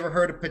 have you ever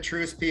heard of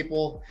Petrus,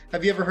 people?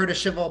 Have you ever heard of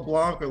Cheval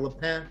Blanc or Le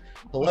Pen?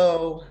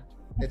 Hello?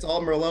 It's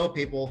all Merlot,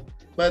 people.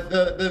 But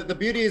the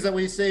beauty is that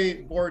when you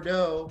say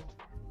Bordeaux,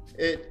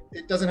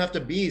 it doesn't have to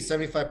be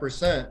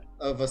 75%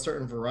 of a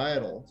certain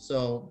varietal.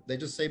 So they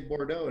just say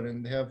Bordeaux,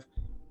 and they have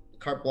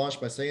carte blanche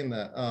by saying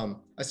that.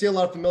 I see a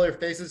lot of familiar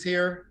faces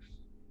here.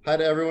 Hi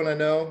to everyone I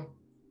know.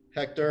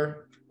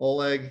 Hector,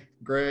 Oleg,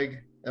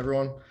 Greg,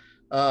 everyone.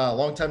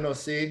 Long time no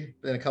see.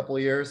 Been a couple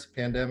of years,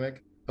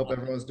 pandemic. Hope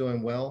everyone's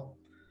doing well.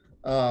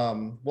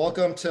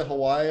 Welcome to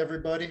Hawaii,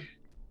 everybody.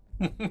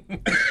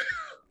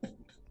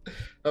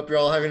 Hope you're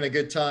all having a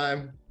good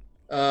time.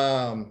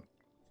 I'm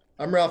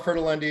Ralph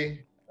Hertlendy.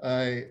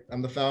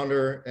 I'm the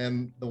founder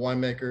and the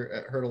winemaker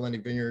at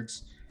Hertlendy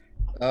Vineyards.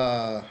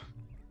 Yeah.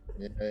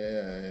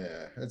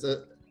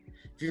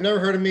 If you've never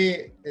heard of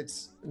me,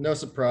 it's no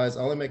surprise.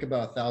 I only make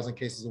about 1,000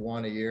 cases of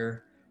wine a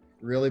year.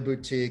 Really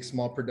boutique,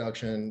 small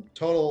production.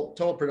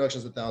 Total production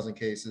is 1,000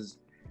 cases.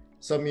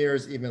 Some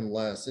years even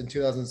less. In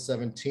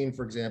 2017,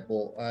 for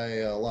example,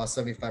 I lost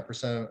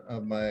 75%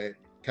 of my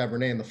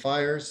Cabernet in the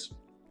fires.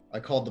 I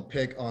called the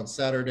pick on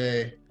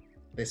Saturday.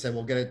 They said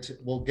we'll get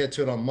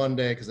to it on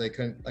Monday because I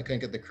couldn't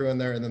get the crew in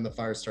there, and then the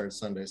fire started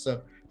Sunday.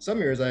 So some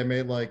years I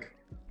made like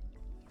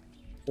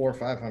 400 or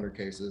 500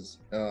 cases.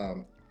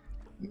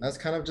 That's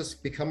kind of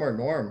just become our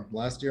norm.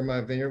 Last year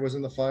my vineyard was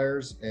in the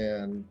fires,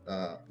 and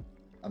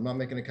I'm not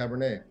making a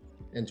Cabernet.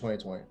 in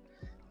 2020.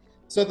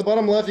 So at the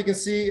bottom left, you can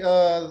see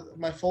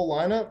my full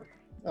lineup.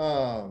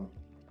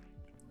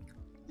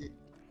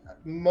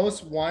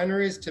 Most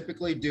wineries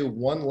typically do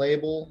one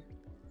label,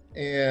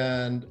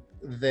 and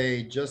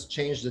they just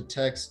change the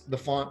text, the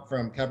font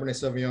from Cabernet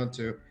Sauvignon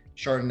to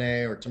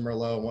Chardonnay or to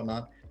Merlot and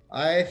whatnot.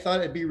 I thought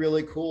it'd be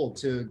really cool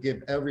to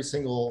give every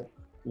single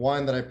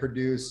wine that I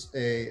produce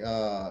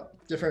a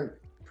different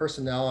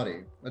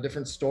personality, a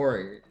different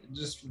story,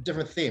 just a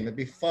different theme. It'd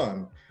be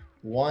fun.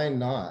 Why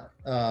not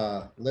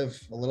live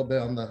a little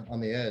bit on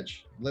the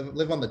edge,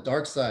 live on the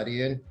dark side,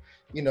 Ian?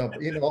 You know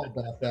all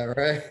about that,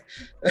 right?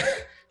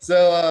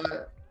 So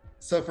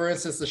for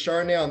instance, the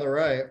Chardonnay on the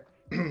right,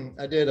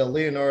 I did a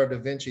Leonardo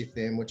da Vinci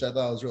theme, which I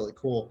thought was really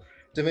cool.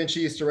 Da Vinci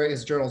used to write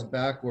his journals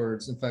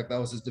backwards. In fact, that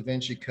was his Da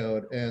Vinci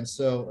Code. And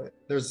so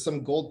there's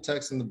some gold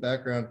text in the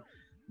background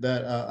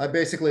that I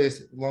basically,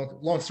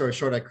 long story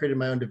short, I created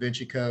my own Da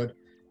Vinci Code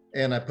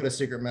and I put a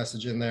secret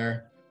message in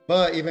there.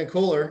 But even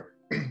cooler,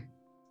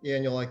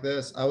 Ian, you'll like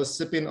this. I was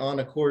sipping on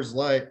a Coors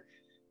Light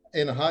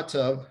in a hot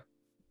tub,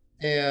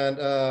 and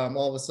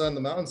all of a sudden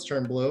the mountains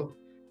turned blue.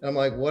 And I'm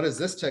like, what is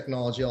this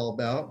technology all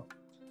about?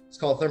 It's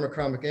called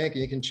thermochromic ink,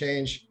 and you can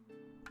change,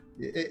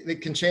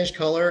 it can change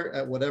color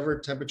at whatever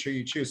temperature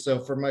you choose. So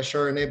for my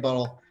Chardonnay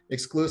bottle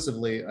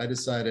exclusively, I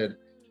decided,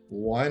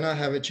 why not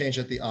have it change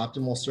at the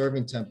optimal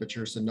serving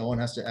temperature so no one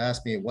has to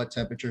ask me what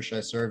temperature should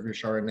I serve your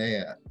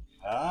Chardonnay at?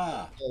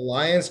 The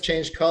lions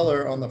change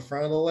color on the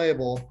front of the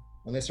label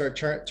when they start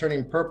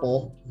turning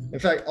purple. In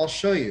fact, I'll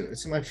show you.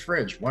 It's in my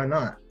fridge. Why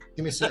not?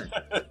 Give me a second.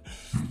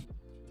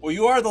 Well,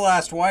 you are the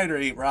last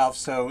winery, Ralph,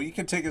 so you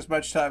can take as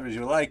much time as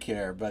you like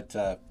here, but...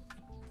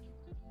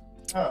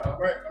 I'm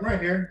right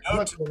here.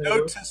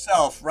 Note to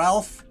self,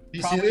 Ralph.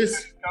 You see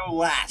this? Go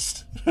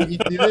last. You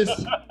see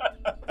this?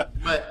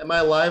 Am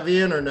I live,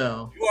 Ian, or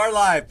no? You are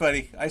live,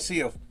 buddy. I see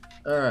you.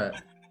 All right.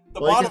 The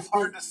bottom's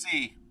hard to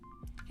see.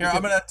 Here,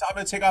 I'm gonna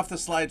take off the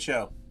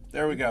slideshow.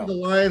 There we go. The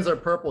lines are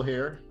purple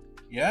here.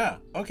 Yeah.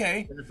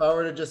 Okay. And if I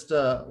were to just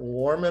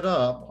warm it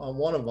up on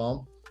one of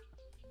them,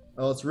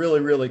 oh, it's really,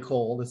 really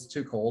cold. It's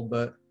too cold,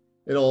 but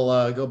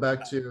it'll go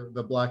back to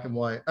the black and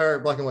white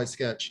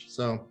sketch.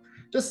 So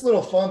just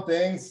little fun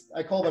things.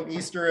 I call them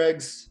Easter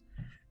eggs,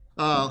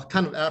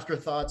 kind of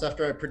afterthoughts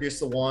after I produce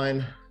the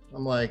wine.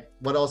 I'm like,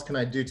 what else can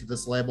I do to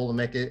this label to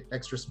make it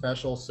extra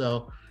special?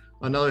 So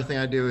another thing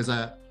I do is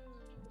I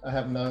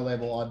have another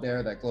label on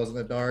there that glows in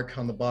the dark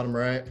on the bottom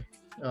right.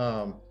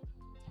 I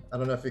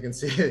don't know if you can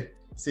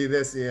see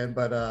this, Ian,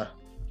 but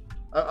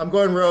I'm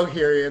going rogue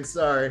here, Ian.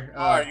 Sorry.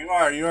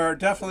 You are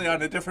definitely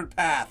on a different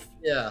path.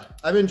 Yeah,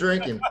 I've been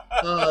drinking.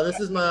 This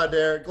is my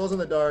Adair. It glows in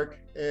the dark,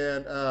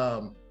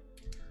 and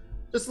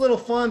just little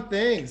fun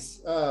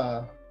things.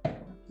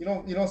 You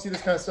don't see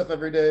this kind of stuff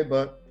every day,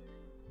 but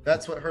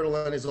that's what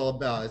Hertelin is all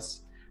about.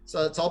 It's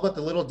all about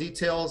the little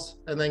details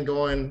and then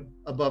going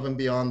above and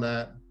beyond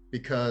that,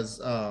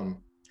 because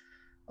I'm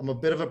a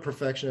bit of a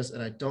perfectionist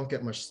and I don't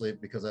get much sleep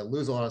because I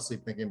lose a lot of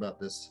sleep thinking about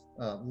this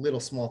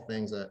little small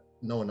things that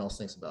no one else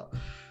thinks about.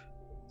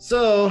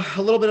 So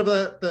a little bit of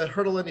the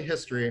Hertelini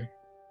history.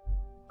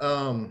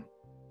 So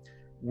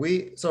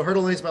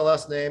Hertelini is my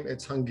last name.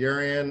 It's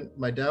Hungarian.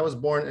 My dad was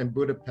born in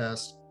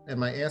Budapest, and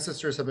my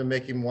ancestors have been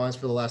making wines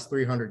for the last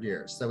 300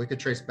 years that we could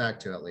trace back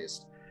to, at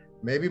least.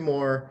 Maybe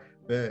more,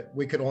 but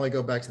we could only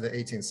go back to the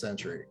 18th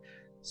century.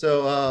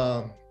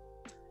 So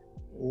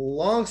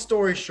long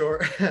story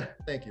short,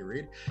 thank you,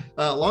 Reed.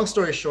 Long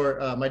story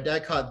short, my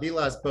dad caught the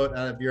last boat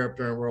out of Europe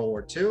during World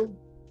War II.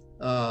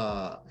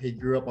 He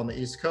grew up on the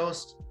East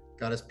Coast,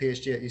 got his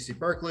PhD at UC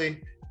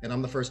Berkeley, and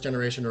I'm the first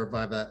generation to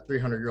revive that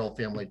 300-year-old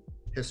family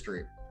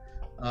history.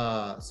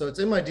 So it's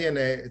in my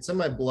DNA, it's in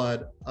my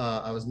blood.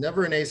 I was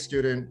never an A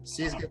student,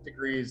 C's get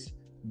degrees,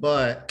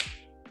 but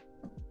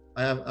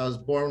I was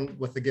born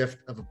with the gift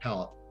of a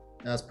palate.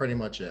 That's pretty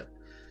much it.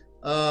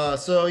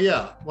 So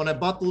yeah, when I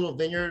bought the little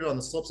vineyard on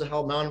the slopes of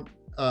Howell Mountain,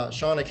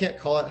 Sean, I can't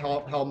call it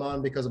Howell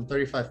Mountain because I'm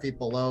 35 feet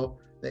below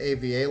the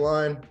AVA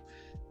line.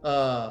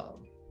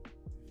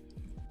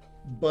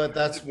 But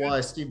that's why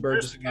Steve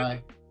Burgess and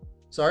I,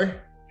 sorry?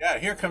 Yeah,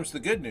 here comes the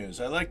good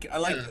news. I like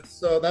this.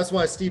 So that's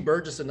why Steve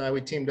Burgess and I, we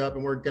teamed up,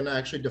 and we're gonna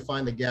actually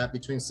define the gap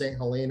between St.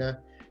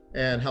 Helena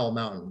and Howell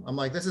Mountain. I'm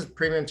like, this is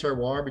premium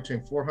terroir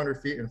between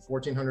 400 feet and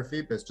 1400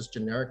 feet, but it's just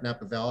generic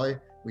Napa Valley.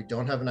 We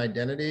don't have an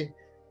identity.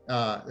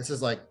 This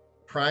is like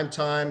prime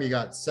time. You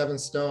got Seven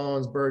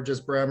Stones,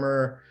 Burgess,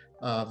 Bremer,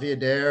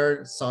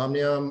 Viader,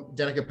 Somnium,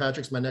 Danica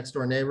Patrick's my next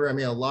door neighbor. I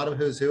mean, a lot of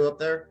who's who up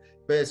there,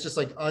 but it's just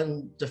like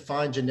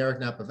undefined generic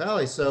Napa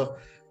Valley. So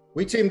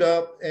we teamed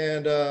up,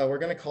 and we're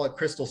going to call it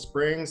Crystal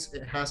Springs.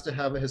 It has to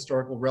have a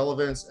historical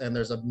relevance, and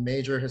there's a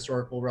major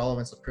historical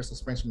relevance of Crystal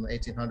Springs from the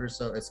 1800s.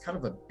 So it's kind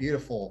of a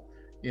beautiful,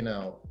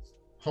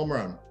 home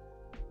run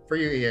for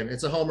you, Ian.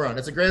 It's a home run.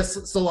 It's a grand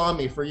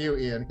salami for you,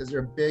 Ian, because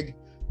you're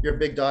a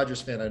big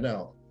Dodgers fan, I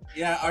know.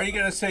 Yeah, are you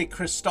going to say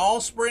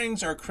Crystal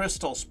Springs or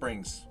Crystal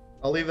Springs?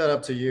 I'll leave that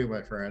up to you,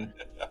 my friend.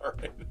 All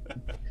right.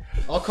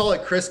 I'll call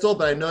it Crystal,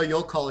 but I know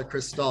you'll call it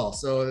Crystal.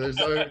 So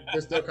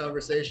there's no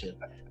conversation.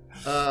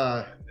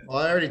 Well,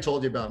 I already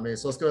told you about me,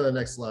 so let's go to the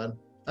next slide.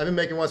 I've been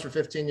making wines for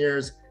 15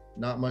 years.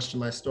 Not much to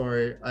my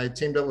story. I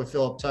teamed up with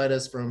Philip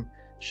Titus from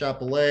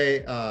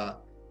Chapelet.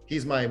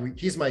 He's my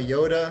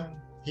Yoda.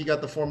 He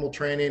got the formal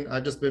training. I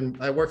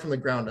worked from the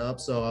ground up.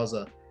 So I was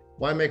a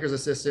winemaker's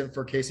assistant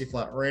for Casey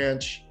Flat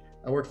Ranch.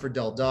 I worked for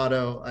Del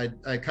Dotto.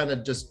 I kind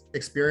of just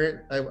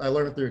experienced. I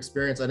learned through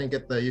experience. I didn't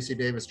get the UC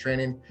Davis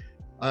training.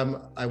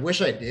 I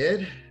wish I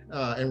did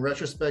in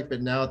retrospect,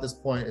 but now at this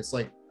point, it's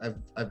like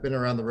I've been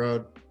around the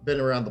road,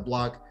 been around the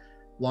block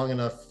long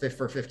enough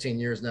for 15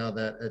 years now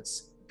that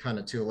it's kind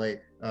of too late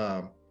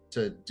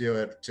to do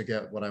it to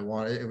get what I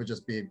want. It would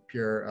just be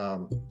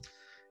pure,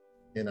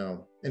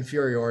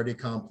 inferiority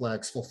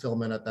complex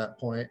fulfillment at that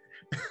point.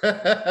 All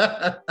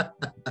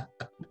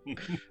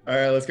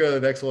right, let's go to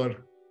the next one.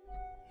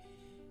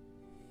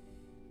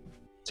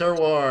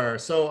 Terroir.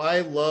 So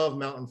I love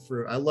mountain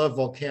fruit. I love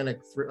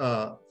volcanic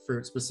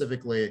fruit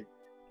specifically.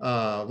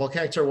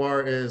 Volcanic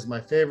terroir is my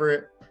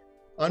favorite.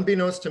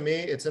 Unbeknownst to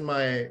me,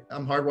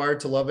 I'm hardwired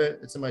to love it.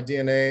 It's in my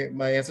DNA.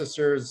 My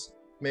ancestors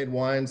made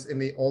wines in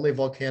the only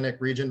volcanic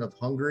region of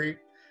Hungary.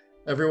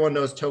 Everyone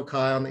knows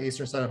Tokaj on the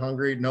eastern side of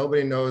Hungary.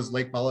 Nobody knows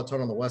Lake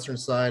Balaton on the western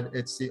side.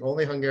 It's the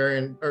only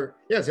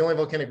it's the only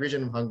volcanic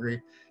region in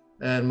Hungary.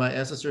 And my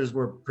ancestors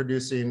were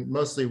producing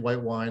mostly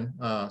white wine,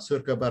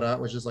 Surka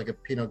Barat, which is like a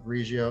Pinot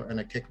Grigio,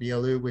 and a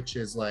Kekdialu, which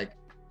is like,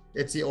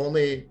 it's the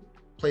only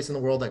place in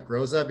the world that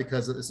grows that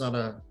because it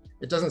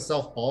doesn't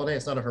self-pollinate.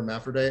 It's not a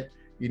hermaphrodite.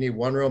 You need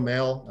one row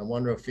male and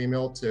one row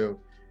female to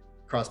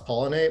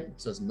cross-pollinate.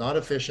 So it's not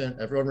efficient.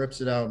 Everyone rips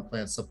it out and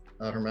plants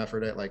a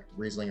hermaphrodite like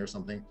Riesling or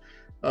something.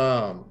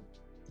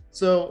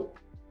 So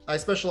I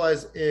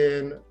specialize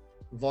in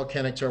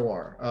volcanic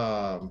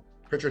terroir,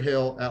 Pritchard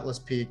Hill, Atlas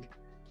Peak,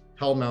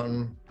 Hell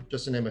Mountain,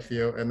 just to name a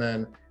few. And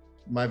then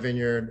my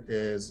vineyard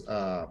is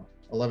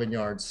 11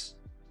 yards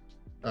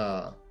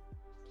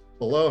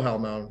below Hell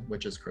Mountain,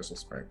 which is Crystal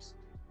Springs.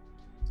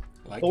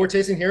 What we're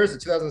tasting here is a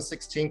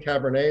 2016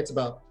 Cabernet. It's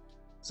about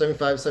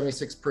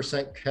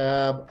 75-76%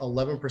 Cab,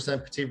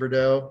 11% Petit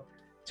Verdot.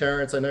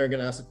 Terrence, I know you're going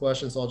to ask a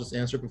question, so I'll just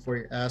answer it before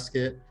you ask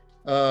it.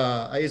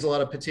 I use a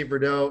lot of Petit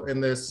Verdot in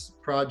this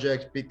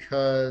project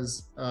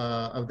because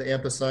of the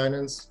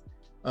anthocyanins.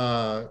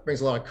 It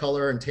brings a lot of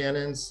color and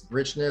tannins,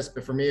 richness,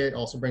 but for me, it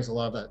also brings a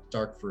lot of that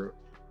dark fruit.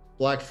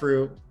 Black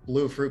fruit,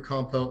 blue fruit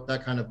compote,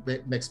 that kind of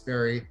mixed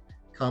berry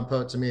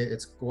compote, to me,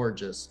 it's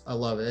gorgeous. I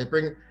love it.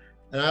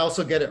 And I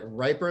also get it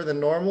riper than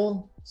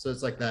normal. So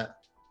it's like that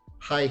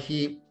high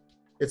heat.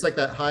 It's like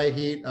that high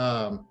heat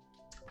on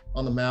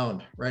the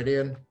mound, right,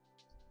 Ian?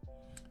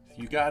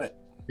 You got it.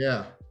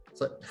 Yeah,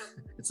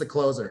 it's a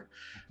closer.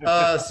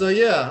 So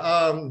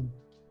yeah,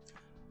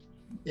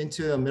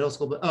 into the middle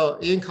school.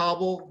 Ian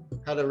Cobble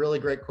had a really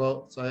great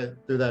quote, so I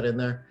threw that in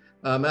there.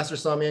 Master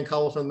Somm Ian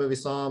Cobble from the movie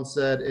Somm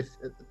said, if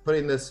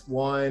putting this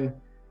wine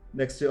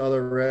next to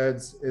other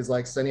reds is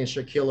like sending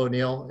Shaquille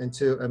O'Neal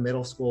into a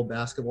middle school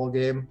basketball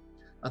game.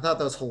 I thought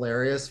that was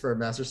hilarious for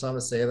Master Somm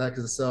to say that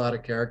because it's so out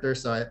of character.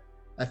 So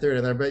I threw it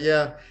in there. But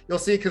yeah, you'll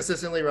see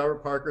consistently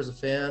Robert Parker's a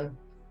fan.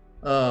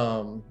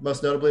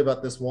 Most notably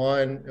about this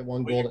wine, it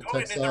won gold at Tech Somm.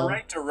 You're going in the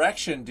right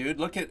direction, dude.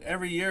 Look at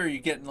every year you're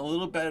getting a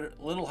little better,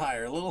 a little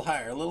higher, a little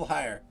higher, a little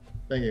higher.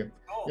 Thank you.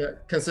 Yeah,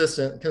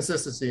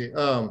 consistency.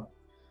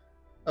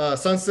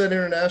 Sunset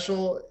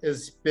International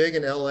is big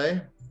in LA.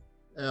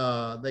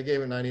 They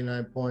gave it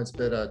 99 points,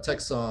 but Tech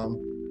Somm,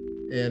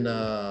 and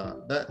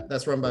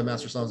that's run by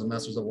Master Somms and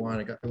Masters of Wine.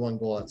 It won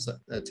gold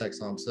at Tech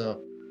Somm,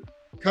 so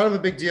kind of a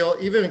big deal.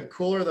 Even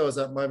cooler though is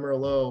that my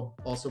Merlot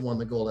also won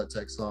the gold at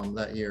Tech Somm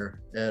that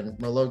year, and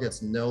Merlot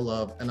gets no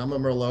love. And I'm a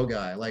Merlot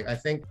guy. Like I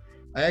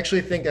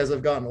actually think as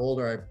I've gotten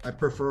older, I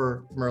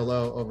prefer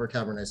Merlot over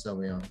Cabernet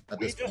Sauvignon at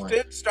this point. We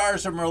just did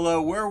Stars of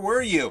Merlot. Where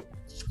were you?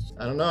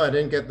 I don't know. I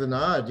didn't get the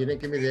nod. You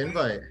didn't give me the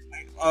invite.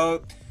 I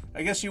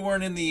guess you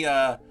weren't in the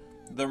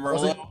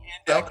Merlot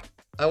index.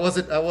 I was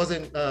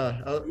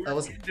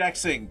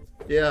indexing.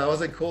 Yeah, I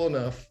wasn't cool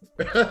enough.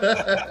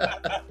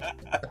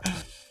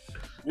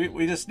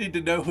 We just need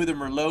to know who the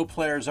Merlot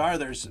players are.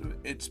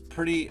 It's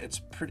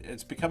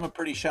become a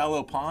pretty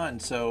shallow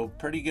pond, so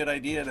pretty good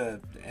idea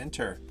to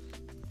enter.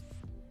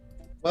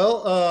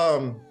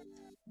 Well,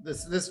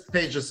 this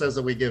page just says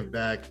that we give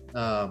back.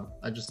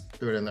 I just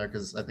threw it in there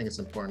because I think it's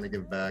important to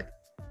give back.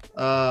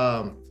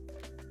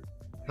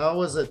 How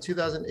was the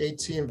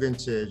 2018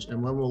 vintage,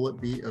 and when will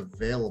it be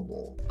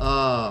available?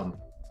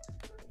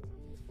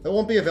 It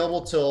won't be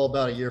available till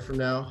about a year from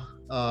now.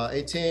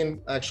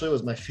 18 actually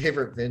was my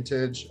favorite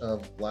vintage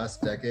of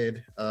last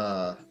decade.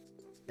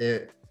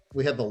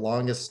 We had the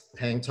longest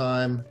hang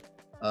time.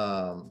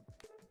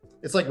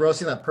 It's like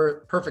roasting that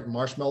perfect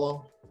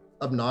marshmallow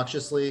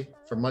obnoxiously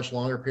for much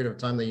longer period of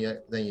time than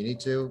you need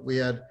to. We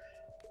had,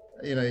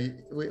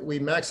 we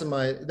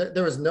maximized.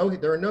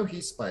 There were no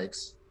heat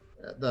spikes.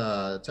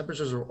 The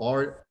temperatures were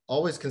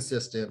always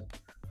consistent,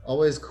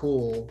 always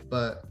cool,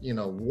 but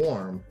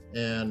warm.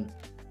 And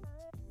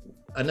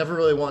I never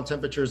really want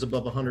temperatures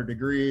above 100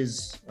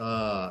 degrees.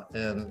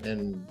 And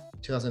in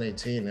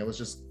 2018, it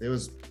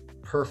was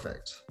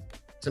perfect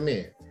to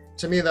me.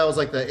 To me, that was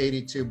like the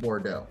 82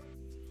 Bordeaux.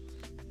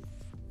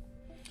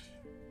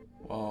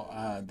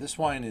 Well, this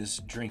wine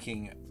is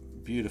drinking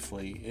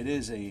beautifully. It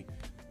is a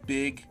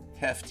big,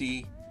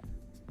 hefty,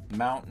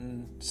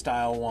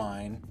 mountain-style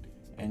wine,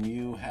 and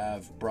you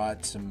have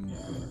brought some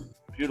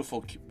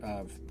beautiful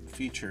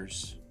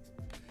features.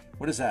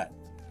 What is that?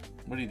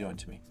 What are you doing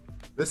to me?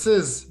 This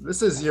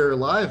is your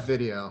live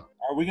video.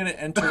 Are we gonna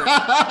enter?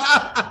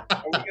 Are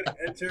we gonna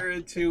enter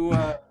into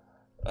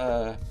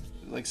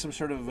like some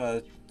sort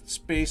of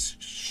space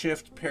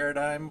shift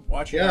paradigm?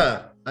 Watching.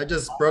 Yeah, I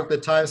just broke the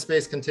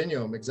time-space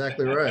continuum.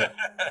 Exactly right.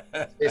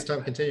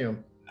 Space-time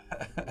continuum.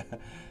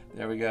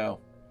 There we go.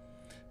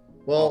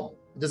 Well,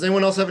 does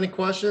anyone else have any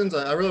questions?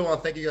 I really want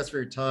to thank you guys for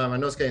your time. I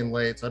know it's getting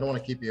late, so I don't want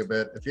to keep you a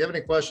bit. If you have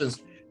any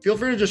questions, feel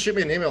free to just shoot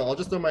me an email. I'll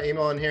just throw my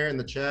email in here in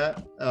the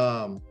chat.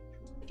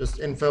 Just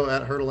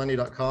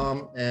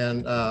info@hurdleindy.com,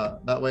 and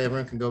that way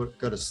everyone can go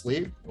to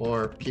sleep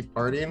or keep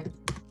partying,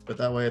 but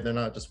that way they're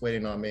not just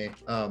waiting on me.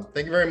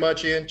 Thank you very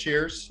much, Ian.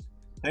 Cheers.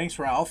 Thanks,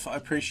 Ralph. I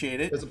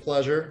appreciate it. It's a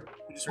pleasure.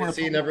 Great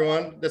seeing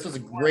everyone. This was a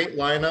great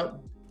lineup,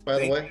 by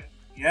the way.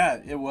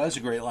 Yeah, it was a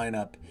great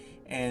lineup,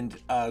 and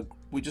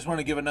we just want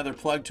to give another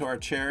plug to our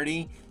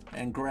charity.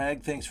 And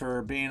Greg, thanks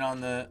for being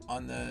on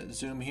the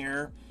Zoom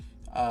here.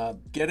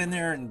 Get in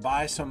there and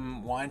buy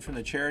some wine from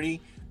the charity.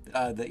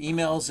 The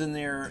email's in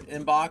their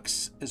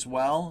inbox as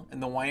well,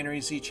 and the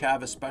wineries each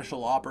have a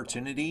special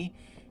opportunity.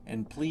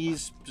 And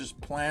please just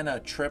plan a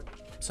trip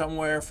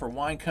somewhere for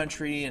wine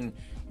country and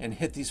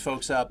hit these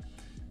folks up,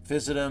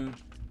 visit them,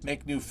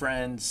 make new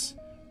friends.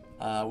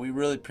 We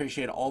really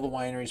appreciate all the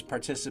wineries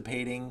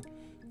participating,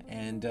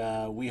 and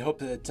we hope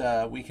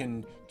that we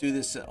can do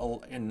this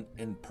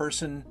in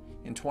person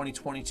in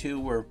 2022.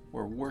 We're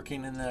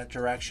working in that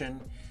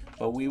direction.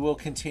 But we will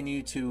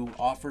continue to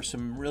offer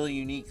some really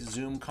unique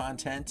Zoom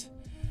content.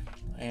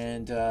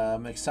 And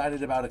I'm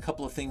excited about a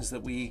couple of things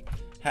that we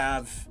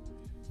have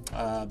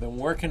been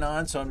working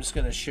on. So I'm just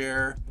going to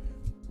share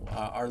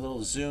our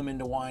little Zoom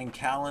into Wine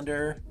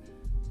calendar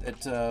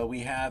that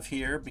we have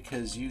here,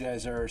 because you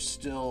guys are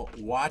still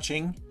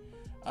watching.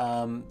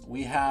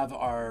 We have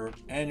our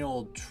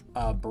annual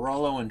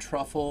Barolo and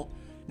Truffle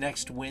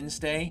next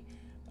Wednesday.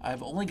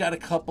 I've only got a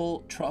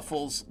couple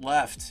truffles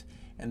left.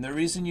 And the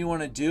reason you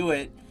want to do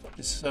it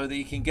is so that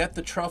you can get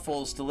the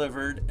truffles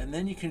delivered, and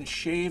then you can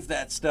shave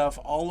that stuff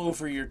all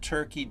over your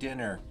turkey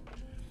dinner.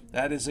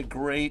 That is a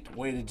great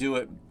way to do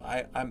it.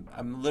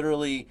 I'm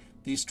literally,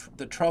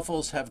 the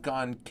truffles have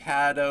gone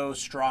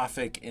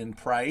catastrophic in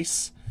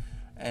price.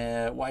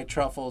 White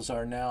truffles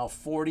are now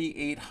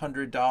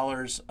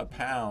 $4,800 a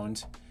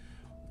pound.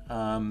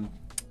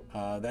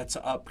 That's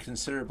up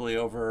considerably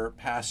over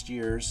past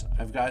years.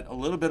 I've got a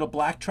little bit of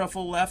black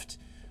truffle left,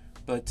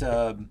 but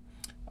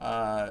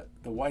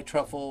the white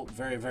truffle,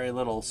 very, very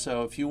little.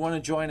 So if you want to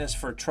join us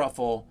for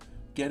truffle,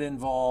 get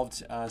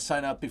involved,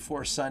 sign up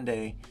before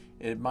Sunday.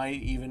 It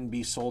might even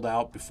be sold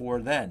out before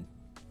then.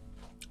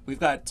 We've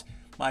got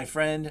my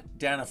friend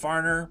Dana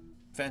Farner,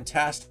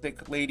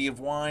 fantastic lady of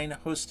wine,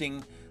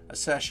 hosting a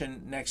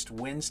session next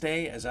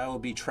Wednesday as I will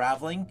be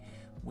traveling.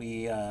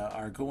 We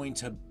are going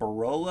to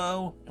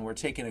Barolo, and we're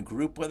taking a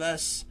group with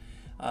us.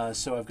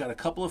 So I've got a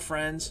couple of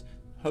friends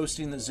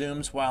hosting the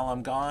Zooms while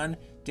I'm gone.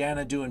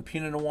 Dana doing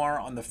Pinot Noir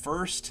on the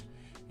 1st,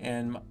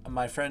 and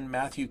my friend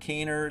Matthew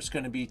Kaner is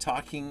going to be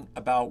talking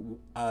about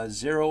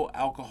zero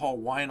alcohol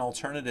wine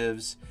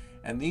alternatives.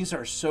 And these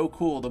are so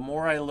cool. The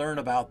more I learn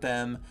about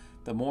them,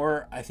 the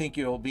more I think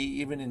you'll be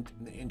even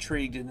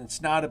intrigued. And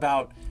it's not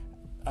about,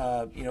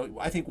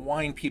 I think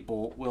wine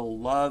people will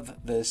love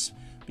this,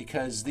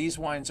 because these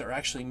wines are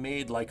actually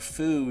made like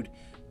food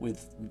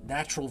with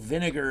natural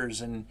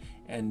vinegars, and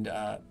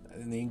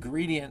the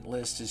ingredient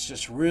list is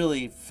just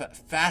really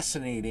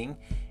fascinating,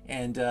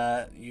 and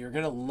you're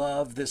gonna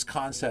love this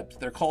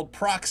concept. They're called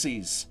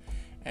Proxies,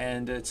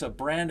 and it's a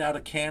brand out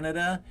of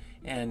Canada,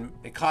 and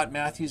it caught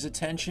Matthew's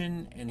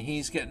attention, and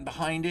he's getting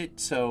behind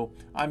it, so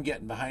I'm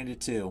getting behind it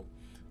too.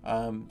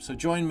 So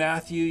join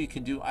Matthew. You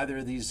can do either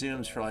of these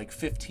Zooms for like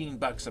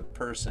 $15 a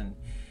person,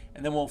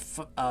 and then we'll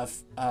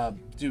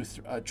do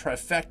a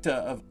trifecta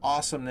of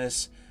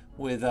awesomeness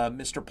with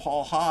Mr.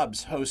 Paul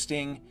Hobbs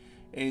hosting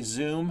a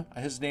Zoom.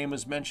 His name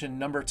was mentioned a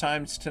number of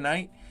times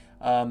tonight.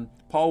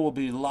 Paul will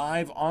be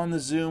live on the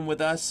Zoom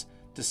with us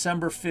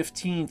December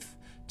 15th,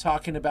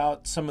 talking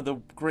about some of the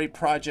great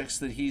projects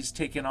that he's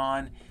taken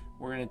on.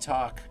 We're going to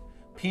talk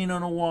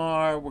Pinot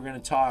Noir. We're going to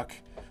talk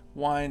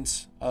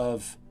wines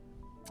of,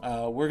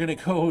 we're going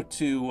to go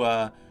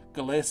to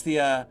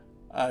Galicia,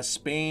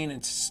 Spain,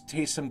 and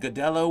taste some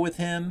Godello with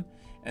him.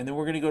 And then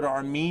we're going to go to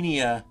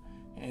Armenia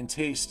and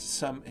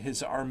taste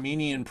his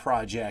Armenian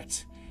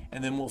project.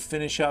 And then we'll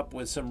finish up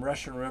with some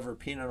Russian River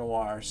Pinot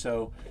Noir.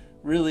 So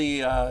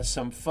really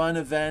some fun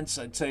events.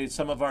 I'd say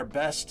some of our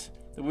best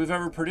that we've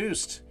ever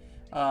produced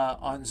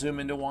on Zoom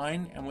into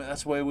Wine. And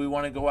that's the way we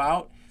want to go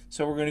out.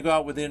 So we're going to go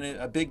out within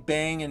a big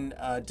bang in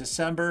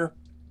December.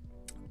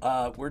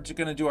 We're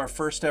going to do our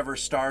first ever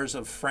Stars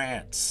of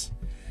France.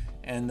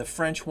 And the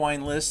French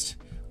wine list,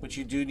 which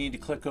you do need to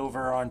click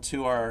over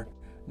onto our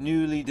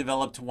newly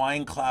developed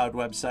Wine Cloud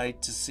website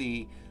to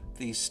see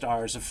the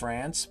Stars of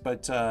France.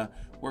 But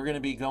We're going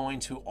to be going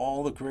to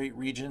all the great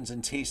regions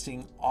and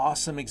tasting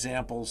awesome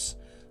examples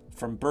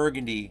from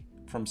Burgundy,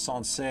 from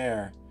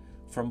Sancerre,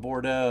 from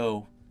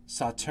Bordeaux,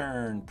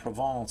 Sauternes,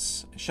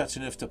 Provence,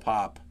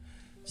 Châteauneuf-du-Pape.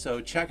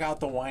 So check out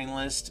the wine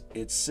list.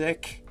 It's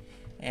sick,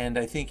 and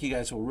I think you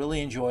guys will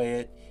really enjoy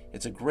it.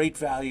 It's a great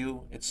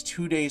value. It's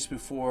 2 days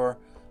before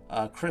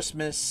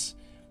Christmas,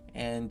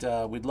 and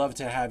we'd love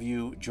to have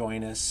you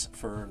join us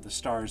for the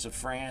Stars of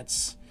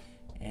France.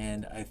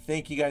 And I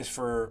thank you guys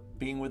for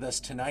being with us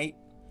tonight.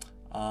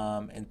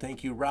 And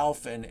thank you,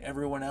 Ralph, and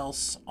everyone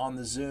else on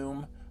the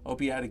Zoom.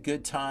 Hope you had a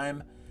good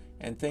time.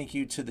 And thank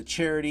you to the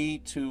charity,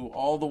 to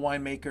all the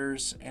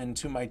winemakers, and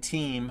to my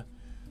team.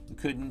 We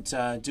couldn't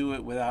do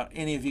it without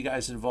any of you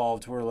guys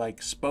involved. We're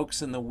like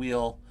spokes in the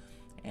wheel,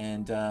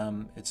 and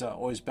it's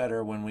always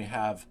better when we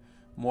have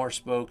more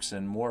spokes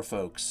and more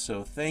folks.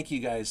 So thank you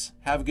guys.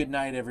 Have a good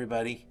night,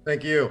 everybody.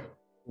 Thank you.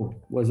 It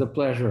was a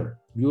pleasure.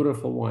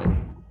 Beautiful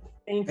wine.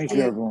 Thank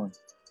you, everyone.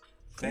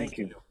 Thank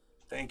you.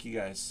 Thank you,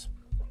 guys.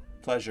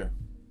 Pleasure.